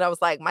 and I was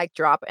like, mic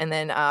drop. And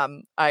then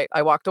I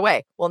walked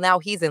away. Well, now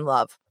he's in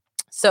love.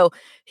 So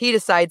he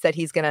decides that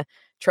he's going to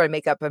try to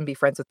make up and be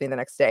friends with me the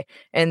next day.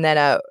 And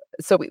then,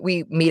 so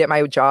we meet at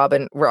my job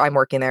and I'm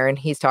working there and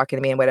he's talking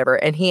to me and whatever.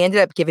 And he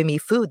ended up giving me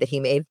food that he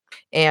made.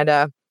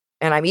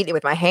 And I'm eating it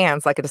with my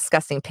hands like a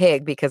disgusting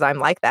pig because I'm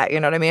like that. You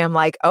know what I mean? I'm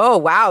like, oh,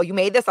 wow, you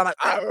made this. I'm like,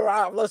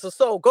 oh, this is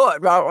so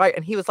good. Right.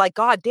 And he was like,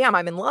 God damn,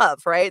 I'm in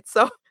love. Right.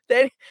 So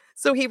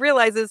he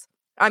realizes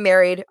I'm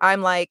married.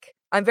 I'm like,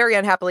 I'm very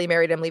unhappily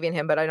married. I'm leaving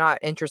him, but I'm not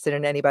interested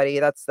in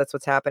anybody. That's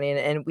what's happening.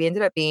 And we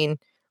ended up being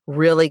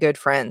really good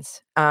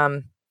friends.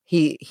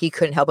 He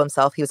couldn't help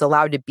himself. He was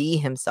allowed to be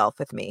himself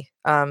with me.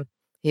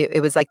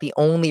 It was like the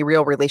only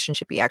real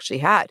relationship he actually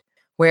had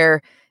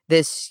where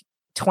this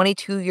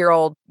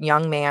 22-year-old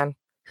young man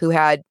who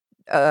had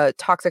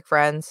toxic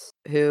friends,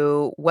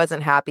 who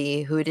wasn't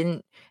happy, who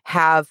didn't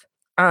have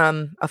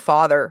a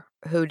father,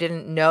 who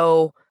didn't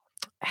know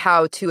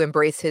how to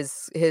embrace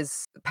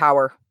his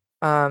power.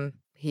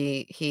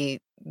 He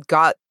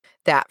got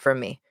that from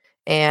me.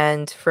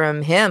 And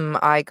from him,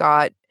 I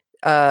got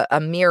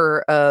a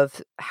mirror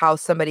of how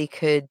somebody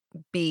could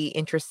be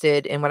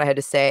interested in what I had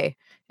to say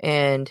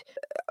and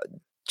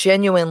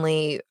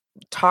genuinely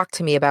talk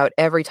to me about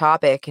every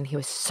topic. And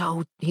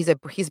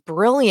he's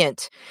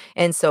brilliant.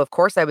 And so of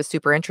course I was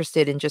super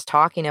interested in just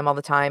talking to him all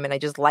the time. And I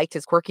just liked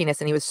his quirkiness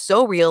and he was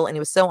so real and he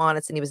was so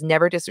honest and he was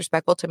never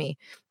disrespectful to me,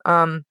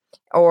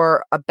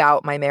 or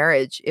about my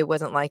marriage. It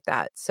wasn't like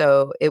that.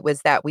 So it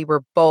was that we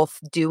were both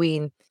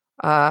doing,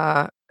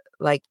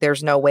 like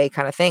there's no way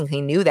kind of thing.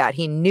 He knew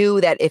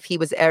that if he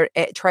was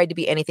tried to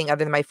be anything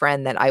other than my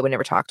friend, then I would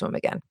never talk to him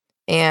again.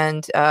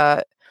 And,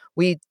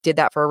 we did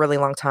that for a really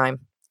long time.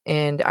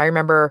 And I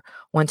remember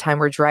one time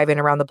we're driving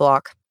around the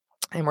block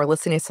and we're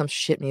listening to some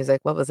shit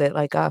music. What was it?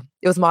 Like,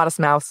 it was Modest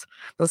Mouse.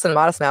 Listen to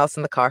Modest Mouse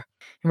in the car.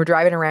 And we're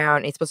driving around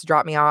and he's supposed to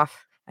drop me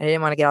off. I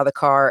didn't want to get out of the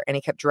car and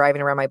he kept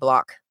driving around my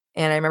block.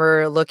 And I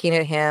remember looking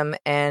at him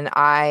and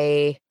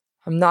I'm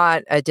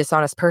not a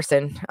dishonest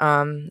person.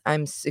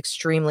 I'm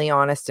extremely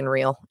honest and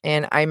real.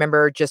 And I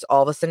remember just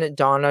all of a sudden it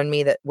dawned on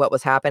me that what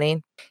was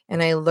happening.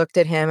 And I looked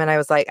at him and I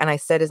was like, and I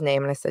said his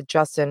name and I said,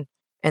 Justin.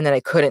 And then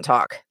I couldn't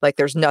talk. Like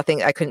there's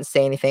nothing, I couldn't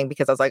say anything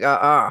because I was like,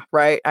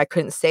 right. I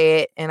couldn't say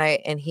it.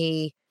 And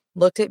he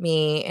looked at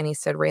me and he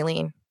said,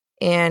 Raylene.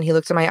 And he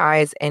looked at my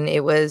eyes and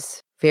it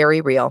was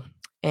very real.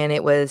 And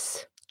it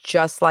was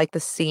just like the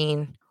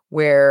scene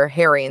where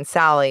Harry and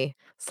Sally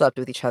slept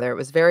with each other.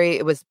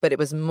 But it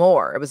was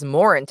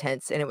more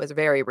intense and it was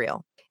very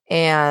real.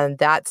 And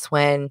that's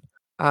when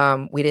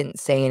we didn't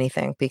say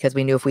anything because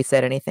we knew if we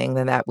said anything,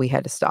 then that we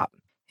had to stop.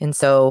 And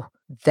so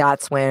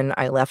that's when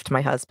I left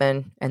my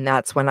husband, and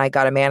that's when I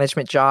got a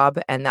management job,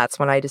 and that's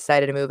when I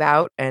decided to move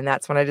out, and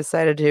that's when I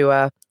decided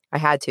to, I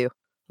had to.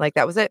 Like,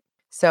 that was it.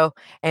 So,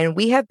 and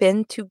we have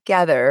been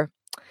together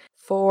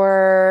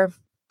for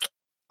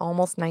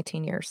almost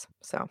 19 years.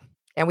 So,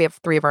 and we have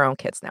 3 of our own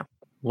kids now.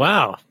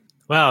 Wow.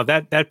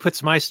 That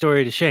puts my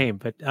story to shame.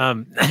 But I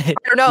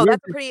don't know.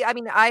 That's pretty. I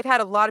mean, I've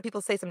had a lot of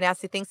people say some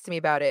nasty things to me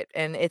about it,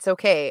 and it's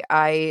okay.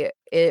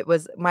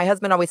 My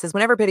husband always says,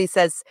 whenever Biddy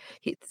says,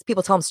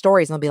 people tell him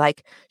stories, and they'll be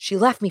like, "She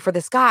left me for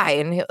this guy,"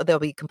 and they'll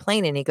be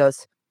complaining. He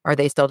goes, "Are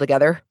they still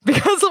together?"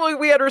 Because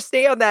we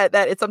understand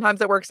that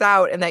sometimes it works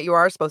out, and that you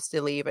are supposed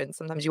to leave, and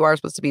sometimes you are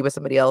supposed to be with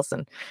somebody else.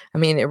 And I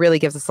mean, it really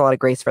gives us a lot of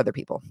grace for other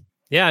people.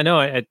 Yeah, no,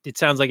 it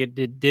sounds like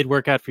it did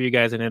work out for you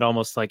guys, and it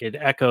almost like it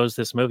echoes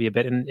this movie a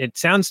bit. And it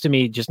sounds to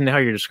me, just in how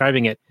you're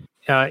describing it,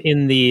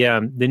 in the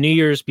New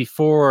Year's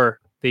before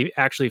they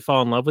actually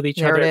fall in love with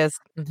each other. There it is.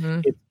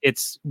 Mm-hmm.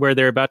 It's where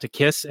they're about to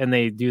kiss, and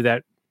they do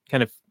that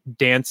kind of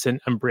dance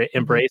and embrace.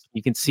 Mm-hmm.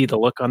 You can see the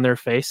look on their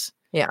face.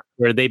 Yeah,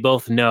 where they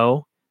both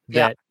know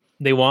that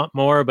they want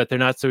more, but they're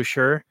not so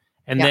sure.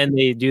 And then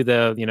they do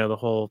the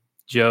whole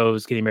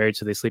Joe's getting married,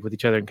 so they sleep with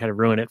each other and kind of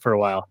ruin it for a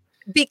while.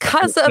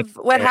 Because of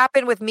what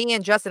happened with me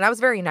and Justin, I was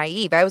very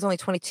naive. I was only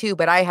 22,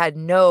 but I had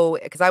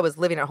because I was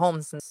living at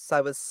home since I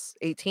was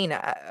 18,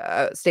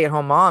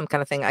 stay-at-home mom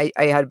kind of thing. I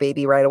had a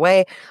baby right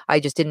away. I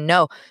just didn't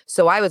know.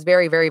 So I was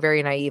very, very,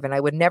 very naive, and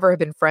I would never have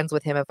been friends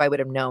with him if I would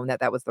have known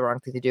that was the wrong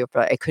thing to do.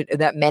 But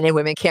that men and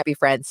women can't be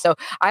friends. So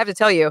I have to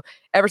tell you,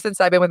 ever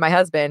since I've been with my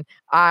husband,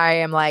 I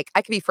am like,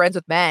 I can be friends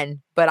with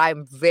men, but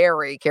I'm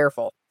very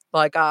careful.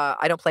 Like,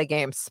 I don't play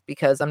games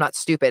because I'm not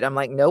stupid. I'm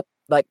like, nope.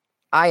 Like,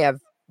 I have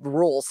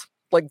rules.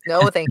 Like,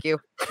 no, thank you.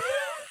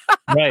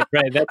 Right.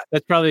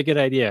 That's probably a good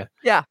idea.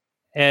 Yeah.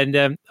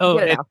 And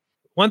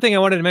one thing I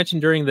wanted to mention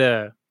during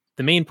the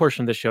main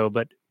portion of the show,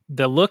 but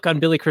the look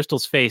on Billy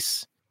Crystal's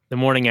face the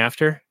morning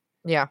after,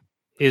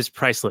 is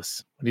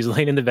priceless. When he's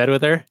laying in the bed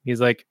with her, he's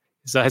like,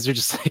 his eyes are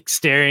just like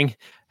staring.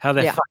 How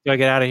the fuck do I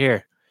get out of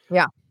here?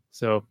 Yeah.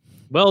 So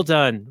well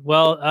done.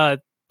 Well,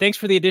 thanks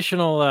for the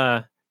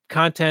additional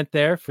content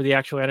there for the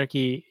Actual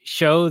Anarchy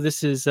show.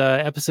 This is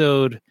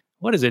episode.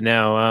 What is it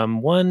now?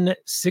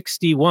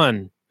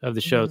 161 of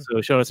the show.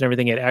 So show us and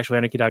everything at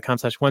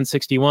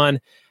actualanarchy.com/161.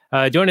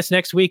 Join us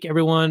next week,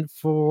 everyone,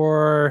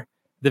 for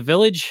The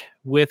Village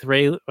with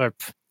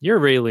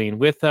Raylene,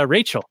 with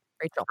Rachel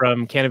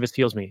from Cannabis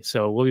Fuels Me.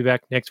 So we'll be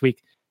back next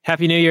week.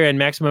 Happy New Year and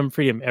maximum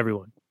freedom,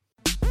 everyone.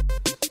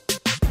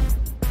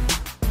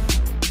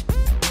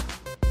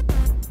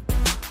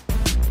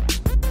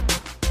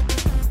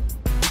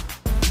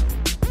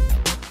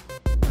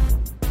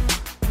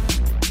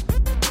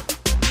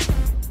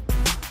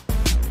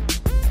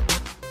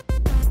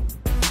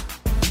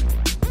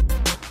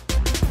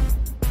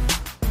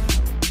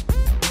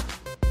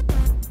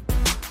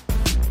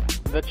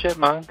 The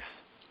Chipmunks.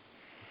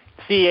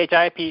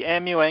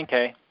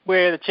 CHIPMUNK.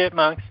 We're the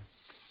Chipmunks.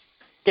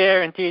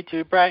 Guaranteed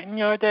to brighten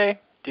your day.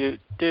 Do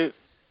do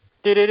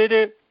do do do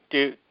do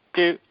do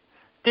do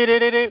do do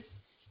do do.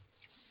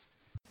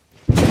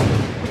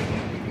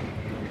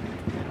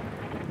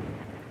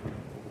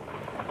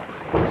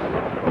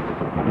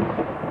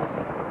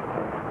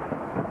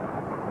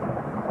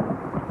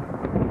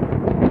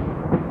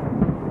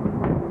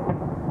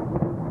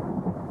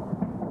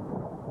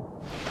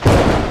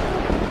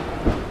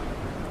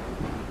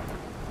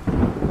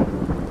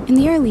 In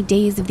the early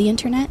days of the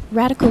internet,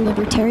 radical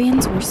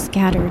libertarians were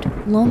scattered,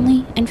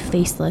 lonely, and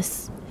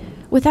faceless.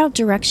 Without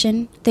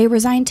direction, they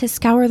resigned to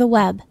scour the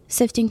web,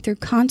 sifting through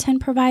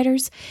content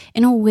providers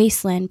in a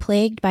wasteland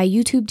plagued by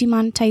YouTube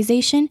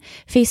demonetization,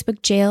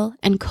 Facebook jail,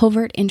 and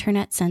covert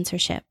internet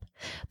censorship.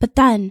 But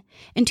then,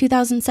 in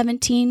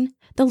 2017,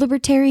 the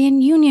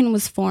Libertarian Union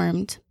was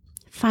formed.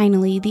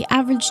 Finally, the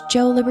average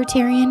Joe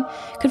libertarian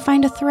could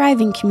find a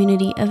thriving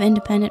community of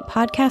independent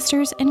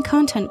podcasters and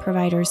content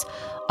providers,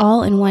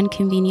 all in one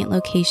convenient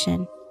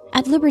location.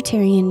 At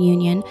Libertarian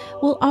Union,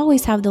 we'll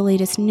always have the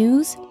latest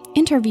news,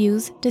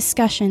 interviews,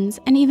 discussions,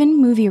 and even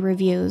movie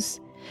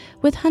reviews.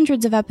 With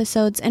hundreds of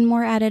episodes and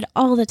more added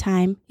all the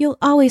time, you'll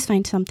always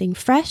find something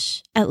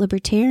fresh at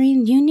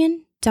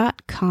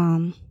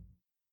libertarianunion.com.